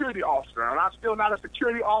being a security officer, and I'm still not a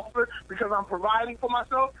security officer because I'm providing for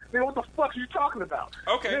myself. Then what the fuck are you talking about?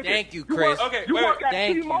 Okay. Nigga, Thank you, you Chris. work- Okay, you wait, work wait. at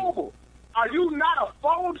Thank you. T-Mobile. Are you not a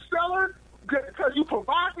phone seller because you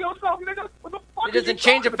provide for yourself, nigga? What the fuck? It doesn't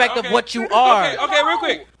change the fact of Okay. what you are. Okay, real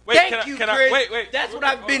quick. Wait, Thank you, can Chris. wait. That's what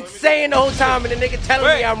Hold I've on, been let me- saying the whole time, and the nigga telling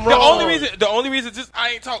Wait, me I'm wrong. the only reason, just I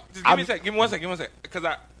ain't talk. Just give me a I'm- second. Give me one second. Because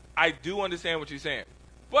I do understand what you're saying,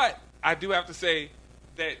 but I do have to say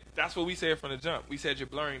that that's what we said from the jump. We said you're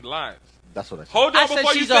blurring the lines. That's what I said. Hold I on said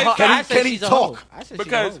before you she's say a hoe. Can he- I said can he she's a talk? hoe. I said she's a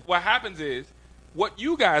because hoe. what happens is what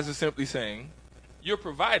you guys are simply saying, you're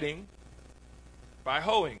providing by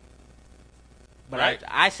hoeing. But right?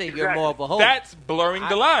 I say you're more of a hoe. That's blurring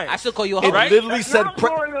the lines. I still call you a It hoe. Right? literally That's said not pre-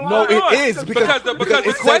 blurring the no, line. it is Because the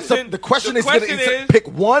it said the question is question it said is- pick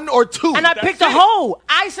one or two. And I That's picked a it. hoe.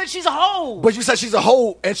 I said she's a hoe. But you said she's a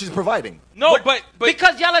hoe and she's providing. No, but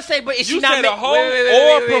because y'all are saying, but is you she not said a ma- hoe wait, wait, wait,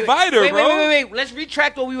 or wait, wait, provider, wait, bro. Wait. Let's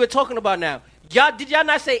retract what we were talking about now. Did y'all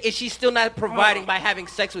not say is she still not providing by having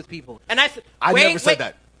sex with people? And I said I wait, never said wait.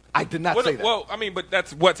 that. I did not say that. Well, I mean, but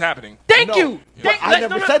that's what's happening. Thank No, you. but I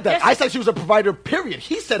never said that. yes, I said she was a provider, period.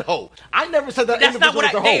 He said hoe. I never said that That's not individual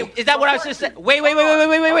what was a I hoe. named. Is that what I was just saying? Wait,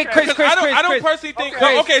 Chris, I don't Chris. personally think.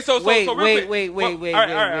 Chris. Okay, so Wait, real wait, quick. wait, Well, wait, all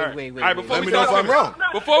right. wait. All right, before Let we me know if start I'm wrong.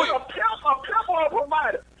 Before we, a pimp or a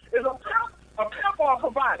provider is a pimp or a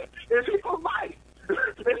provider. Is he providing? Is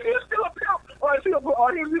he still a pimp or is he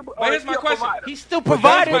But here's my question. He's still But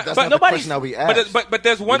providing. that's not the nobody's. question that we asked. but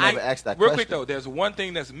there's one We thing. never asked that Real quick question. though, there's one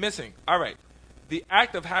thing that's missing. All right, the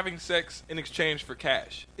act of having sex in exchange for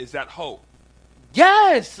cash, is that hoe?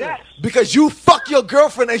 Yes. Yes. Because you fuck your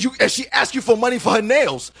girlfriend and she asks you for money for her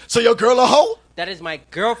nails. So your girl a hoe? That is my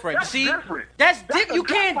girlfriend. That's See, different. that's That's different. You a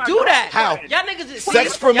can't different do that. How? Y'all niggas is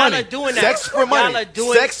Sex see, for y'all money. are doing that. Sex for money. Y'all are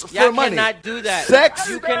doing. Sex for y'all money. cannot do that. Sex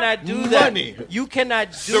You cannot do money. that. You cannot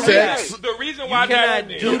do The that. reason, the reason why cannot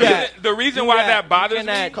that do that. The reason Do why that. that bothers You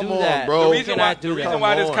me. cannot Come do on, that. bro. You The reason why cannot do the that. reason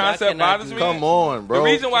why this on. concept Y'all cannot bothers do me. that. Come on, bro. The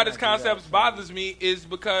reason why this Cannot do concept bothers me is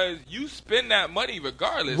because you spend that money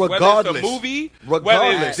regardless. Regardless. Whether it's a movie,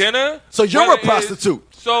 Regardless. whether it's dinner. So you're whether a prostitute.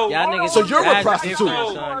 So Y'all niggas. So you're a that's prostitute.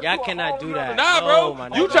 different, son. Y'all cannot do that. nah, No, bro.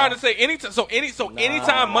 my You nigga. trying to say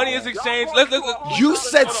anytime money is exchanged? Let's You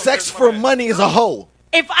said sex for money is a hoe.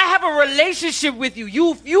 If I have a relationship with you,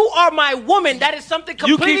 you are my woman. That is something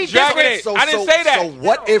You completely keep dragging different. it. I didn't say that. So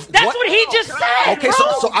what if? That's what what he just said. Okay,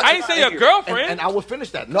 bro. so I ain't say your girlfriend. And I will finish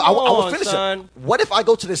that. No, I Come will on, finish son. it. What if I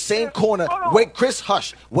go to the same corner? Wait, Chris,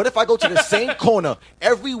 hush. What if I go to the same corner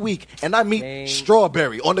every week and I meet Same.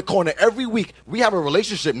 Strawberry on the corner every week? We have a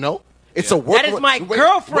relationship, no? It's a work. That is my wait,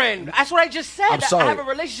 girlfriend. That's what I just said. I'm sorry. I have a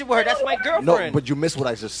relationship with her. That's my No, girlfriend. but you missed what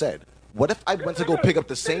I just said. What if I went to go pick up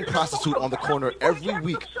the same prostitute on the corner every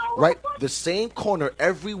week, right? The same corner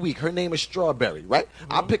every week. Her name is Strawberry, right?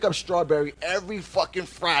 Mm-hmm. I pick up Strawberry every fucking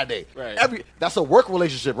Friday. Right. That's a work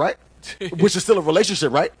relationship, right? Which is still a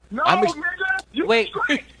relationship, right? No, I'm ex- nigga. You Wait.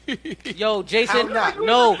 straight. Yo, Jason. How not?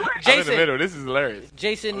 No, I'm in the Jason. middle. This is hilarious.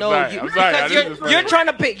 Jason, I'm no, sorry, I'm sorry. because This is you're funny. trying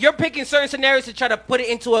to pick. You're picking certain scenarios to try to put it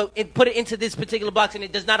into this particular box, and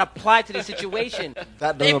it does not apply to the situation.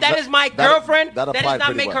 That doesn't- if that is my that- girlfriend, that that applied does not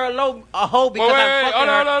pretty make well. her a hoe because Wait, I'm wait, fucking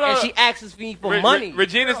oh, her no, and she asks me for Re- money.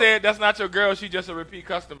 Regina said that's not your girl. She just a repeat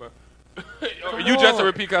customer. You on. just a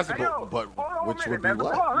repeat Hey, customer. yo, But hold on a which would minute, be man.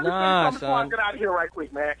 what? Hold on, let me say Nah, something before I son. get out of here right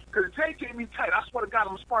quick, man. Because Jay gave me tight. I swear to God,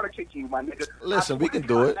 I'm Sparta kicking you, my nigga. Listen, I we swear can to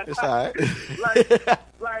do God, it. that's It's how- all right.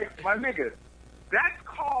 like, my nigga, that's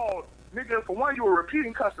called, nigga, for one, you're a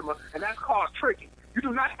repeating customer, and that's called tricking. You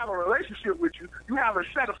do not have a relationship with you. You have a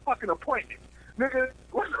set of fucking appointments. Nigga,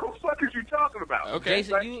 what the fuck is you talking about? Okay.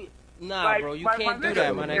 Jason, Like- you nah, like, bro, you like, can't my do nigga,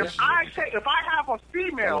 that, my nigga. If I have a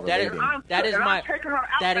female, That is- and I'm, that is and my- I'm taking her out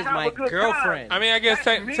that to is have my a good girlfriend. time, I mean, I guess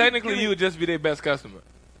that's me technically giving- you would just be their best customer.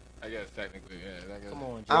 I guess technically, yeah. I guess. Come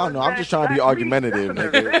on, I don't know. I'm just trying to be That's me. argumentative,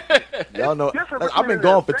 That's nigga. Y'all know. Different Like, I've been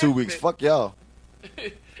between gone for an 2 weeks. investment. Fuck y'all.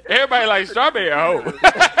 Everybody like strawberry a hoe.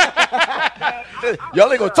 Y'all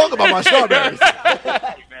ain't gonna talk about my strawberries.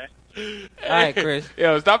 All right, Chris.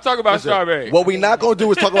 Yo, stop talking about Listen, strawberry. what we not gonna do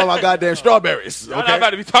is talk about my goddamn strawberries. I'm not Okay? about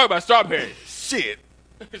to be talking about strawberry. Shit.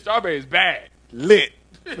 Strawberry is bad. Lit.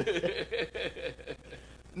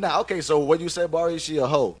 Nah, okay, so what you said, Barry, she a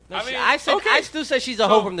hoe. No, I mean, I said okay. I still said she's a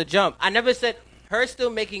hoe from the jump. I never said her still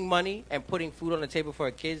making money and putting food on the table for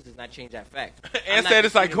her kids does not change that fact. And said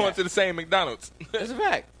it's like going to the same McDonald's. That's a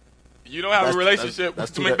fact. You don't have a relationship that's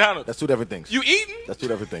with two McDonald's. That's two different things. You eating? That's two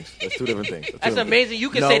different things. That's two different things. That's amazing. You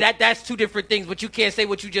can say that's two different things, but you can't say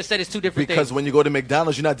what you just said is two different Because things. when you go to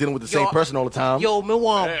McDonald's, you're not dealing with the same Yo, person all the time. Yo,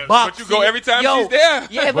 Milwaukee Yeah, box. but you go every time yo, she's there.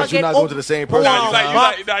 Yeah, But you're not going to the same person Nah, all you the like, time. you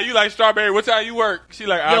like, nah, you like strawberry. What time you work? She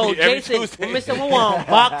like, I'll Yo, be every Jason, Tuesday. Mr. Milwaukee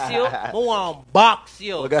box, yo. Milwaukee box,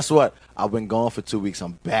 yo. Well, guess what? I've been gone for 2 weeks.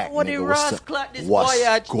 I'm back. What did nigga. What's Ross up? clock this What's boy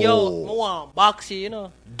out? good? Yo, Milwaukee box, you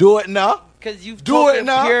know. Do it now. Because you Do it talking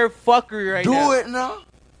now. pure fuckery right Do now. it now.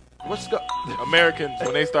 What's go? Americans,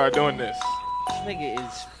 when they start doing this. This nigga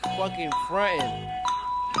is fucking fronting.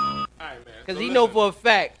 All right, man. Because So he know listen. for a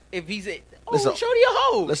fact if he's a... Oh, Listen, shorty a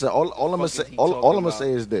hoe. Listen, all I'm gonna Fuck say, is he all talking I'm gonna about?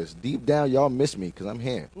 say is this: deep down, y'all miss me because I'm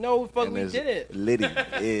here. No, fuck, And we there's did it. Liddy.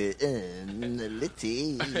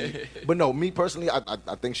 Liddy. But no, me personally,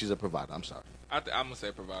 I think she's a provider. I'm sorry. I'm gonna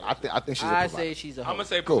say provider. I think she's a I provider. say she's a hoe. I'm gonna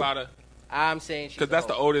say Cool. provider I'm saying she's because a that's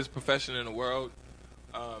the hoe. oldest profession in the world.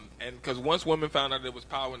 And because once women found out there was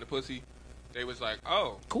power in the pussy, they was like,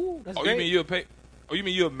 oh, Cool, that's oh, great. you mean you'll pay? Oh, you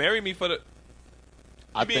mean you'll marry me for the?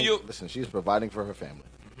 I mean think. you- Listen, she's providing for her family.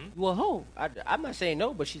 You a hoe. I'm not saying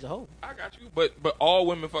no, but she's a hoe. I got you, but all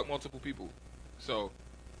women fuck multiple people. So,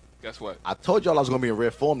 guess what? I told y'all I was gonna be in rare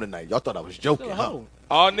form tonight. Y'all thought I was joking, Still a huh? hoe.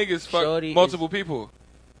 All niggas fuck Shorty multiple people.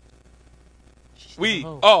 She's still We a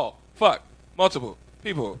hoe. all fuck multiple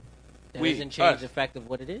people. That We, doesn't change us. the fact of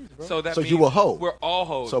what it is, bro. So that So means you a hoe. We're all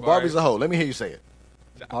hoes. So Barbie's a hoe. Let me hear you say it.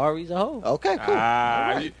 Ari's a hoe. Okay, cool. Ah,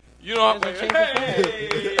 All right. you know, Doesn't change the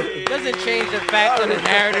fact. Doesn't change the fact or the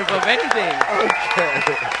narrative of anything.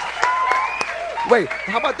 Wait,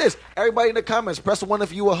 how about this? Everybody in the comments, press 1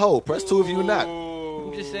 if you a hoe. Press 2 if you not.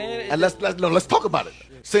 I'm just saying. And let's talk about it.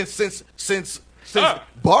 Since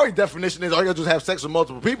Bari definition is all you gotta do is have sex with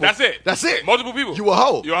multiple people. That's it. That's it. Multiple people. You a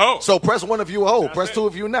hoe. You a hoe. So press 1 if you a hoe. That's Press it. 2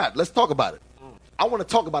 if you not. Let's talk about it. I want to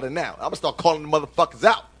talk about it now. I'm gonna start calling the motherfuckers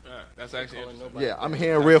out. That's actually interesting. Yeah, I'm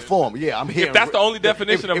hearing real form. Yeah, I'm hearing. that's the only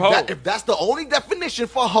definition of hoe. if that's the only definition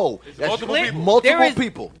for hoe, that's multiple people. Multiple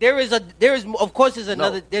people. There is of course there's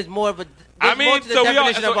another. No. There's more of a. I There's mean, more to the so we all-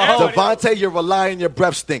 definition so of a hoe. everybody- Devontae, you're relying your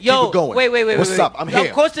breath stink. Yo, Keep it going. wait. What's up? I'm here.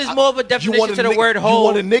 Of course, there's more of a You want definition to the nigga- word hoe. You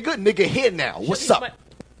want a nigga? Nigga here now. What's up?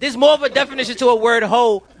 There's more of a definition to a word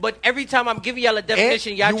hoe, but every time I'm giving y'all a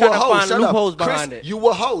definition, y'all you trying a to hoe. find Shut loopholes up. Chris, behind it. You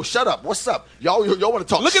a hoe. Shut up. What's up? Y'all want to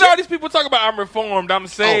talk Look shit? at all these people talking about I'm reformed, I'm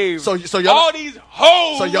saved. so y'all all not- these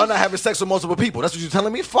hoes. So y'all not having sex with multiple people. That's what you're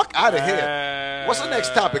telling me? Fuck out of here. What's the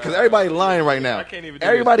next topic? Because everybody lying right now. I can't even do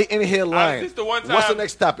Everybody in here lying. This the one time. What's the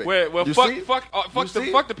next topic? Well, You fuck, see? fuck, You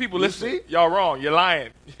see? fuck the people You listening. see? Y'all wrong. You're lying.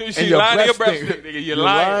 You And your lying to your breath breath stink. stink, nigga. You're You're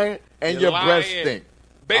lying. lying and You're your breath lying. stink.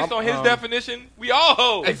 Based on his definition, we all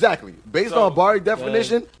hoes. Exactly. Based So- on Barry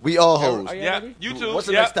definition, we all hoes. Are you Yeah, ready? you too. What's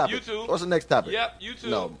the Yep, next topic? You too. What's the next topic? Yep, you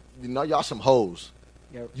too. No, y'all some hoes.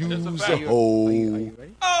 Yo, Use That's a a fact. hoe. Are you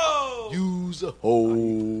ready? Oh. Use a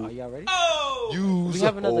hoe. Are y'all ready? Oh. Use We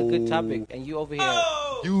have another good hoe. topic, and you over here.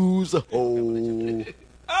 Oh. Use a hoe.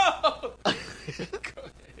 Oh.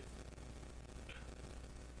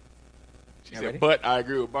 She Y'all ready? said, but I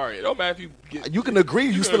agree with Barry. It don't matter if you get. You can agree.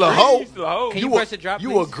 You can still a agree, hoe. you still a hoe. Can you a- press the drop, You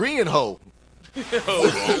please? agreeing hoe.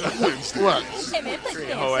 What?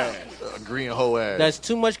 Hoe ass. Agreeing hoe ass. Does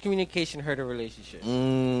too much communication hurt a relationship?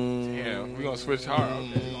 Damn, we gonna switch hard.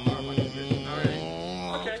 Okay.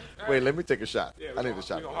 Okay. Wait, let me take a shot. Yeah, I need a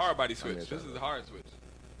shot. We gonna hard body switch. I need a This shot. is a hard switch.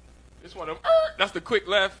 This one of them. That's the quick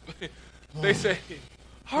left. They say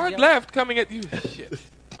hard left coming at you. Shit.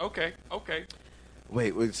 Okay. Okay.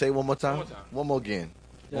 Wait, say one more time. One more time. One more again.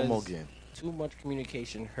 One more Does again. Too much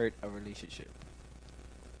communication hurt a relationship?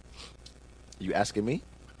 You asking me?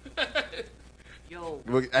 Yo,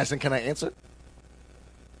 You asking, can I answer?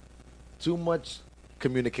 Too much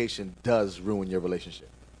communication does ruin your relationship.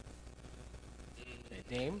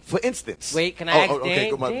 Dame. For instance. Wait, can I ask okay,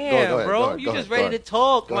 Dame? go Damn, ahead, bro, go ahead, you go just ahead, ready go to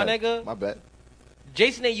talk, Go my ahead. nigga. My bad.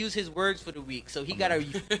 Jason ain't used his words for the week, so he gotta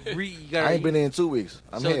you gotta. I ain't been here in 2 weeks.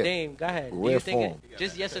 I'm so here. Dame, go ahead. Do Rare you think form.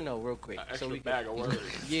 just yes or no, real quick? An So extra we bag of words.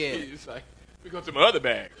 Yeah. It's like we go to my other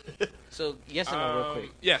bag. So yes or no, real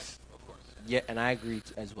quick. Yes, of course. Yeah, and I agree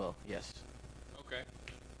as well. Yes. Okay.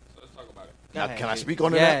 So let's talk about it. Go Now, ahead, can I Jason. speak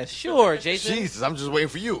on it Yeah, now? sure, Jason. Jesus, I'm just waiting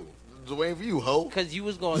for you. Just waiting for you, ho. Because you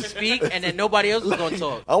was gonna speak, and then nobody else was gonna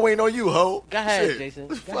talk. I'm waiting on you, ho. Go ahead, Shit. Jason.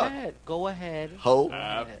 Go Fuck. ahead. Go ahead. Ho.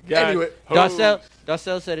 Got Anyway, hoes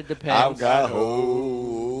Darcel said it I've depends. got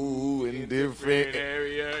ho in different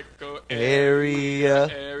area code. area.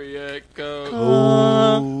 Area code.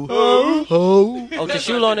 Ho. Ho. Oh,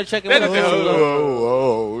 Tashula on the check-in. What That's up, the hoe. Tashula?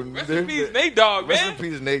 Ho. Rest in peace, Nate Dogg, Rest man. in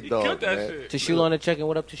peace, Nate He Dogg, killed that man. shit. Tashula on the check-in.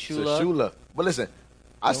 What up, Tashula? Shula. But listen,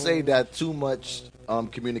 I say that too much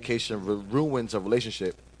communication ruins a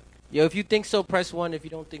relationship. Yo, if you think so, press 1. If you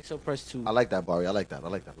don't think so, press 2. I like that, Barry. I like that.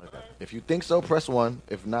 If you think so, press 1.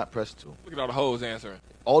 If not, press 2. Look at all the hoes answering.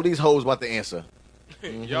 All these hoes about to answer.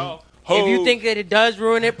 Y'all, If you hoes. think that it does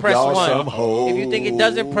ruin it, press Y'all 1. some hoes. If you think it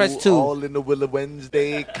doesn't, press 2. All in the Willow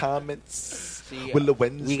Wednesday comments. See, Willow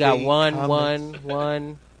Wednesday. we got one, comments.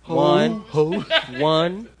 one, Ho, one, ho, one,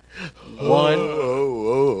 ho, one, ho,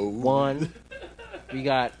 ho. one. We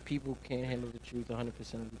got people can't handle the truth 100% of the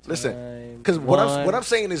time. Listen, because what One. I'm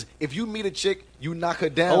saying is, if you meet a chick, you knock her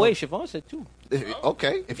down. Oh wait, Siobhan said 2.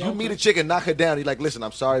 Okay. If you meet a chick and knock her down, you're like, listen,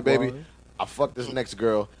 I'm sorry, baby. One. I fucked this next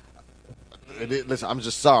girl. Listen, I'm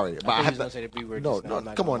just sorry, but I he have was to. gonna say the B word No, just now. no, I'm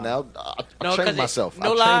not come on gonna lie. now. I No, trained 'cause myself.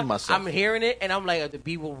 no I lie, trained myself. I'm hearing it and I'm like, the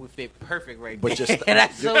B word would fit perfect right But there. just- and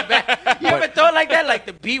that's so bad. You ever thought like that? Like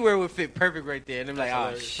the B word would fit perfect right there. And I'm like,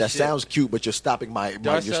 oh shit. That sounds cute, but you're stopping my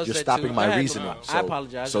Darcel you're said stopping two. my Go ahead, reasoning. Lamar. So, I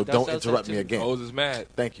apologize. So don't Darcel said interrupt me two. again. Hoes is mad.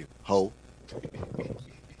 Thank you, ho.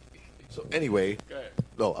 So anyway, Go ahead.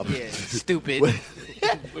 no, I'm Yeah, stupid. Look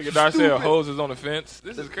at Darcel. Hoes is on the fence.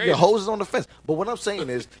 This is crazy. the hose is on the fence. But what I'm saying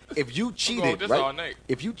is, if you cheated, this right? all night.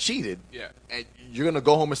 If you cheated, Yeah. and you're gonna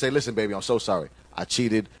go home and say, "Listen, baby, I'm so sorry. I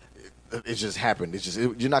cheated. It just happened.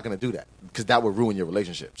 You're not gonna do that because that would ruin your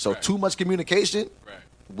relationship. So Right. too much communication Right.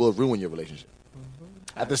 will ruin your relationship.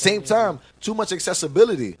 At the same time, too much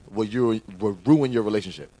accessibility will ruin your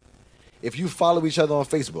relationship. If you follow each other on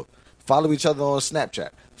Facebook, Follow each other on Snapchat.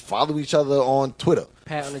 Follow each other on Twitter.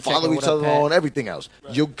 Pat on the Follow check-in. each What up, other Pat? on everything else.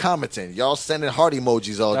 You're commenting. Y'all sending heart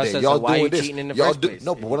emojis all Y'all day. said, Y'all so why doing you this. cheating in the Y'all first do place?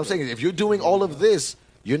 no. But what I'm saying is, if you're doing all of this,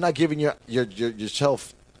 you're not giving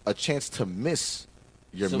yourself a chance to miss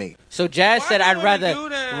your mate. So Jazz Why said, do you "I'd wanna do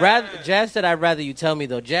that? rather." Jazz said, "I'd rather you tell me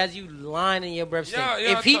though." Jazz, you lying in your breath. Saying,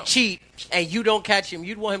 Yeah, if he so- cheat and you don't catch him,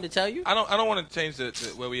 you'd want him to tell you. I don't want to change the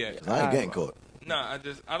where we at. I ain't getting caught. Nah,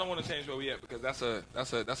 I don't want to change where we at because that's a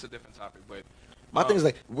different topic. But My thing is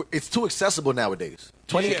like it's too accessible nowadays.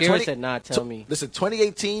 Shakira said, "Nah, tell me." Listen,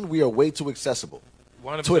 2018, we are way too accessible.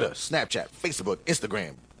 100%. Twitter, Snapchat, Facebook,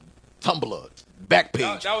 Instagram, Tumblr,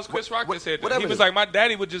 Backpage. That was Chris Rock that said that. whatever He it was is. like, my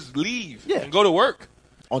daddy would just leave Yeah. and go to work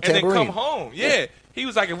On and then Tambourine. come home. Yeah. He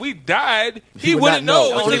was like, if we died, He he would wouldn't not know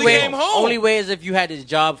know until until he he came came home. Only way is if you had his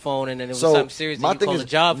job phone and then it was So something serious my and you thing called is a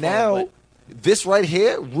job now, phone. this right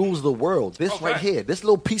here rules the world. This Okay. right here, this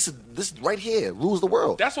little piece of this right here rules the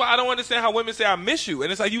world. That's why I don't understand how women say I miss you,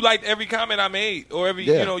 and it's like you liked every comment I made or every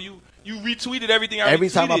Yeah. you retweeted everything I Every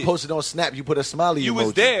retweeted. time I posted on Snap, you put a smiley you emoji.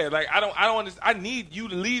 was there. Like I don't understand. I need you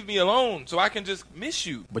to leave me alone so I can just miss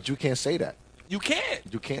you. But you can't say that. You can't.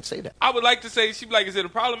 You can't say that. I would like to say, she'd be like, is it a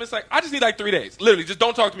problem? It's like, I just need like 3 days. Literally, just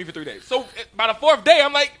don't talk to me for 3 days. So by the 4th day,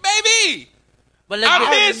 I'm like, baby, But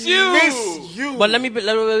I miss you. But let me.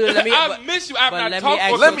 I miss you. I've but not let me talked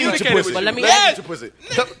ask or you- Let me eat your communicated pussy. with But you. let me Let ask me Yes.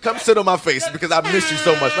 eat your pussy. Come sit on my face because I miss you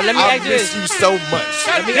so much. But let me I ask you miss this. you so much.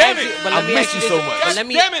 God me damn ask it. you- but I let me miss ask you this. so much. But let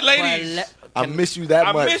me, Damn it, but ladies. I miss you that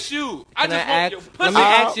I much. miss you. I Can just I want ask- your let pussy. me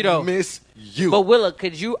ask you though. I miss you. But Willa,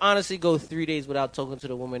 could you honestly go 3 days without talking to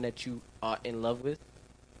the woman that you are in love with?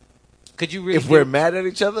 Could you really? if we're do- mad at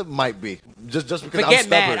each other, might be just because I'm forget stubborn.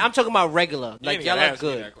 mad. I'm talking about regular. You Like ain't y'all gotta are ask me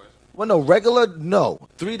good. that question. Well, no, regular, no.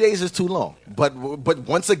 3 days is too long. But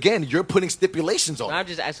once again, you're putting stipulations on No, it. I'm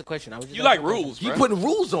just asking a question. I was just You like asking a question. rules, You bro. putting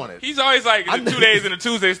rules on it. He's always like, I the know. 2 days and the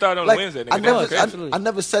Tuesday start on Like, a Wednesday. I Nigga, never, that's crazy. Absolutely. I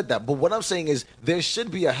never said that. But what I'm saying is there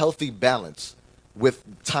should be a healthy balance with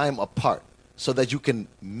time apart so that you can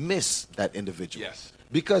miss that individual. Yes.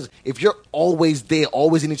 Because if you're always there,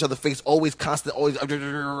 always in each other's face, always constant, always,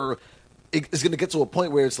 it's going to get to a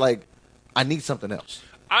point where it's like, I need something else.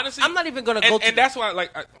 Honestly, I'm not even gonna go to. and that's why,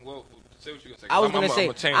 like, well, say what you gonna say. I was I'm gonna say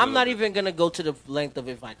change a I'm not little bit. even gonna go to the length of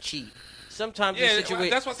if I cheat. Sometimes Yeah, the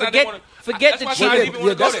situation. that's why I said I forget didn't wanna- forget that's the why I said cheating. I didn't even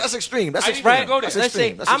wanna go there. that's extreme. That's I didn't extreme. even go there. That's Let's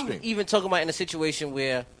extreme. say That's I'm extreme. even talking about in a situation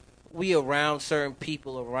where we around certain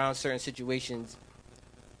people, around certain situations.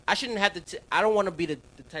 I shouldn't have to. I don't want to be the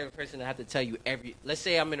type of person that have to tell you every. Let's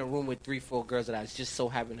say I'm in a room with 3-4 girls that I just so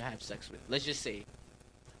happen to have sex with. Let's just say,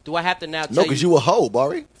 do I have to now tell No, because you a hoe,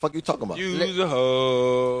 Barry. Fuck you talking about? Use a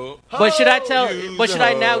hoe. But should I tell? Use But should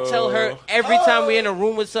I now a tell her hoe. every time we're in a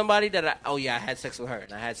room with somebody that I had sex with her,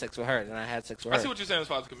 and I had sex with her, and I had sex with I her? see what you're saying as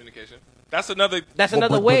far as communication. That's another. That's But-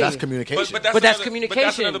 another but way. that's communication. But But that's But that's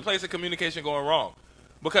communication. another place of communication going wrong.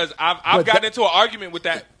 Because I've But gotten that- into an argument with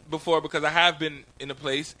that before because I have been in a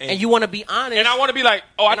place and you want to be honest. and I want to be like,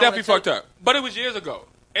 oh, I And I wanna definitely fucked her, but it was years ago.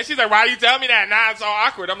 And she's like, why you tell me that? Nah, it's all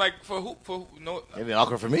awkward. I'm like, for who? For who? No, It ain't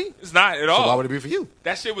awkward for me. it's not at So all. why would it be for you?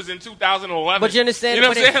 That shit was in 2011. But you understand- You know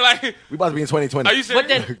what I'm but saying? Like, We about to be in 2020. are you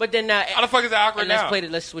serious? but then now, How the fuck is that awkward and let's now? play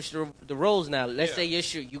it. Let's switch the roles now. Let's Yeah.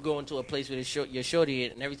 say you go into a place with your shorty,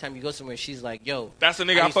 and every time you go somewhere, she's like, "Yo, That's the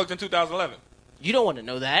nigga I used- fucked in 2011. you don't want to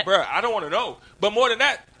know that." Bruh, I don't want to know. But more than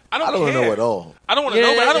that, I don't I don't care. know at all. I don't want to Yeah,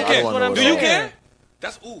 know, but I don't yeah, care. I don't wanna know Do at you all. care?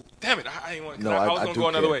 That's damn it! I ain't want. No, I was I gonna do go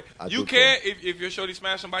another care. way. I You do care care. if your shorty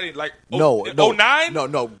smashed somebody like No, no, 09?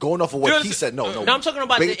 no. Going off of You what he understand- said, no. No, I'm talking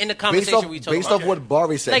about in the Based conversation off, we talking based about. off what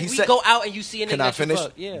Barry said. Like he we said, go out and you see a nigga Can I that you finish?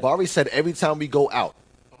 fuck. Yeah. Barry said every time we go out,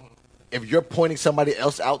 if you're pointing somebody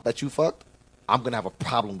else out that you fucked, I'm gonna have a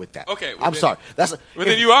problem with that. Okay, well I'm then- sorry. That's well,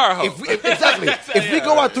 then you are a hoe. exactly. If we Yeah,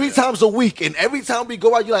 go out 3 times a week, and every time we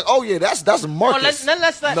go out, you're like, oh yeah, that's Oh, Marcus. let's not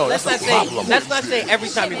No, let's that's not a say problem. let's not say every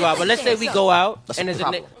time you go out, but let's say we go out That's and a there's a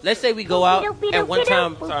problem. let's say we go out and one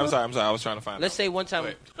time I'm sorry. I was trying to find. let's out. say one time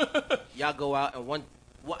Wait. y'all go out and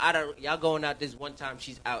out of y'all going out this one time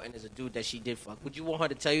she's out and there's a dude that she did fuck. Would you want her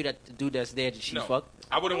to tell you that the dude that's there that she No. fucked?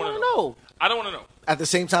 I wouldn't I want to don't know. know. I don't want to know. At the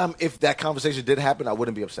same time, if that conversation did happen, I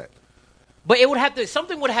wouldn't be upset. But it would have to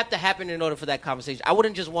something would have to happen in order for that conversation. I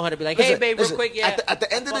wouldn't just want her to be like, "Hey, Listen, babe, listen, real quick, yeah." At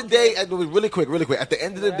the end of the fuck day, it. really quick. At the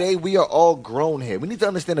end of the day, we are all grown here. We need to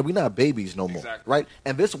understand that we're not babies no more, Exactly. right?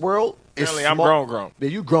 And this world is Apparently, I'm small. grown. Yeah,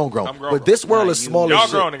 you grown. I'm grown. But this world Nah, is you- small Y'all as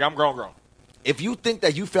shit. grown, nigga. I'm grown. If you think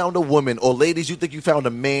that you found a woman, or ladies, you think you found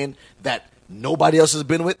a man that nobody else has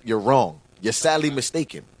been with, you're wrong. You're sadly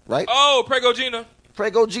mistaken, right? Oh, Prego Gina.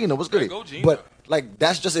 Prego Gina, what's good? Prego Gina. But like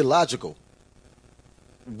that's just illogical.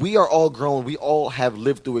 We are all grown. We all have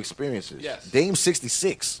lived through experiences. Yes. Dame's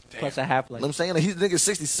 66. Plus a half You like know what I'm saying? Like, he's nigga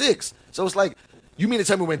 66. So it's like You mean to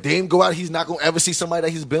tell me when Dame go out, he's not gonna ever see somebody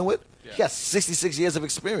that he's been with? Yeah. He has 66 years of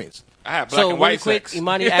experience. I had black So and really white quick, sex.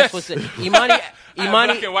 Imani asked for Imani. I had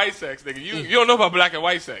black and white sex, nigga. You don't know about black and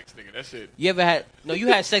white sex, nigga. That shit. You ever had? No, you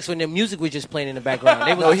had sex when the music was just playing in the background.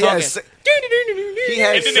 They was No, he talking. had se- He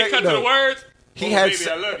had And then they sex. cut to the No, words. he Oh, had. baby,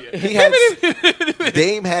 se- I love you. He had.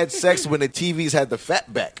 Dame had sex when the TVs had the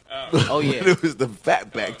fat back. Oh, yeah. When it was the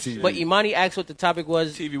fat back TV. But Imani asked what the topic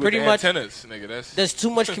was. TV with Pretty the much, antennas, nigga. That's does too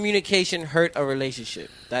much communication hurt a relationship?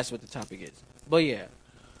 That's what the topic is. But yeah,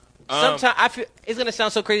 sometimes I feel it's gonna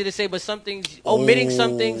sound so crazy to say, but some things omitting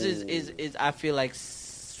some things is I feel like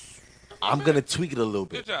I'm gonna tweak it a little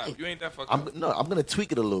good bit. job. You ain't that fucked I'm up. I'm gonna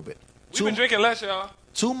tweak it a little bit. We've been drinking less, y'all.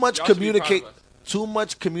 Too much Y'all should be communicate. proud of us. Too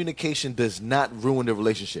much communication does not ruin the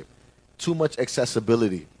relationship. Too much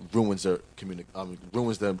accessibility ruins the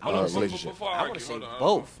relationship. Before I I wanna argue, say hold on.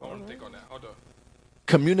 both. I want to think on that. Hold on.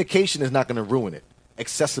 Communication is not going to ruin it.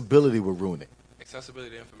 Accessibility will ruin it.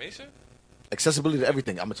 Accessibility to information. Accessibility to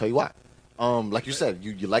everything. I'm gonna tell you why. Like you said,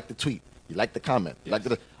 you like the tweet, you like the comment, you like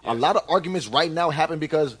a lot of arguments right now happen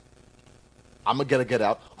because I'm gonna get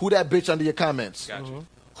out. Who that bitch under your comments? Got you.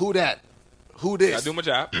 Who that? Who this? I do my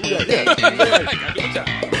job. Yeah. I do my job.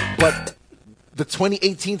 But the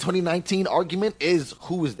 2018, 2019 argument is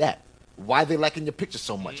who is that? Why they liking your picture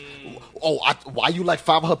so much? Why you like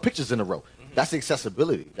 5 of her pictures in a row? That's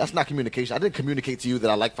accessibility. That's not communication. I didn't communicate to you that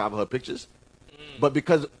I like 5 of her pictures, but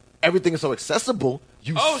because everything is so accessible,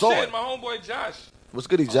 you Oh saw shit, it. my homeboy Josh. What's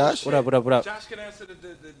goody, Josh? What up? What up? What up? Josh can answer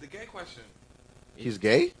the gay question. He's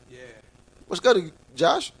gay. Yeah. What's goody,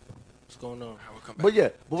 Josh? What's going on? I will come back. But yeah,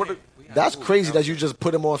 but what, We gotta that's move. crazy that you just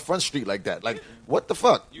put him on Front Street like that. Like, what the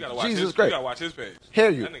fuck? You gotta watch Jesus his, Christ. You gotta watch his page. Hear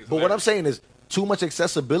you. That nigga's But what I'm hilarious. saying is, too much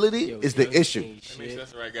accessibility Yo, is the yo, issue. ain't That means shit.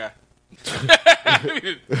 that's the right guy.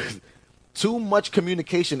 Too much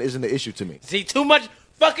communication isn't the issue to me. See, too much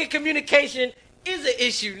fucking communication is an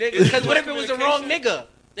issue, nigga. Because what if it was the wrong nigga?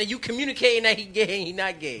 Then you communicating that he gay and he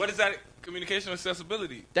not gay. But is that communication or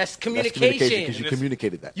accessibility? That's That's communication. because you And it's-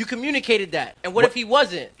 communicated that. You communicated that. And what if he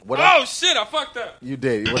wasn't? What I- Oh shit, I fucked up. you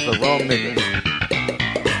did. It was the wrong nigga.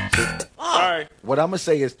 Sorry. What I'm gonna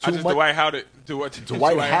say is I too just much. Dwight Howard.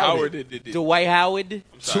 Dwight Howard. did. Dwight Howard? I'm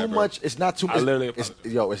sorry, Too bro. much. It's not too I much. literally It's,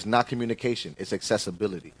 apologize. it's not communication. It's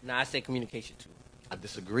accessibility. Nah, I say communication too. I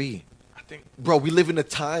disagree, I think bro. We live in a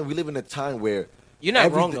time where You're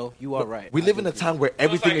not wrong, everything- though. You are right. We I live do in a agree. time where it's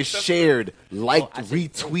everything like is shared, liked, I see.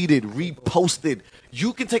 retweeted, reposted.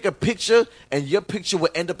 You can take a picture and your picture will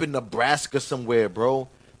end up in Nebraska somewhere, bro.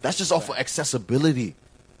 That's just off of accessibility.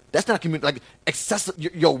 That's not like accessible.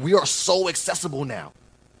 Yo, we are so accessible now.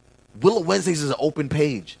 Willow Wednesdays is an open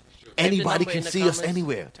page. Type the Anybody number can in the see us comments.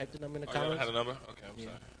 anywhere. Type the number in the Oh, you don't have comments. a number? Okay, I'm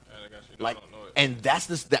sorry. I got you. No, Like, I don't know it. and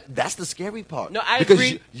that's the scary part. No, I because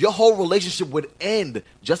agree. Your whole relationship would end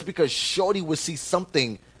just because Shorty would see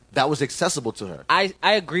something that was accessible to her. I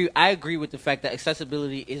agree. I agree with the fact that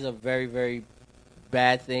accessibility is a very, very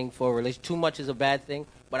bad thing for a relationship. Too much is a bad thing,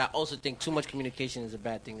 but I also think too much communication is a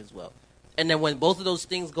bad thing as well. And then when both of those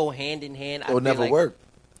things go hand in hand, It'll never work.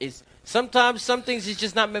 It's sometimes some things it's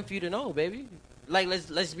just not meant for you to know, baby. Like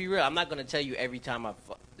let's be real. I'm not gonna tell you every time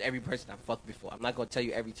every person I fucked before. I'm not gonna tell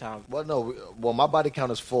you every time. Well, no. Well, my body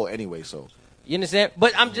count is 4 anyway, so. You understand?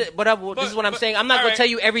 But I'm just. This is what I'm saying. I'm not gonna alright. tell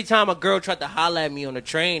you every time a girl tried to holler at me on the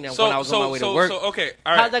train and when I was on my way to work. So, okay,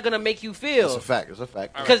 all How's right. that gonna make you feel? It's a fact. It's a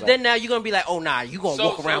fact. Because then now you're gonna be like, oh nah, you gonna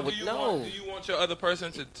walk around do with you no. Want, do you want your other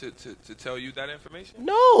person to tell you that information?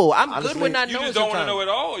 No, I'm Honestly, good with not You knowing. just don't want to sometimes. know it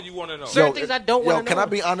all, or you want to know? Certain things I don't wanna Can know. I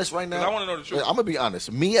be honest right now? 'Cause I wanna know the truth. I'm gonna be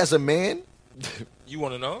honest. Me as a man, You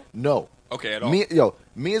want to know? no. Okay, at all.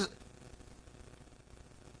 Me as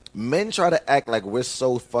men try to act like we're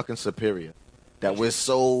so fucking superior, that we're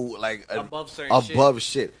so like Above certain above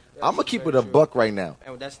shit. I'm gonna keep it a buck right now.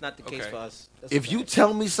 And that's not the case Okay. for us. That's If a you fact.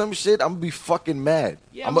 tell me some shit, I'm gonna be fucking mad.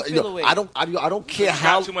 Yeah, I'ma feel away. I don't care got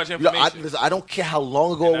how too much I, information. listen, I don't care how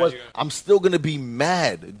long ago And it now was. you're- I'm still gonna be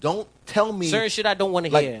mad. Don't tell me certain shit I don't want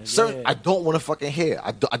to like hear. certain. Yeah. I don't want to fucking hear.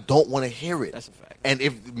 I don't want to hear it. That's a fact. And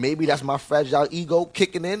if maybe that's my fragile ego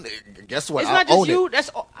kicking in, guess what? It's I'll not just own you. it.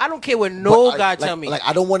 That's I don't care what no But guy like, tell me. Like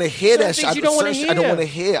I don't want to hear Certain that shit. things you don't wanna Certain shit I don't hear. want to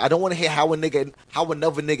hear. I don't want to hear how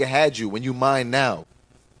another nigga had you when you mine now.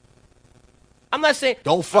 I'm not saying.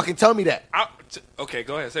 Don't fucking tell me that. Okay,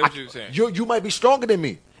 go ahead. Say what you're saying. You might be stronger than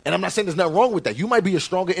me. And I'm not saying there's nothing wrong with that. You might be a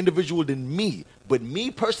stronger individual than me. But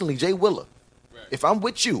me personally, Jay Willer, Right. if I'm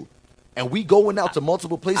with you and we going out to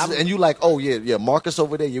multiple places and you like, oh yeah, Marcus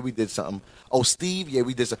over there, yeah, we did something. Oh, Steve, yeah,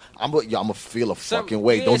 we did something. I'm gonna feel a fucking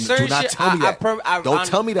way. Do certain not shit, tell me that. Don't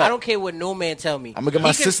tell me that. I don't care what no man tell me. I'm gonna get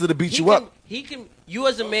my sister to beat you can, up. He can. You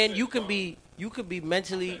as a man, you can be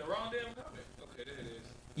mentally. The wrong damn comment. Okay, there it is.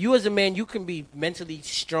 you as a man, you can be mentally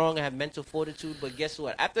strong and have mental fortitude, but guess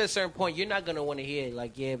what? After a certain point, you're not gonna want to hear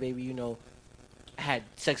like, yeah, baby, you know, I had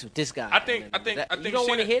sex with this guy. I think you don't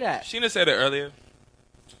want to hear that. Sheena said it earlier.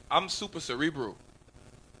 I'm super cerebral.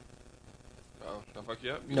 Oh, the fuck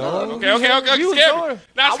you up? No. Okay. You Scared was me.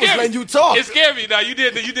 Now, I was scared letting me. you talk. It scared me. Now you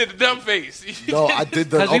did the dumb face. No, I did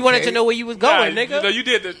the. Because we wanted to know where you was going, Nah, nigga. No, you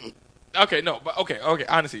did the. Okay, no, but okay.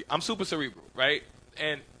 Honestly, I'm super cerebral, right?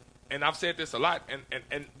 And I've said this a lot.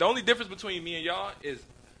 And the only difference between me and y'all is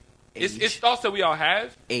it's thoughts that we all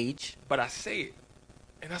have, Age. but I say it,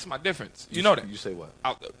 and that's my difference. You know that. You say what?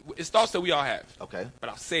 It's thoughts that we all have, Okay. but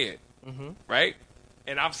I say it, right?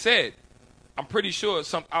 And I've said, I'm pretty sure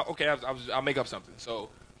I'll make up something. So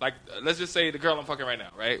like, let's just say the girl I'm fucking right now,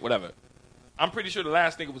 right? Whatever. I'm pretty sure the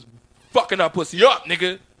last nigga was fucking her pussy up,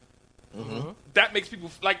 nigga. That makes people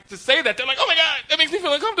like to say that. They're like, oh my god, that makes me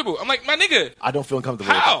feel uncomfortable. I'm like, my nigga, I don't feel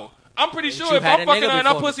uncomfortable. how? I'm pretty But sure you if had I'm a fucking nigga her and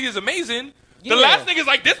her before. pussy is amazing, Yeah. the last nigga's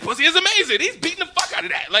like, this pussy is amazing. He's beating the fuck out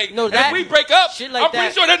of that. Like, No, and that- if we break up, shit like I'm pretty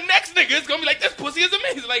that- sure the next nigga is gonna be like, this pussy is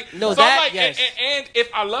amazing. Like, No, so that- I'm like, yes. and if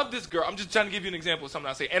I love this girl, I'm just trying to give you an example of something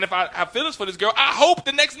I say. And if I have feelings for this girl, I hope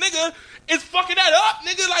the next nigga is fucking that up,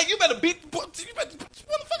 nigga. Like, you better beat, you better,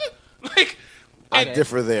 motherfucker. Like, I and,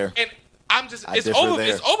 differ there. and I'm just, I it's differ over.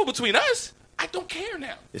 there. It's over between us. I don't care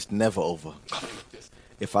now. It's never over.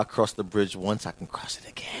 If I cross the bridge once, I can cross it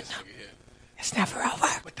again. It's never over.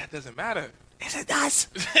 But that doesn't matter. Yes, it does.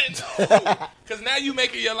 Because now you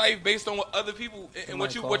making your life based on what other people and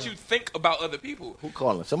what Somebody you think about other people. Who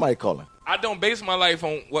calling? Somebody calling. I don't base my life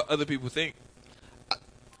on what other people think.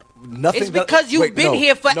 Nothing. It's because you've been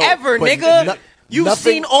here forever, but nigga. You've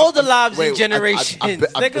nothing- seen all the lives Wait, and generations,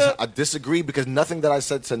 nigga. I disagree because nothing that I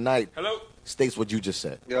said tonight Hello? states what you just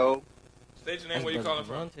said. Yo, State your name, where you calling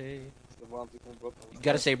from? You Devontae from Brooklyn.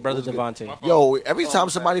 gotta say, brother Devontae. My fault. Yo, every time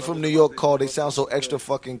somebody from New York call, they sound so extra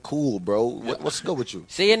fucking cool, bro. What's good with you?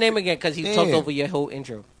 Say your name again, because he talked Damn. over your whole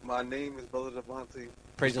intro. My name is Brother Devontae.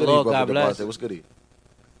 Praise the Goody, Lord, brother God bless. Devontae. What's goody?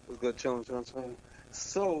 Was good chilling, chilling.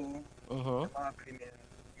 So, Uh-huh. in my opinion,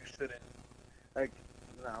 you shouldn't. Like,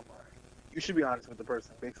 nah, man. You should be honest with the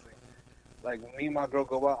person, basically. Like, when me and my girl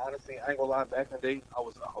go out, honestly, I ain't gonna lie, back in the day, I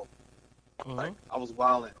was a hoe. Like, I was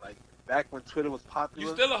wildin'. Like, back when Twitter was popular.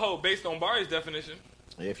 You still a hoe based on Barry's definition.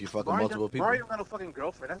 Yeah, if you fucking Barry multiple people. don't got no fucking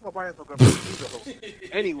girlfriend. That's why Barry has no girlfriend. He's a hoe.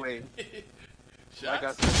 Anyway, like I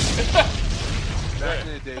Shots? said, back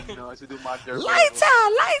in the day, you know, I used to do my dirt. Lights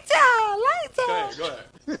out, lights out, lights Go out. ahead, go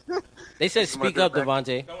ahead. They said, speak up,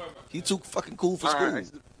 Devontae. Don't worry about He too fucking cool for All right, I school.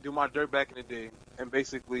 used to do my dirt back in the day, and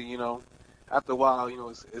basically, you know, after a while, you know,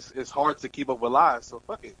 it's hard to keep up with lies. So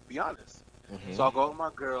fuck it, be honest. So I'll go with my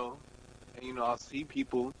girl, and you know, I'll see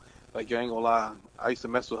people. Like, you ain't gonna lie, I used to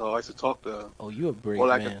mess with her. I used to talk to her. Oh, you a brave Or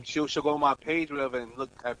like man. she'll go on my page, whatever, and look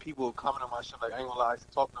at people comment on my shit. Like, I ain't gonna lie, I used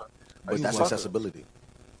to talk to her. I But used to that's talk to her. accessibility.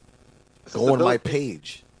 Go on my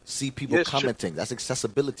page. See people Yeah, it's true. commenting. That's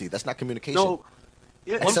accessibility. That's not communication. No,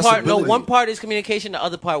 yeah, One Accessibility. one part is communication. The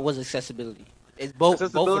other part was accessibility. It's both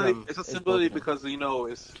of them. Accessibility It's both of them. because you know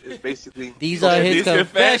it's basically These are his These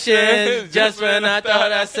confessions. confessions, Just when I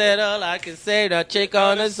thought I said all I could say, the chick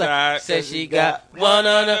on the side said she got one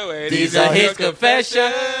on the way. These are his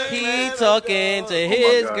confessions. He talking to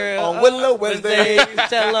his God. girl On Willow Wednesday.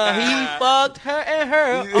 Tell her he fucked her and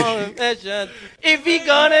her on confession. If he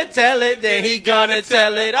gonna tell it, then he gonna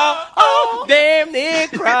tell it all. Oh, damn near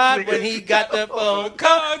cried when he got the phone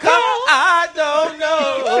call.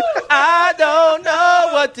 I don't know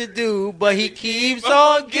what to do, but he keeps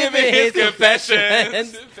on giving his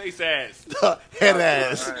confessions. Face ass. Head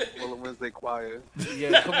ass. All right, well, Wednesday quiet.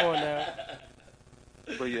 Yeah, come on now.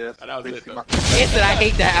 But yeah, That was it, basically though. my Ant said I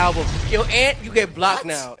hate that album. Yo, Ant, you get blocked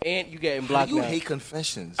now. Ant, you getting blocked You now. hate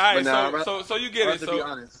confessions. All right, But nah, so you get I'd it. rather be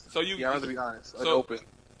honest. So you Yeah, I'd rather be honest. Like, so- open.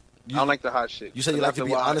 I don't like the hot shit. You said you like to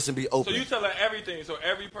be honest and be So open. you tell her everything. So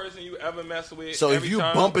every person you ever mess with. So if every you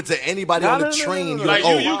time, bump into anybody No, on the no, no, no, train, no, you're no. like,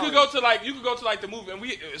 like oh, you could go to like the movie, and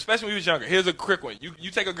we, especially when we was younger. Here's a quick one.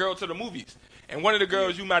 You take a girl to the movies, and one of the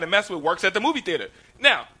girls you might have messed with works at the movie theater.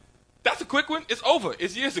 Now, that's a quick one. It's over.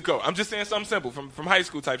 It's years ago. I'm just saying something simple from high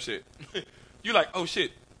school type shit. You like, oh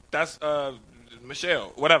shit, that's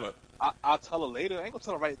Michelle, whatever. I'll tell her later. I ain't gonna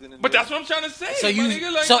tell her right then and But there. that's what I'm trying to say. So my you,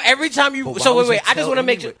 nigga, like, so every time you, But why so would wait, you I just tell want to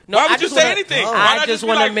make sure. anyway? No, Why I would you just say wanna- anything? Why I not just be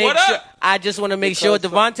want to like, make what sure. up? I just want to make sure,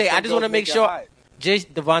 Because Devontae. I some just want to girls make make it sure, hot.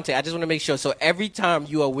 Devontae. I just want to make sure. So every time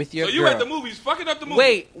you are with your So you girl, at the movies, fucking up the movie.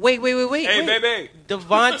 wait. Hey, wait. baby.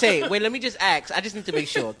 Devontae, wait. Let me just ask. I just need to make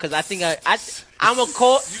sure because I think I'm a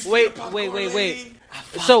call. Wait.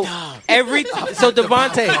 So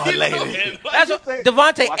Devontae. That's what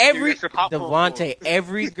Devontae. Watch Every your popcorn Devontae.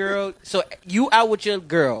 Every girl. So you out with your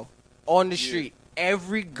girl on the street.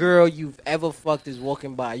 every girl you've ever fucked is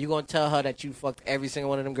walking by, you gonna tell her that you fucked every single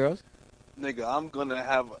one of them girls? Nigga, I'm gonna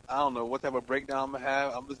have, I don't know what type of breakdown I'm gonna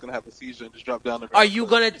have. I'm just gonna have a seizure and just drop down the ground. Are you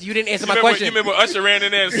gonna? You didn't answer my remember, question. You remember Usher ran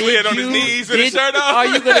in there and slid on his knees with his shirt off? Are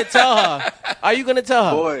you gonna tell her? Are you gonna tell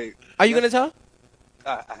her? Boy, Are you gonna tell her?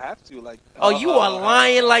 I have to, like. Oh, you are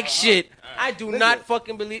lying like shit. I do not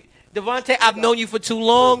fucking believe. Devontae, I've known you for too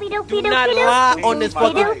long. Do not lie on this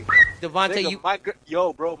fucking. Devontae, Nigga, you.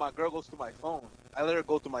 yo, bro, my girl goes through my phone. I let her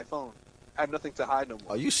go through my phone. I have nothing to hide no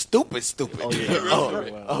more. Oh, you stupid. Oh,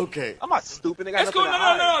 yeah. Okay. I'm not stupid, nigga. I It's have cool. nothing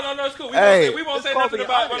No, to hide. no, it's cool. Hey. We won't say It's called nothing the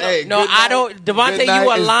about honor. Hey, No, good I night. don't. Devontae, Good night. you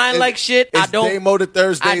are It's- lying it's- like shit. I It's don't. Damo the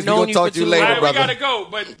Thursdays. I've We're known going to you talk for to you too later, long. We brother. gotta go,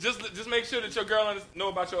 but just make sure that your girl know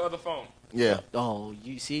about your other phone. Yeah. Oh,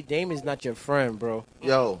 you see, Dame is not your friend, bro.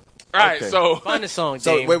 Yo. All right, Okay. so Find a song,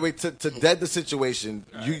 So Dame. wait. To dead the situation.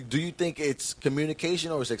 Do you think it's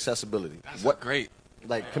communication or it's accessibility? that's great.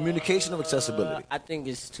 Like communication or accessibility? I think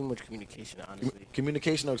it's too much communication, honestly.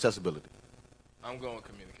 Communication or accessibility? I'm going with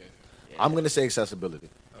communication. I'm gonna say accessibility.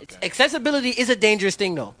 It's, accessibility is a dangerous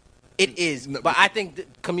thing, though. It is, No, but I think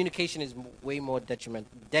communication is way more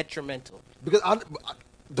detrimental. Because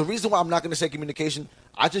the reason why I'm not gonna say communication,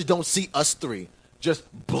 I just don't see us three just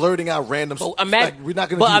blurting out random. But like, imagine, we're not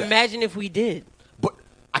gonna. but do that. imagine if we did. But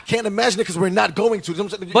I can't imagine it because we're not going to. You know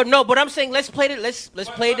what I'm saying? But no, but I'm saying let's play the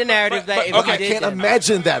narrative that if I we did can't that.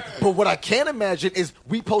 imagine that. But what I can imagine is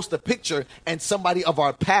we post a picture and somebody of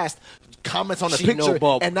our past comments on the She picture, know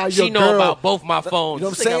both. and now she your know girl, about both my phones. You know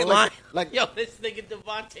what I'm This nigga saying? lying. Like, Yo, this nigga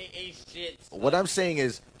Devontae ain't shit. what I'm saying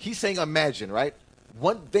is, he's saying imagine, right?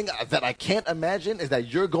 One thing that I can't imagine is that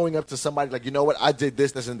you're going up to somebody like, you know what, I did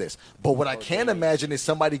this, this, and this. But what I can imagine is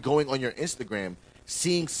somebody going on your Instagram,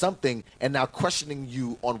 seeing something, and now questioning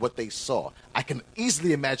you on what they saw. I can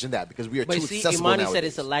easily imagine that because we are But too see, accessible Imani nowadays. said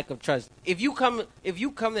it's a lack of trust. If you come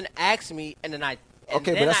and ask me, and then I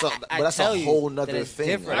Okay, then but that's tell a you whole that nother it's thing.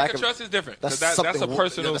 different. Lack of trust is different. That's That's a something-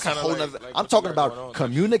 personal that's a kind of whole like, nother- like I'm what talking you got going about on.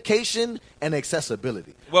 communication and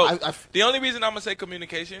accessibility. Well, I the only reason I'm gonna say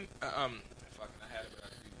communication, fucking, I had it,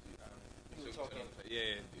 but yeah,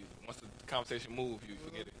 dude, once the conversation move, you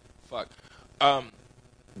forget it. Fuck.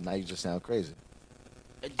 now you just sound crazy.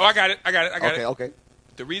 Oh, I got it. Okay.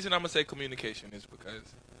 The reason I'm gonna say communication is because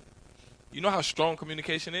you know how strong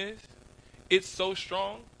communication is. It's so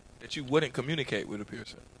strong that you wouldn't communicate with a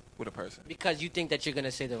person. Because you think that you're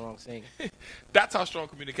gonna say the wrong thing. That's how strong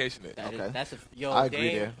communication is. That is, Okay. that's a yo. I agree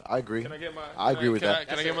Dame, there. I agree. Can I get my? I agree with that.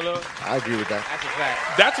 Can I get my little? I agree with that. That's a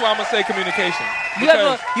fact. That's why I'm gonna say communication. You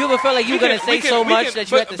Because ever felt like you were we gonna can- say we can- so we much can-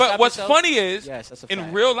 that you had to but stop what's yourself? funny is, Yes, that's a in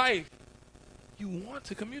fact. real life, you want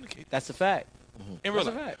to communicate. That's a fact. In real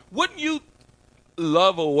That's a life, fact. wouldn't you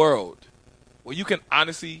love a world where you can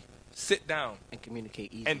honestly sit down And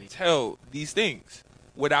communicate easily. and tell these things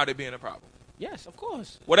without it being a problem? Yes, of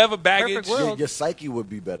course. Whatever baggage, Perfect world. Your psyche would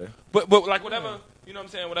be better. but like whatever, you know what I'm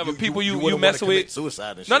saying? Whatever people you wouldn't mess wanna commit with.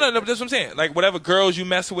 suicide and No, shit. no, that's what I'm saying. Like whatever girls you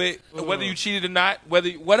mess with, whether you cheated or not, whatever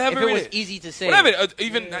If it was is. easy to say. Whatever,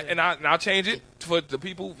 even and I'll change it for the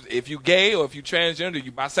people. If you gay or if you transgender,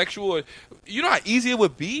 you bisexual, or, you know how easy it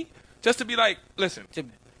would be just to be like, listen, To-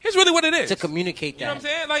 here's really what it is. to communicate You know that.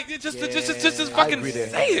 what I'm saying? Like just Yeah. I fucking agree there.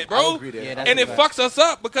 say it, I bro. agree there. Yeah, that's And a it fact. fucks us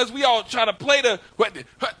up because we all try to play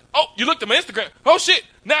oh, you looked at my Instagram. Oh shit,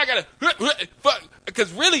 now I gotta fuck.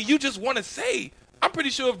 Because really, you just want to say. I'm pretty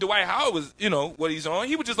sure if Dwight Howard was, what he's on,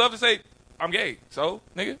 he would just love to say, "I'm gay." So,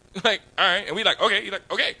 nigga, like, all right, and we like, okay, you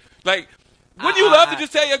like, okay, like, wouldn't you love to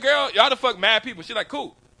just tell your girl, y'all the fuck mad people? She's like,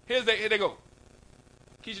 cool. Here they go.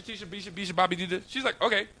 Keisha, Tisha, Bisha, Bobby, Dida. She's like,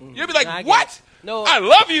 okay. You'll be like, Nah, I get what? it. No. I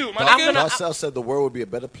love you, my I'm nigga. gonna- Marcel said the world would be a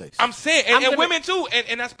better place. I'm saying, I'm and gonna- women too,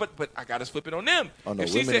 and that's but I gotta flip it on them. Oh no, If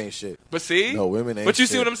she women said- ain't shit. But see, No, women ain't. But you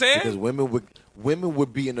shit. see what I'm saying? Because women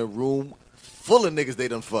would be in a room full of niggas they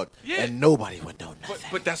done fucked, Yeah. and nobody would know nothing.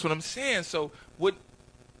 but that's what I'm saying. So what?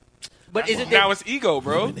 But is it Now it's ego,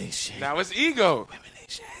 bro. Women ain't shit. Now it's ego. Women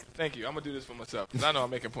ain't shit. Thank you. I'm gonna do this for myself because I know I'm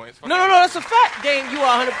making points. Fuck No, that's a fact, Dame. You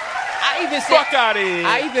are 100. I even said. Fuck out of here.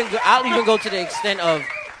 I'll even go to the extent of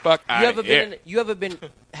Fuck you outta ever here. been you ever been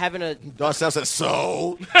having a Marcel said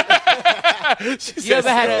so. you ever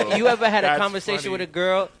had a That's conversation funny. with a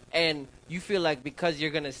girl and you feel like because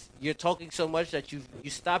you're talking so much that you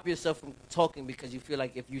stop yourself from talking because you feel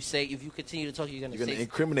like if you continue to talk you're You're gonna say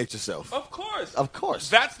incriminate yourself. Of course. Of course.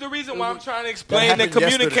 That's the reason why I'm trying to explain that happened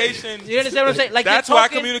yesterday. communication. you understand what I'm saying? Like That's you're why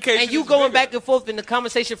talking communication and you is going bigger. back and forth in the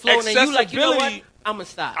conversation flowing and you like, you know what? Accessibility- I'm gonna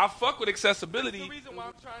stop. I fuck with accessibility.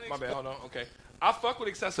 My bad, hold on. Okay. I fuck with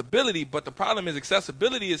accessibility, but the problem is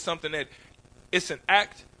accessibility is something that it's an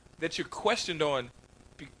act that you're questioned on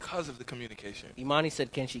because of the communication. Imani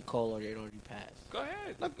said, "Can she call or it already passed?" Go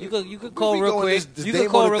ahead. You could call real going quick. this You day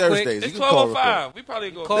could call more real than quick. Thursdays. It's You can call real quick. 12:05. We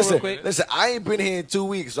probably go. Call Listen, real quick. listen. I ain't been here in 2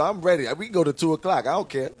 weeks, so I'm ready. We can go to 2:00. I don't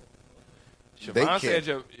care. They Siobhan can't. said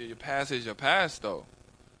your past is your past, though.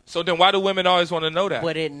 So then why do women always want to know that?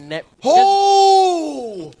 But it never.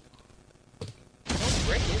 Oh, Don't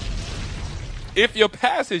break it. If your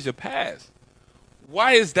past is your past,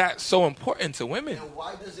 why is that so important to women? and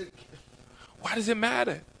why does it? Why does it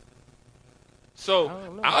matter? So I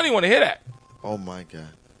don't know. I don't even want to hear that. Oh my God.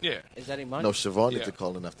 Yeah, Is that Imani? No, Siobhan Yeah. needs to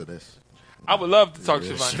call in after this. I would love to talk Yeah,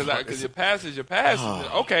 to Siobhan Siobhan because is- your past is your past.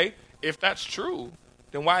 Ah. Okay, if that's true,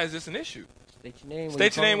 then why is this an issue? State your name.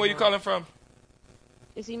 State your name. Where you calling from?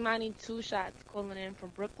 It's Imani Two Shots calling in from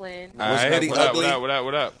Brooklyn. All right, Eddie what up? ugly? What up?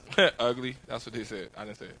 What up? Ugly. That's what they said. I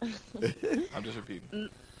didn't say it. I'm just repeating.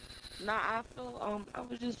 Nah, I feel I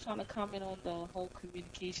was just trying to comment on the whole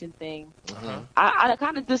communication thing. Uh-huh. I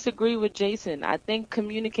kind of disagree with Jason. I think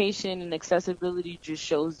communication and accessibility just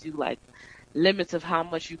shows you like limits of how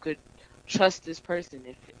much you could trust this person.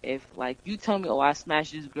 If like you tell me, oh, I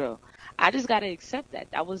smashed this girl, I just gotta accept that.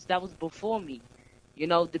 That was before me. You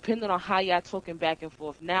know, depending on how y'all talking back and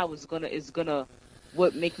forth now is gonna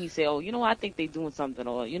what make me say, oh, you know, I think they doing something,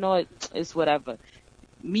 or you know what, it's whatever.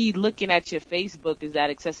 Me looking at your Facebook is that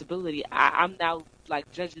accessibility. I'm now like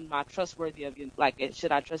judging my trustworthy of you. Like,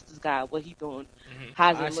 should I trust this guy? What he doing?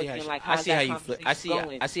 How's I it see looking? Like, I how's see that how you flip. I see.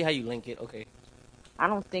 going? I see how you link it. Okay. I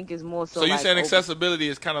don't think it's more so. So you like, saying over- accessibility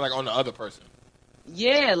is kind of like on the other person?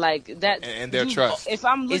 Yeah, like that. And their trust. If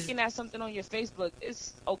I'm Is- looking at something on your Facebook,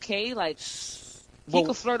 it's okay. Like, he Well-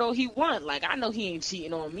 can flirt all he want. Like, I know he ain't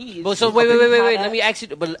cheating on me. It's But so just wait. how Let that- me ask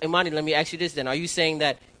you. But Imani, let me ask you this then. Are you saying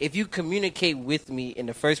that if you communicate with me in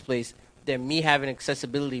the first place, then me having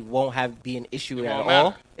accessibility won't be an issue It at won't all?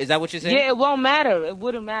 matter. Is that what you're saying? Yeah, it won't matter. It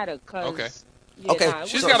wouldn't matter. Cause, Okay. Yeah, Okay, nah, it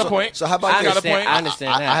She's wouldn't got a matter. point. So how about I this? got a point. understand. I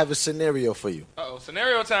understand that. I have a scenario for you. Uh-oh.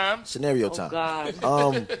 Scenario time. Scenario Oh time.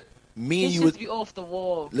 God. Me and This you just would be off the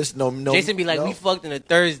wall. listen. No, Jason be like, no. we fucked on a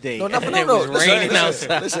Thursday. No, and it was raining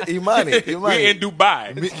outside. Listen, Imani. We in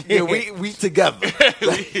Dubai. Yeah, we together.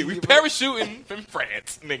 we parachuting from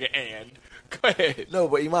France, nigga. And go ahead. No,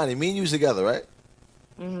 but Imani, me and you together, right?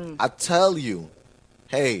 Mm-hmm. I tell you,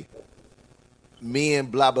 hey, me and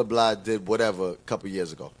blah blah blah did whatever a couple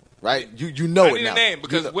years ago, right? You know I it need now. a name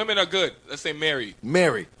because You know- women are good. Let's say Mary.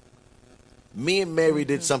 Mary. Me and Mary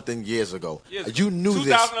did something years ago. You knew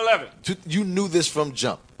 2011. this. You knew this from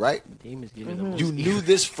jump, right? Demon's getting the most- You knew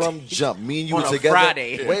this from jump. Me and you On were a together.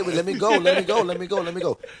 Friday. Wait, let me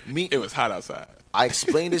go. Me, It was hot outside. I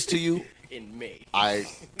explained this to you. in May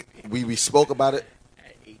We spoke about it.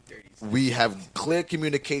 at 8:30. We have clear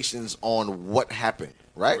communications on what happened,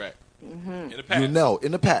 right? Correct. Mm-hmm. In the past. You know,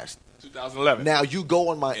 in the past. 2011. Now you go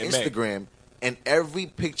on my In May. Instagram, and every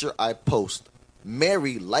picture I post,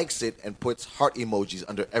 Mary likes it and puts heart emojis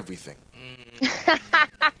under everything.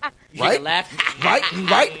 You Right? can laugh.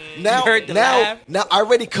 Right? Now, heard the now, laugh? now, I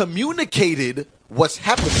already communicated what's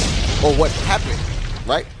happening or what happened.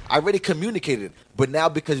 Right? I already communicated, but now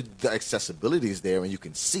because the accessibility is there and you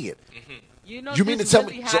can see it, You know, You mean this to tell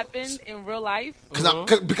really me- so- happened in real life. because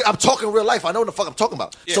I'm talking real life. I know what the fuck I'm talking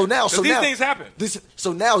about. Yeah, So now, 'cause these things happen.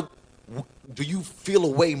 So now, do you feel a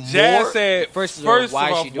way more? Jazz said, First of first all, of why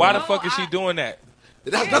is all, she why doing the it? fuck is she No, doing that?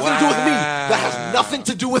 It has nothing to do with me. That has nothing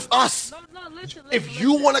to do with us. No, listen. If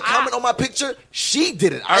you want to comment on my picture, she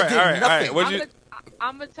did it. I did nothing. What you-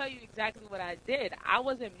 I'm gonna tell you exactly what I did. I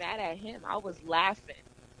wasn't mad at him. I was laughing.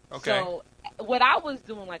 Okay. So what I was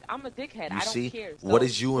doing, like, I'm a dickhead. You I don't see, care. So what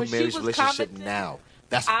is you when and she Mary's was relationship commenting- now?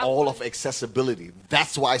 That's I all was- of accessibility.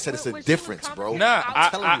 That's why I said it's a When she was difference, bro. commenting- Nah,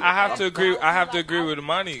 I'm telling you. I have to I'm agree. I have to like, agree with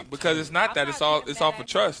Imani because it's not I'm that. not It's all. being It's all for mad.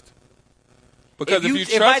 trust. Because if you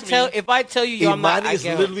if I trust tell me, if I tell you, I'm not. Imani I is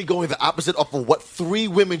can't- literally going the opposite of what 3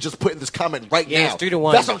 women just put in this comment right Yeah, now. it's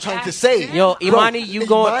 3-1. That's what I'm trying to say. Yo, Bro, Imani, you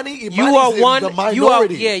going? Imani's You are in one. the You are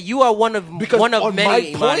minority. You are one of Because one of on many. my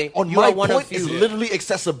Imani. point, on you my are one point of is few. literally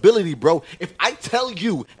accessibility, bro. If I tell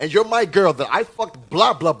you and you're my girl that I fucked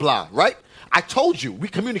blah blah blah, right? I told you, we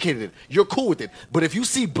communicated it. You're cool with it. But if you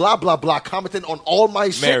see blah blah blah commenting on all my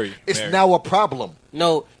shit, Mary, it's Mary. now a problem.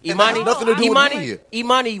 No, And that has Imani. nothing to do with Imani. me.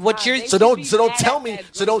 Imani. What you're They So should don't be so don't mad tell at me. that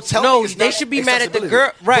So don't tell no, me. It's they not should be mad at the accessibility.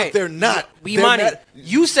 girl, right? But they're not. They're Imani, mad-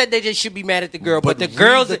 you said they just should be mad at the girl, but, But the read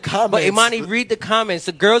girls. the But comments. Imani, read the comments.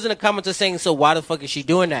 The girls in the comments are saying, "So why the fuck is she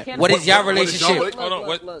doing that? Can What I- is your what is y'all relationship?" Hold on,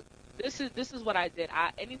 what- Look. This is what I did.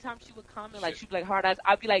 Anytime she would comment, like, she'd be like hard ass,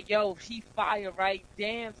 I'd be like, yo, she fire, right?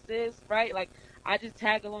 Damn, sis, right? Like, I just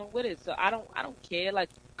tag along with it. So I don't care. Like,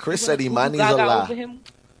 Chris you said wanna Imani's Gaga a lie. over him?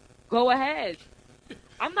 Go ahead.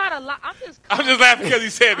 I'm not a lot. I'm just laughing because he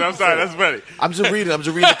said that. I'm sorry. That's funny. I'm just reading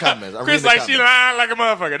the comments. Chris like she lying like a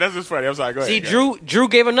motherfucker. That's just funny. I'm sorry. Go ahead. See, Drew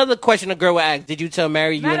gave another question a girl would ask. Did you tell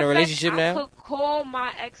Mary you in a relationship I now? could call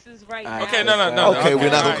my exes right now. Okay, no. Okay,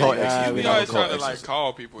 we're not gonna call exes. exes. You We're be not always gonna trying call to exes. like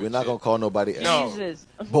call people. We're not gonna call nobody exes. No. Jesus.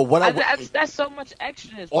 But what That's so much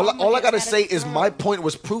extraness. all Why am I get gotta mad say at is the my girl? point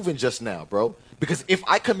was proven just now, bro. Because if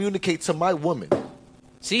I communicate to my woman,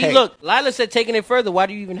 See, Hey. look, Lila said taking it further. Why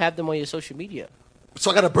do you even have them on your social media? so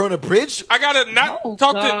I gotta burn a bridge. I gotta not Oh,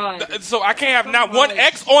 talk God. to. So I can't have not one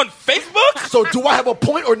ex on Facebook. So do I have a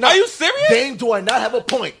point or not? Are you serious? Dame, do I not have a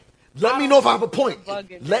point? Let me know if I have a point.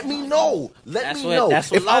 Bugging. Let me know. Let That's me what- know. that's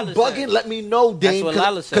what If I'm Lila bugging, said. let me know, Dame. what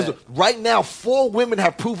Lila said. Because right now, 4 women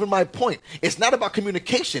have proven my point. It's not about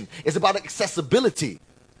communication. It's about accessibility.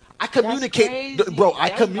 I communicate, crazy. bro. I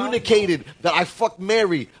That's communicated that I fucked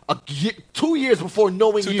Mary 2 years before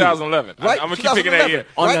knowing 2011. you. Right? I'm gonna keep picking that year.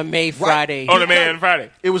 On Right? a May Right. Friday. On the man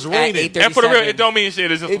Friday. It was raining. 8:30. And for the real, 37. it don't mean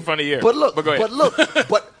shit. It's just a funny year. But look, go ahead.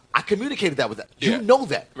 but I communicated that with that. You Yeah. know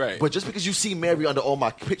that. Right. But just because you see Mary under all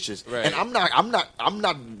my pictures, Right. and I'm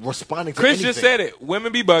not responding to Chris anything. just said it.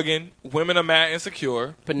 Women be bugging. Women are mad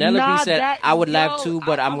insecure. Penelope Nah, said, that- I would laugh yo, too,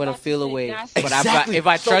 but I'm I'm going to about to feel say away. that's- But Exactly. if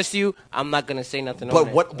I So- trust you, I'm not going to say nothing But on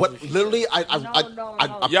it. what literally I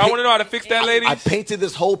No. Y'all want to know how to fix that, ladies? I painted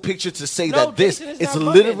this whole picture to say No, that this Jason, it's it's not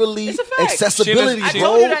bugging. literally It's a fact. accessibility, Sheena- bro. I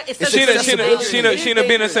told you that it's It's accessibility. Sheena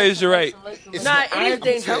Bennett says you're right. It's Nah, it is I'm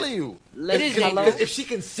dangerous. telling you. It is Because dangerous. if she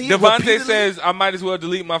can see it Devontae repeatedly- says I might as well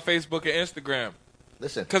delete my Facebook and Instagram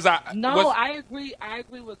listen. because I No, what's- I agree. I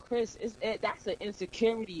agree with Chris. That's an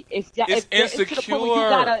insecurity. If It's to the point where you insecure.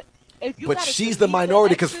 gotta, if you But gotta she's the delete your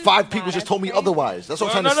minority because exes, 5 nah, people just that's told me crazy. otherwise. That's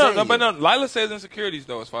what I'm no, trying to say. but no. Lila says insecurities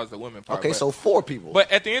though, as far as the women part. Okay, but, so 4 people.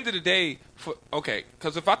 but at the end of the day,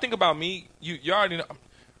 because if I think about me, you already know.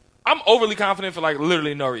 I'm overly confident for like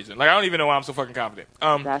literally no reason. Like I don't even know why I'm so fucking confident.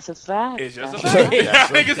 That's a fact. It's just a That's fact. That's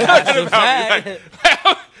I think it's That's nothing a about me.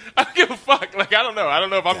 Like, I don't give a fuck. Like I don't know. I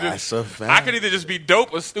don't know if I'm That's just. a fact. I could either just be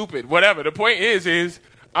dope or stupid. Whatever. The point is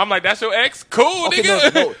I'm like that's your ex. Cool, Okay,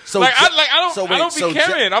 nigga. no. So like Ja- I don't. so I don't wait, be so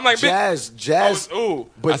caring. I'm like bitch. Jazz. Ooh,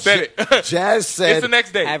 But I said it. Jazz said It's the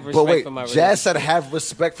next day. Have But respect wait, for my Jazz said have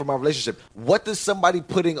respect for my relationship. What does somebody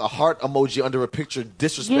putting a heart emoji under a picture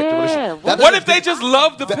disrespect the Yeah, relationship? what- That What if they just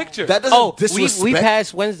love the picture? That doesn't Oh, disrespect. we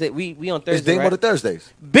passed Wednesday. We on It's Thursday, Dame on right? the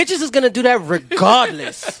Thursdays. Bitches is going to do that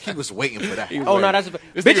regardless. He was waiting for that. Oh, no, that's...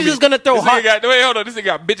 This Bitches nigga is going to throw this heart... nigga got, wait, hold on. This nigga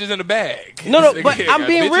got bitches in the bag. No, This but nigga I'm got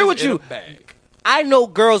being bitches real with in you. the bag. I know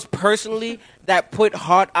girls personally that put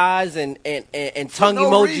heart eyes and tongue no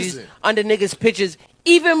emojis reason. under niggas' pictures,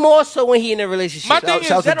 even more so when he in a relationship. My thing is,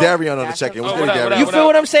 Shout out to that don't- Darian on the That's check-in. a- What's Oh, good, what up, Darian? what You up, feel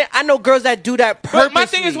what I'm saying? I know girls that do that purposely. But my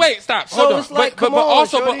thing is, wait, stop. So Hold on. it's like, but come on, but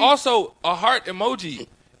shorty. also a heart emoji.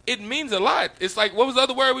 It means a lot. It's like what was the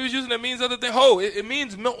other word we was using that means other thing? Ho, it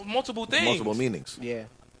means multiple things. Multiple meanings. Yeah.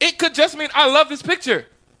 It could just mean I love this picture,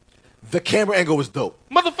 The camera angle was dope.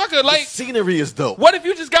 motherfucker. The Like, scenery is dope. what if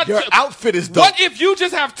you just got Your outfit is dope. What if you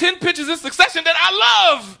just have 10 pictures in succession that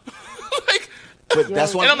I love? Like, But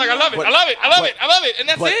that's why. and I'm like, I love it, but- I love it, I love but- it, I love it, and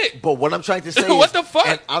that's But, it. but what I'm trying to say What is, the fuck?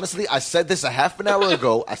 And honestly, I said this a half an hour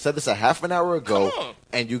ago. Come on.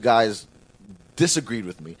 And you guys disagreed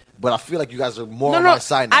with me. But I feel like you guys are more No, on no, my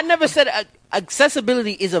side now. I never said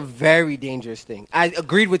accessibility is a very dangerous thing. I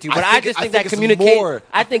agreed with you, but I, just think that it's communication. more-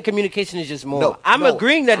 I think communication is just more. No, I'm no,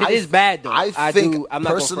 agreeing that it is bad, though. I think do. I'm not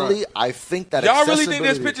gonna personally, front. I think that Y'all really think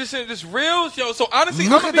this accessibility- picture shit is real? Yo, so honestly,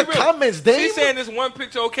 Look I'm at gonna the be real. comments, Dave. She's saying this one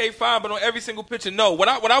picture, okay, fine, but on every single picture, no. What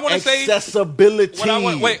I want to say, accessibility. what I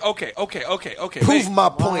want, wait, okay. Prove wait. my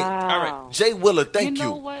point. Wow. All right. Jay Willer, thank You you.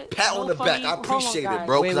 know what? Pat So on the funny. back. I Hold on, appreciate it, guys.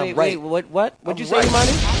 bro, Wait, because wait, I'm right. wait. What'd I'm you say, right.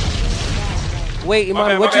 Imani? Wait, My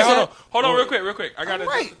Imani, bad, what my you bad. said? Hold on, real quick. I gotta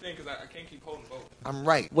right. adjust the thing because I can't keep holding both. I'm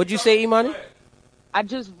right. What'd you say, Imani? Go ahead. I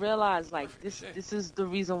just realized like this is the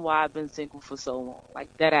reason why I've been single for so long,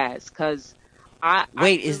 like dead ass, because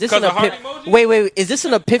Wait, is this 'Cause an of heart epiphany? emoji? Wait, is this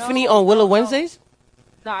an epiphany on Willow Wednesdays?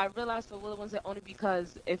 No, I realized for Willow Wednesday only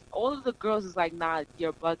because if all of the girls is like, nah,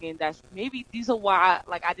 you're bugging. That's maybe these are why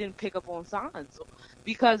I didn't pick up on signs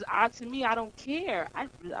because to me I don't care. I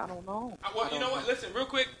don't know. Well, you know what? Listen, real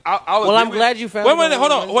quick. I'll Well, agree I'm with- glad you found Wait, it on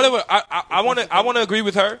hold on. Wednesday. Whatever. I want to agree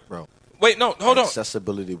with her, Bro. Wait, no, hold on.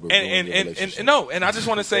 Accessibility will ruin your And relationship. no, and I just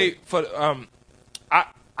want to say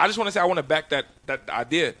I just want to say I want to back that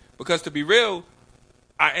idea because to be real,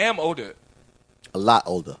 I am older. A lot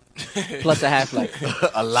older. Plus a half-life.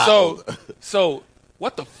 A lot So older. so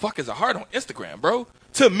what the fuck is a heart on Instagram, bro?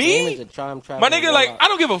 To Name is me, a charm my nigga, like I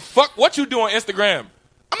don't give a fuck what you do on Instagram.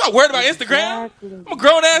 I'm not worried about Instagram. Exactly. I'm a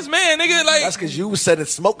grown ass man, nigga. Like That's because you was sending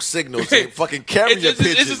smoke signals and fucking carrier pigeons.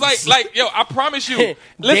 it's just like, yo, I promise you. Dame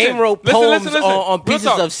Listen, wrote listen, poems listen, listen. on Real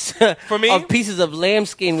pieces talk. of For me- on pieces of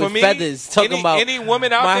lambskin for with me, feathers, talking about any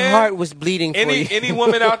woman out my there, heart was bleeding for you. any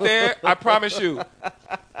woman out there, I promise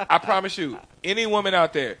you, any woman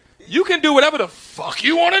out there, you can do whatever the fuck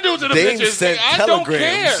you want to do to the Dame bitches. sent Nigga, I don't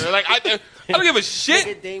telegrams. care. Like I don't give a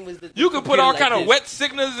shit. Dame was the- You can put all like kind of this. wet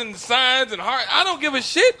signals and signs and heart. I don't give a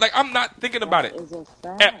shit. Like I'm not thinking about it Is a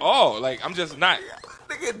fact. at all. Like I'm just not.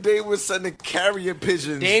 Nigga, they was sending carrier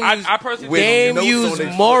pigeons. Dame I personally With Dame notes on used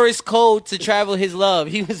their Morse code to travel his love.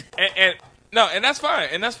 He was And no, and that's fine.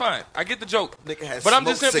 And that's fine. I get the joke. Nigga has But I'm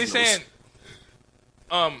just smoke simply signals.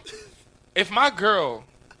 saying, if my girl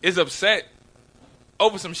is upset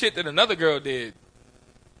over some shit that another girl did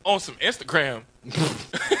on some Instagram,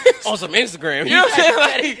 on some Instagram. you know what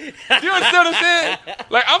I'm saying? Like, you understand what I'm saying?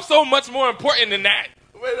 Like, I'm so much more important than that.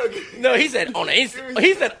 Wait, okay. No, he said on the he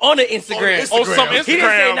said on the Instagram. On On some Instagram. He didn't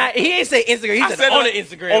say Instagram. not, he didn't say Instagram. He I said, said on on- the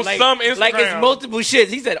Instagram. on like, some Like it's Instagram. multiple shits.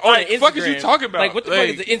 He said on Like, the Instagram. fuck is you talking about? Like what the fuck Like,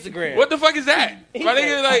 is the Instagram? What the fuck is that? He My said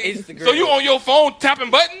nigga, like, Instagram. so you on your phone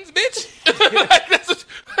tapping buttons, bitch?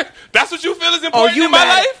 Like, that's what you feel is Oh, important you in my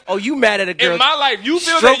mad? life? Oh, you mad at a girl? In my life, you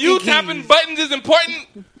feel that you Stroking tapping keys. buttons is important?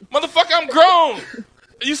 Motherfucker, I'm grown.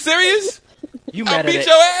 Are you serious? You I'll mad beat at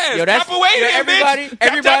your ass. Yo, that's Tap away yo, then, everybody. bitch.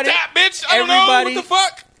 Everybody. Tap, bitch. I don't know. everybody- What the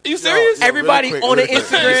fuck? Are you serious? yo, Everybody really quick, on the really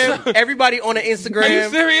quick. Instagram. Everybody on the Are you Instagram.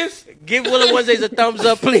 serious? Give Willa Wednesdays a thumbs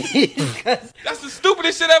up, please. 'Cause That's the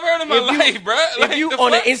stupidest shit I've heard in my If you- life, bro. Like, if you the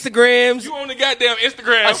on the fuck? Instagrams, You on the goddamn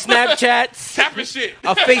Instagram. a Snapchats, Tapping shit.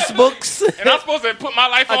 a Facebooks, And I'm supposed to put my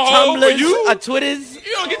life a on hold for Tumblrs, you? a Twitters.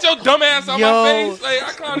 You don't get your dumb ass on Yo, my face. Like,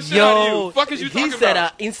 I clown the shit out of you. Fuck is you talking he said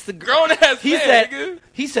about? Instagram. Grown ass He man, said nigga.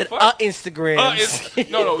 he said Fuck. Instagrams.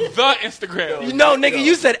 No, the Instagram. No, nigga,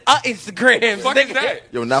 you said Instagrams. Fuck nigga. is that?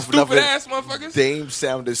 Yo, not for Stupid nothing. ass motherfuckers. Dame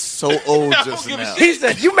sounded so old I don't just give a now. shit. He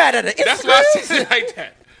said you mad at an Instagram. That's why I said it like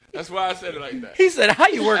that. That's why I said it like that. He said how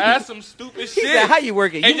you working? Ask some stupid He shit. said how you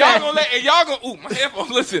working? And You y'all mad- gonna let, and y'all gonna, ooh, my headphones,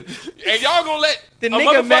 listen. And y'all gonna let The a nigga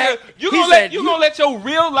motherfucker, mad- you he gonna said let, you you- gonna let your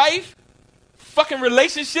real life fucking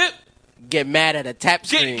relationship get mad at a tap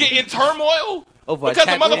screen. get in turmoil Over a because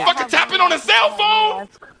the tap- motherfucker tapping on a cell phone?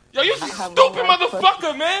 Yo, you I have stupid one last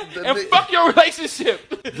motherfucker, man. The And nigga- fuck your relationship.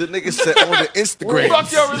 The nigga said on the Instagram.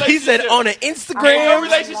 Fuck your relationship. He said on an And your Instagram.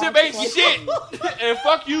 relationship ain't shit. And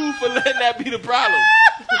fuck you for letting that be the problem.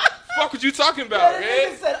 Fuck what you talking about, That nigga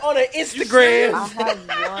man? said on an serious? Instagram. I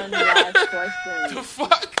have one last question. The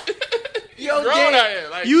fuck? Yo, Grown Dave, out here,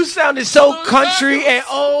 like, you sounded so Little country Tacos. and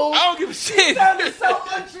old. I don't give a shit. sounded so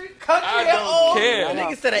country I and don't old. care. That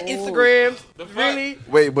nigga said an Instagram. The fuck? Really?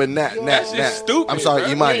 Wait, but Nat, That shit's stupid, I'm sorry,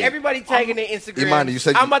 bro. Imani. Everybody tagging their Instagram. Imani, you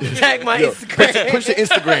said I'm about to tag my Yo, Instagram. Push your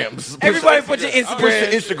Instagrams. Everybody put your Push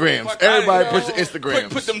Instagram. your Instagrams. Fuck outta Everybody here. push your Instagrams.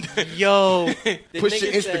 Put them. Yo, Push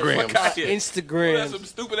your Instagrams. Fuck outta here. That's Instagram. some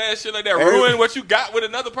stupid ass shit like that. Every- Ruin what you got with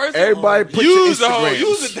another person. Everybody push use your a hoe. Instagrams.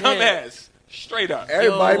 Use a dumbass. Straight up.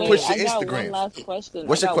 Everybody Yo, push I your got one Instagrams. last question.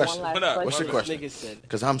 What's I your got question? One What last up? What's your question. question? Nigga said.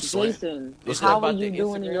 Because I'm sweating. Jason, What's how about are the you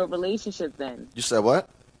doing in Instagram? your relationship then? You said what?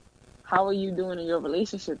 How are you doing in your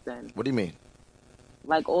relationship then? What do you mean?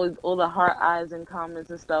 Like all the heart eyes and comments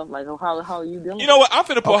and stuff. Like how are you doing? You know what? I'm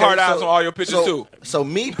finna put Okay, hard eyes so- on all your pictures too. So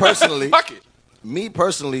me personally, Fuck it.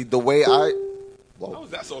 the way I How was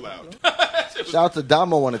that so loud? shout out to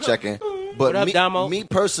Damo on the check-in, but What up, Damo? me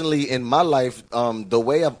personally in my life, the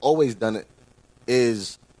way I've always done it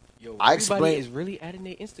is Yo, I everybody explain- is really adding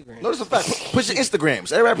their Instagram. notice the fact. Put your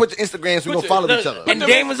Instagrams. Everybody put your Instagrams. We Put gonna your- follow look, each other. And them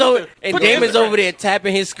Dame was over. Instagram. And Put Dame them is over there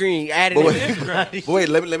tapping his screen, adding But it. wait,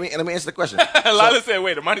 let me answer the question. Lila said,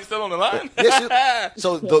 "Wait, the money's still on the line." Yes,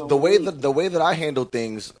 so the way that I handle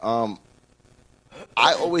things,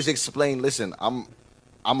 I always explain. Listen,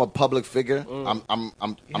 I'm a public figure. I'm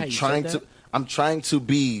Yeah, you trying said to I'm trying to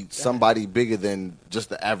be somebody bigger than just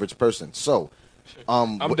the average person. So,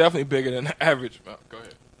 I'm definitely bigger than the average. Oh, go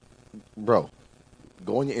ahead. bro,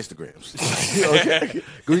 go on your Instagrams. Okay?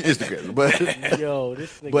 Go on your Instagrams. But Yo,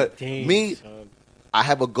 this nigga. But Dame, me- son. I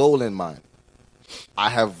have a goal in mind. I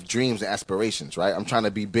have dreams and aspirations, right? I'm trying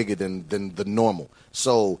to be bigger than the normal.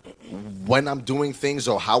 So when I'm doing things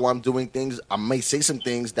or how I'm doing things, I may say some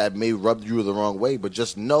things that may rub you the wrong way, but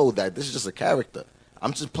just know that this is just a character.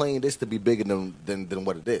 I'm just playing this to be bigger than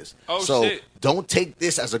what it is. Oh, so shit. don't take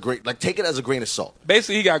this as take it as a grain of salt.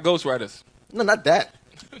 Basically, he got ghostwriters. No, not that.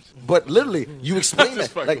 But literally, you explain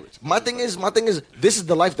Just that. fucking Like with my thing is, this is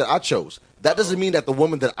the life that I chose. That doesn't mean that the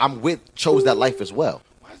woman that I'm with chose that life as well.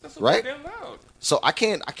 Why is that so Right? goddamn loud? So I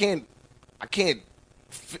can't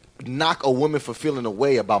knock a woman for feeling a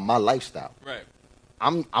way about my lifestyle. Right.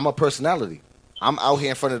 I'm a personality. I'm out here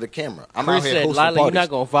in front of the camera. I'm Chris out here said, hosting Lila, you're parties. not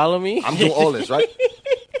gonna follow me. I'm doing all this, right?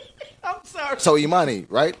 I'm sorry. So Imani,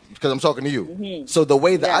 right? Because I'm talking to you. So the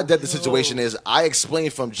way that I did the situation is I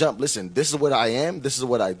explained from jump, listen, this is what I am, this is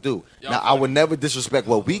what I do. Now I would never disrespect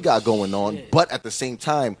what we got going on, but at the same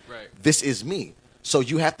time, this is me. So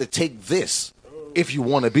you have to take this if you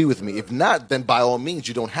want to be with me. If not, then by all means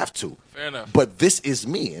you don't have to. Fair enough. But this is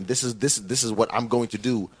me, and this is what I'm going to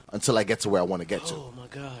do until I get to where I want to get to. Oh my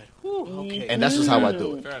God. Whew, okay. And that's just how I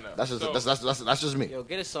do it. Fair enough. That's just So- that's just me. Yo,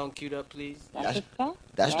 get a song queued up, please.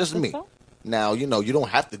 That's just me. Now, you know, you don't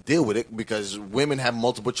have to deal with it because women have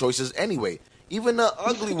multiple choices anyway. Even the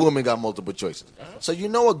ugly woman got multiple choices. So you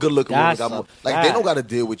know a good-looking woman got they don't got to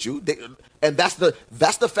deal with you. And that's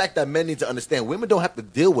the fact that men need to understand. Women don't have to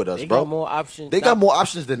deal with us, They bro. got more options. They got more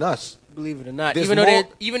options than us. Believe it or not. There's Even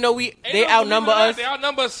though more- they outnumber us, They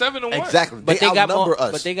outnumber us 7-1. Exactly. but they they got more. outnumber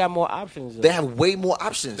us. But they got more options. Though. They have way more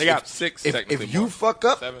options. They got 6 technically If you more. fuck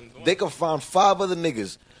up, 7-1. they can find 5 other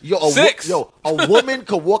niggas. Yo, a 6. a woman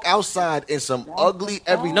could walk outside in some ugly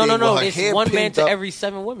everything. no. With her It's hair one man pinned to up. every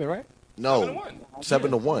 7 women, right? No,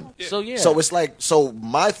 7-1. So yeah. So it's like, so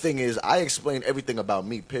my thing is, I explain everything about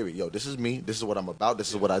me. Period. Yo, this is me. This is what I'm about. This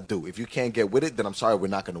is what I do. If you can't get with it, then I'm sorry, we're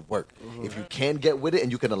not gonna work. If you can get with it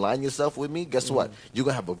and you can align yourself with me, guess what? You're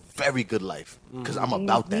gonna have a very good life because I'm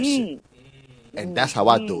about that shit, and that's how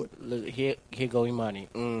I do it. Look, here go Imani.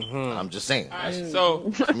 I'm just saying.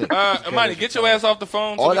 So, Imani, get your ass off the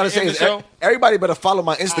phone. All I so we gotta can say end is, the show. everybody better follow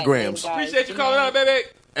my Instagrams. Appreciate you calling out, baby.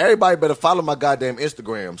 Everybody better follow my goddamn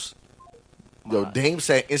Instagrams. Yo, Dame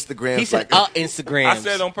said Instagrams. He said like, Instagrams. I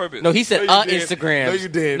said on purpose. No, he said No, you did. Instagrams. No, you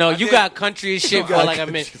did. No, I you did. got country as shit for got like a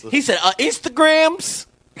minute. country. He said Instagrams.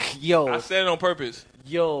 I Yo, said it on purpose.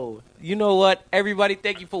 yo. You know what? Everybody,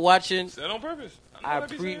 thank you for watching. Said it on purpose. I know what I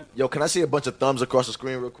be pre- saying. Yo, can I see a bunch of thumbs across the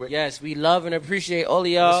screen real quick? Yes, we love and appreciate all of I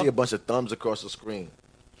see y'all. a bunch of thumbs across the screen.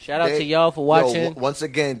 Shout out to Dame- y'all for watching, Yo, once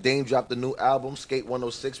again, Dame dropped the new album, Skate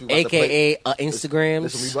 106. We about to play. aka Instagrams.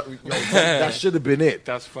 Listen, that should have been it.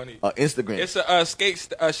 That's funny. Instagram. It's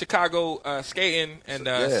a Chicago skating and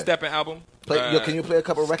stepping album. Yo, can you play a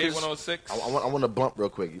couple Skate records? 106. I want to bump real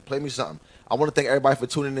quick. You play me something. I want to thank everybody for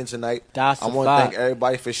tuning in tonight. That's I a want to fact. thank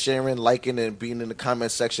everybody for sharing, liking, and being in the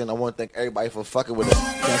comment section. I want to thank everybody for fucking with us.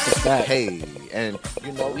 That's a fact. Hey, and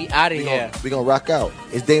you know We outta we here. We gonna rock out.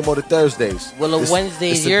 It's Damo the Thursdays. Willow This-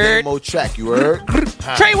 Wednesdays, It's the you heard? Damo track. You heard?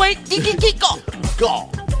 Treyway, go. Go. All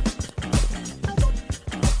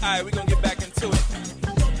right, we're gonna get back into it.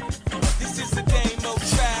 This is the Damo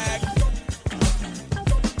track.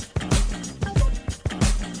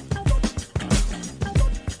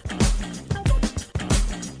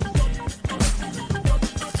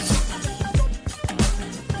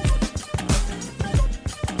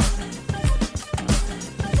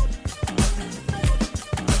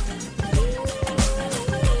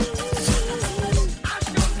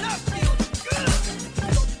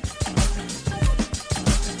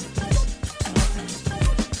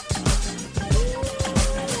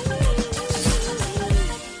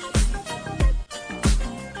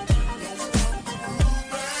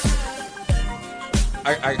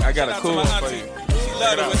 I got a cool one for you. She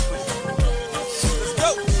love the whispers.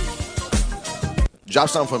 Let's go. Drop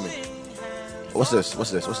something for me. What's this?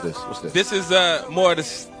 What's this? This is more the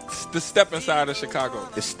stepping side of Chicago.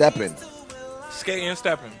 It's stepping. Skating and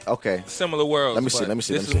stepping. Okay. Similar worlds. Let me see, but let me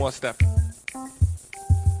see, This let me is see. more stepping.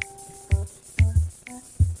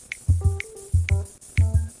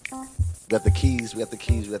 We got the keys.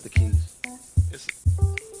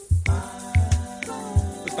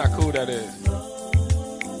 It's not cool, that is.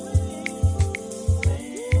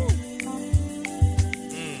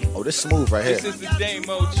 Oh, this smooth right here. This is the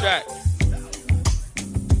Damo track.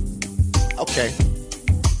 Okay.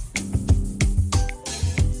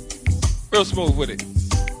 Real smooth with it.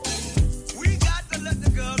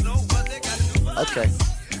 Okay.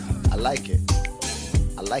 I like it.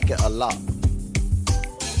 I like it a lot.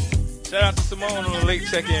 Shout out to Simone on the late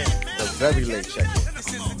check-in. The very late check-in.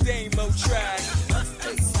 This is the Damo track.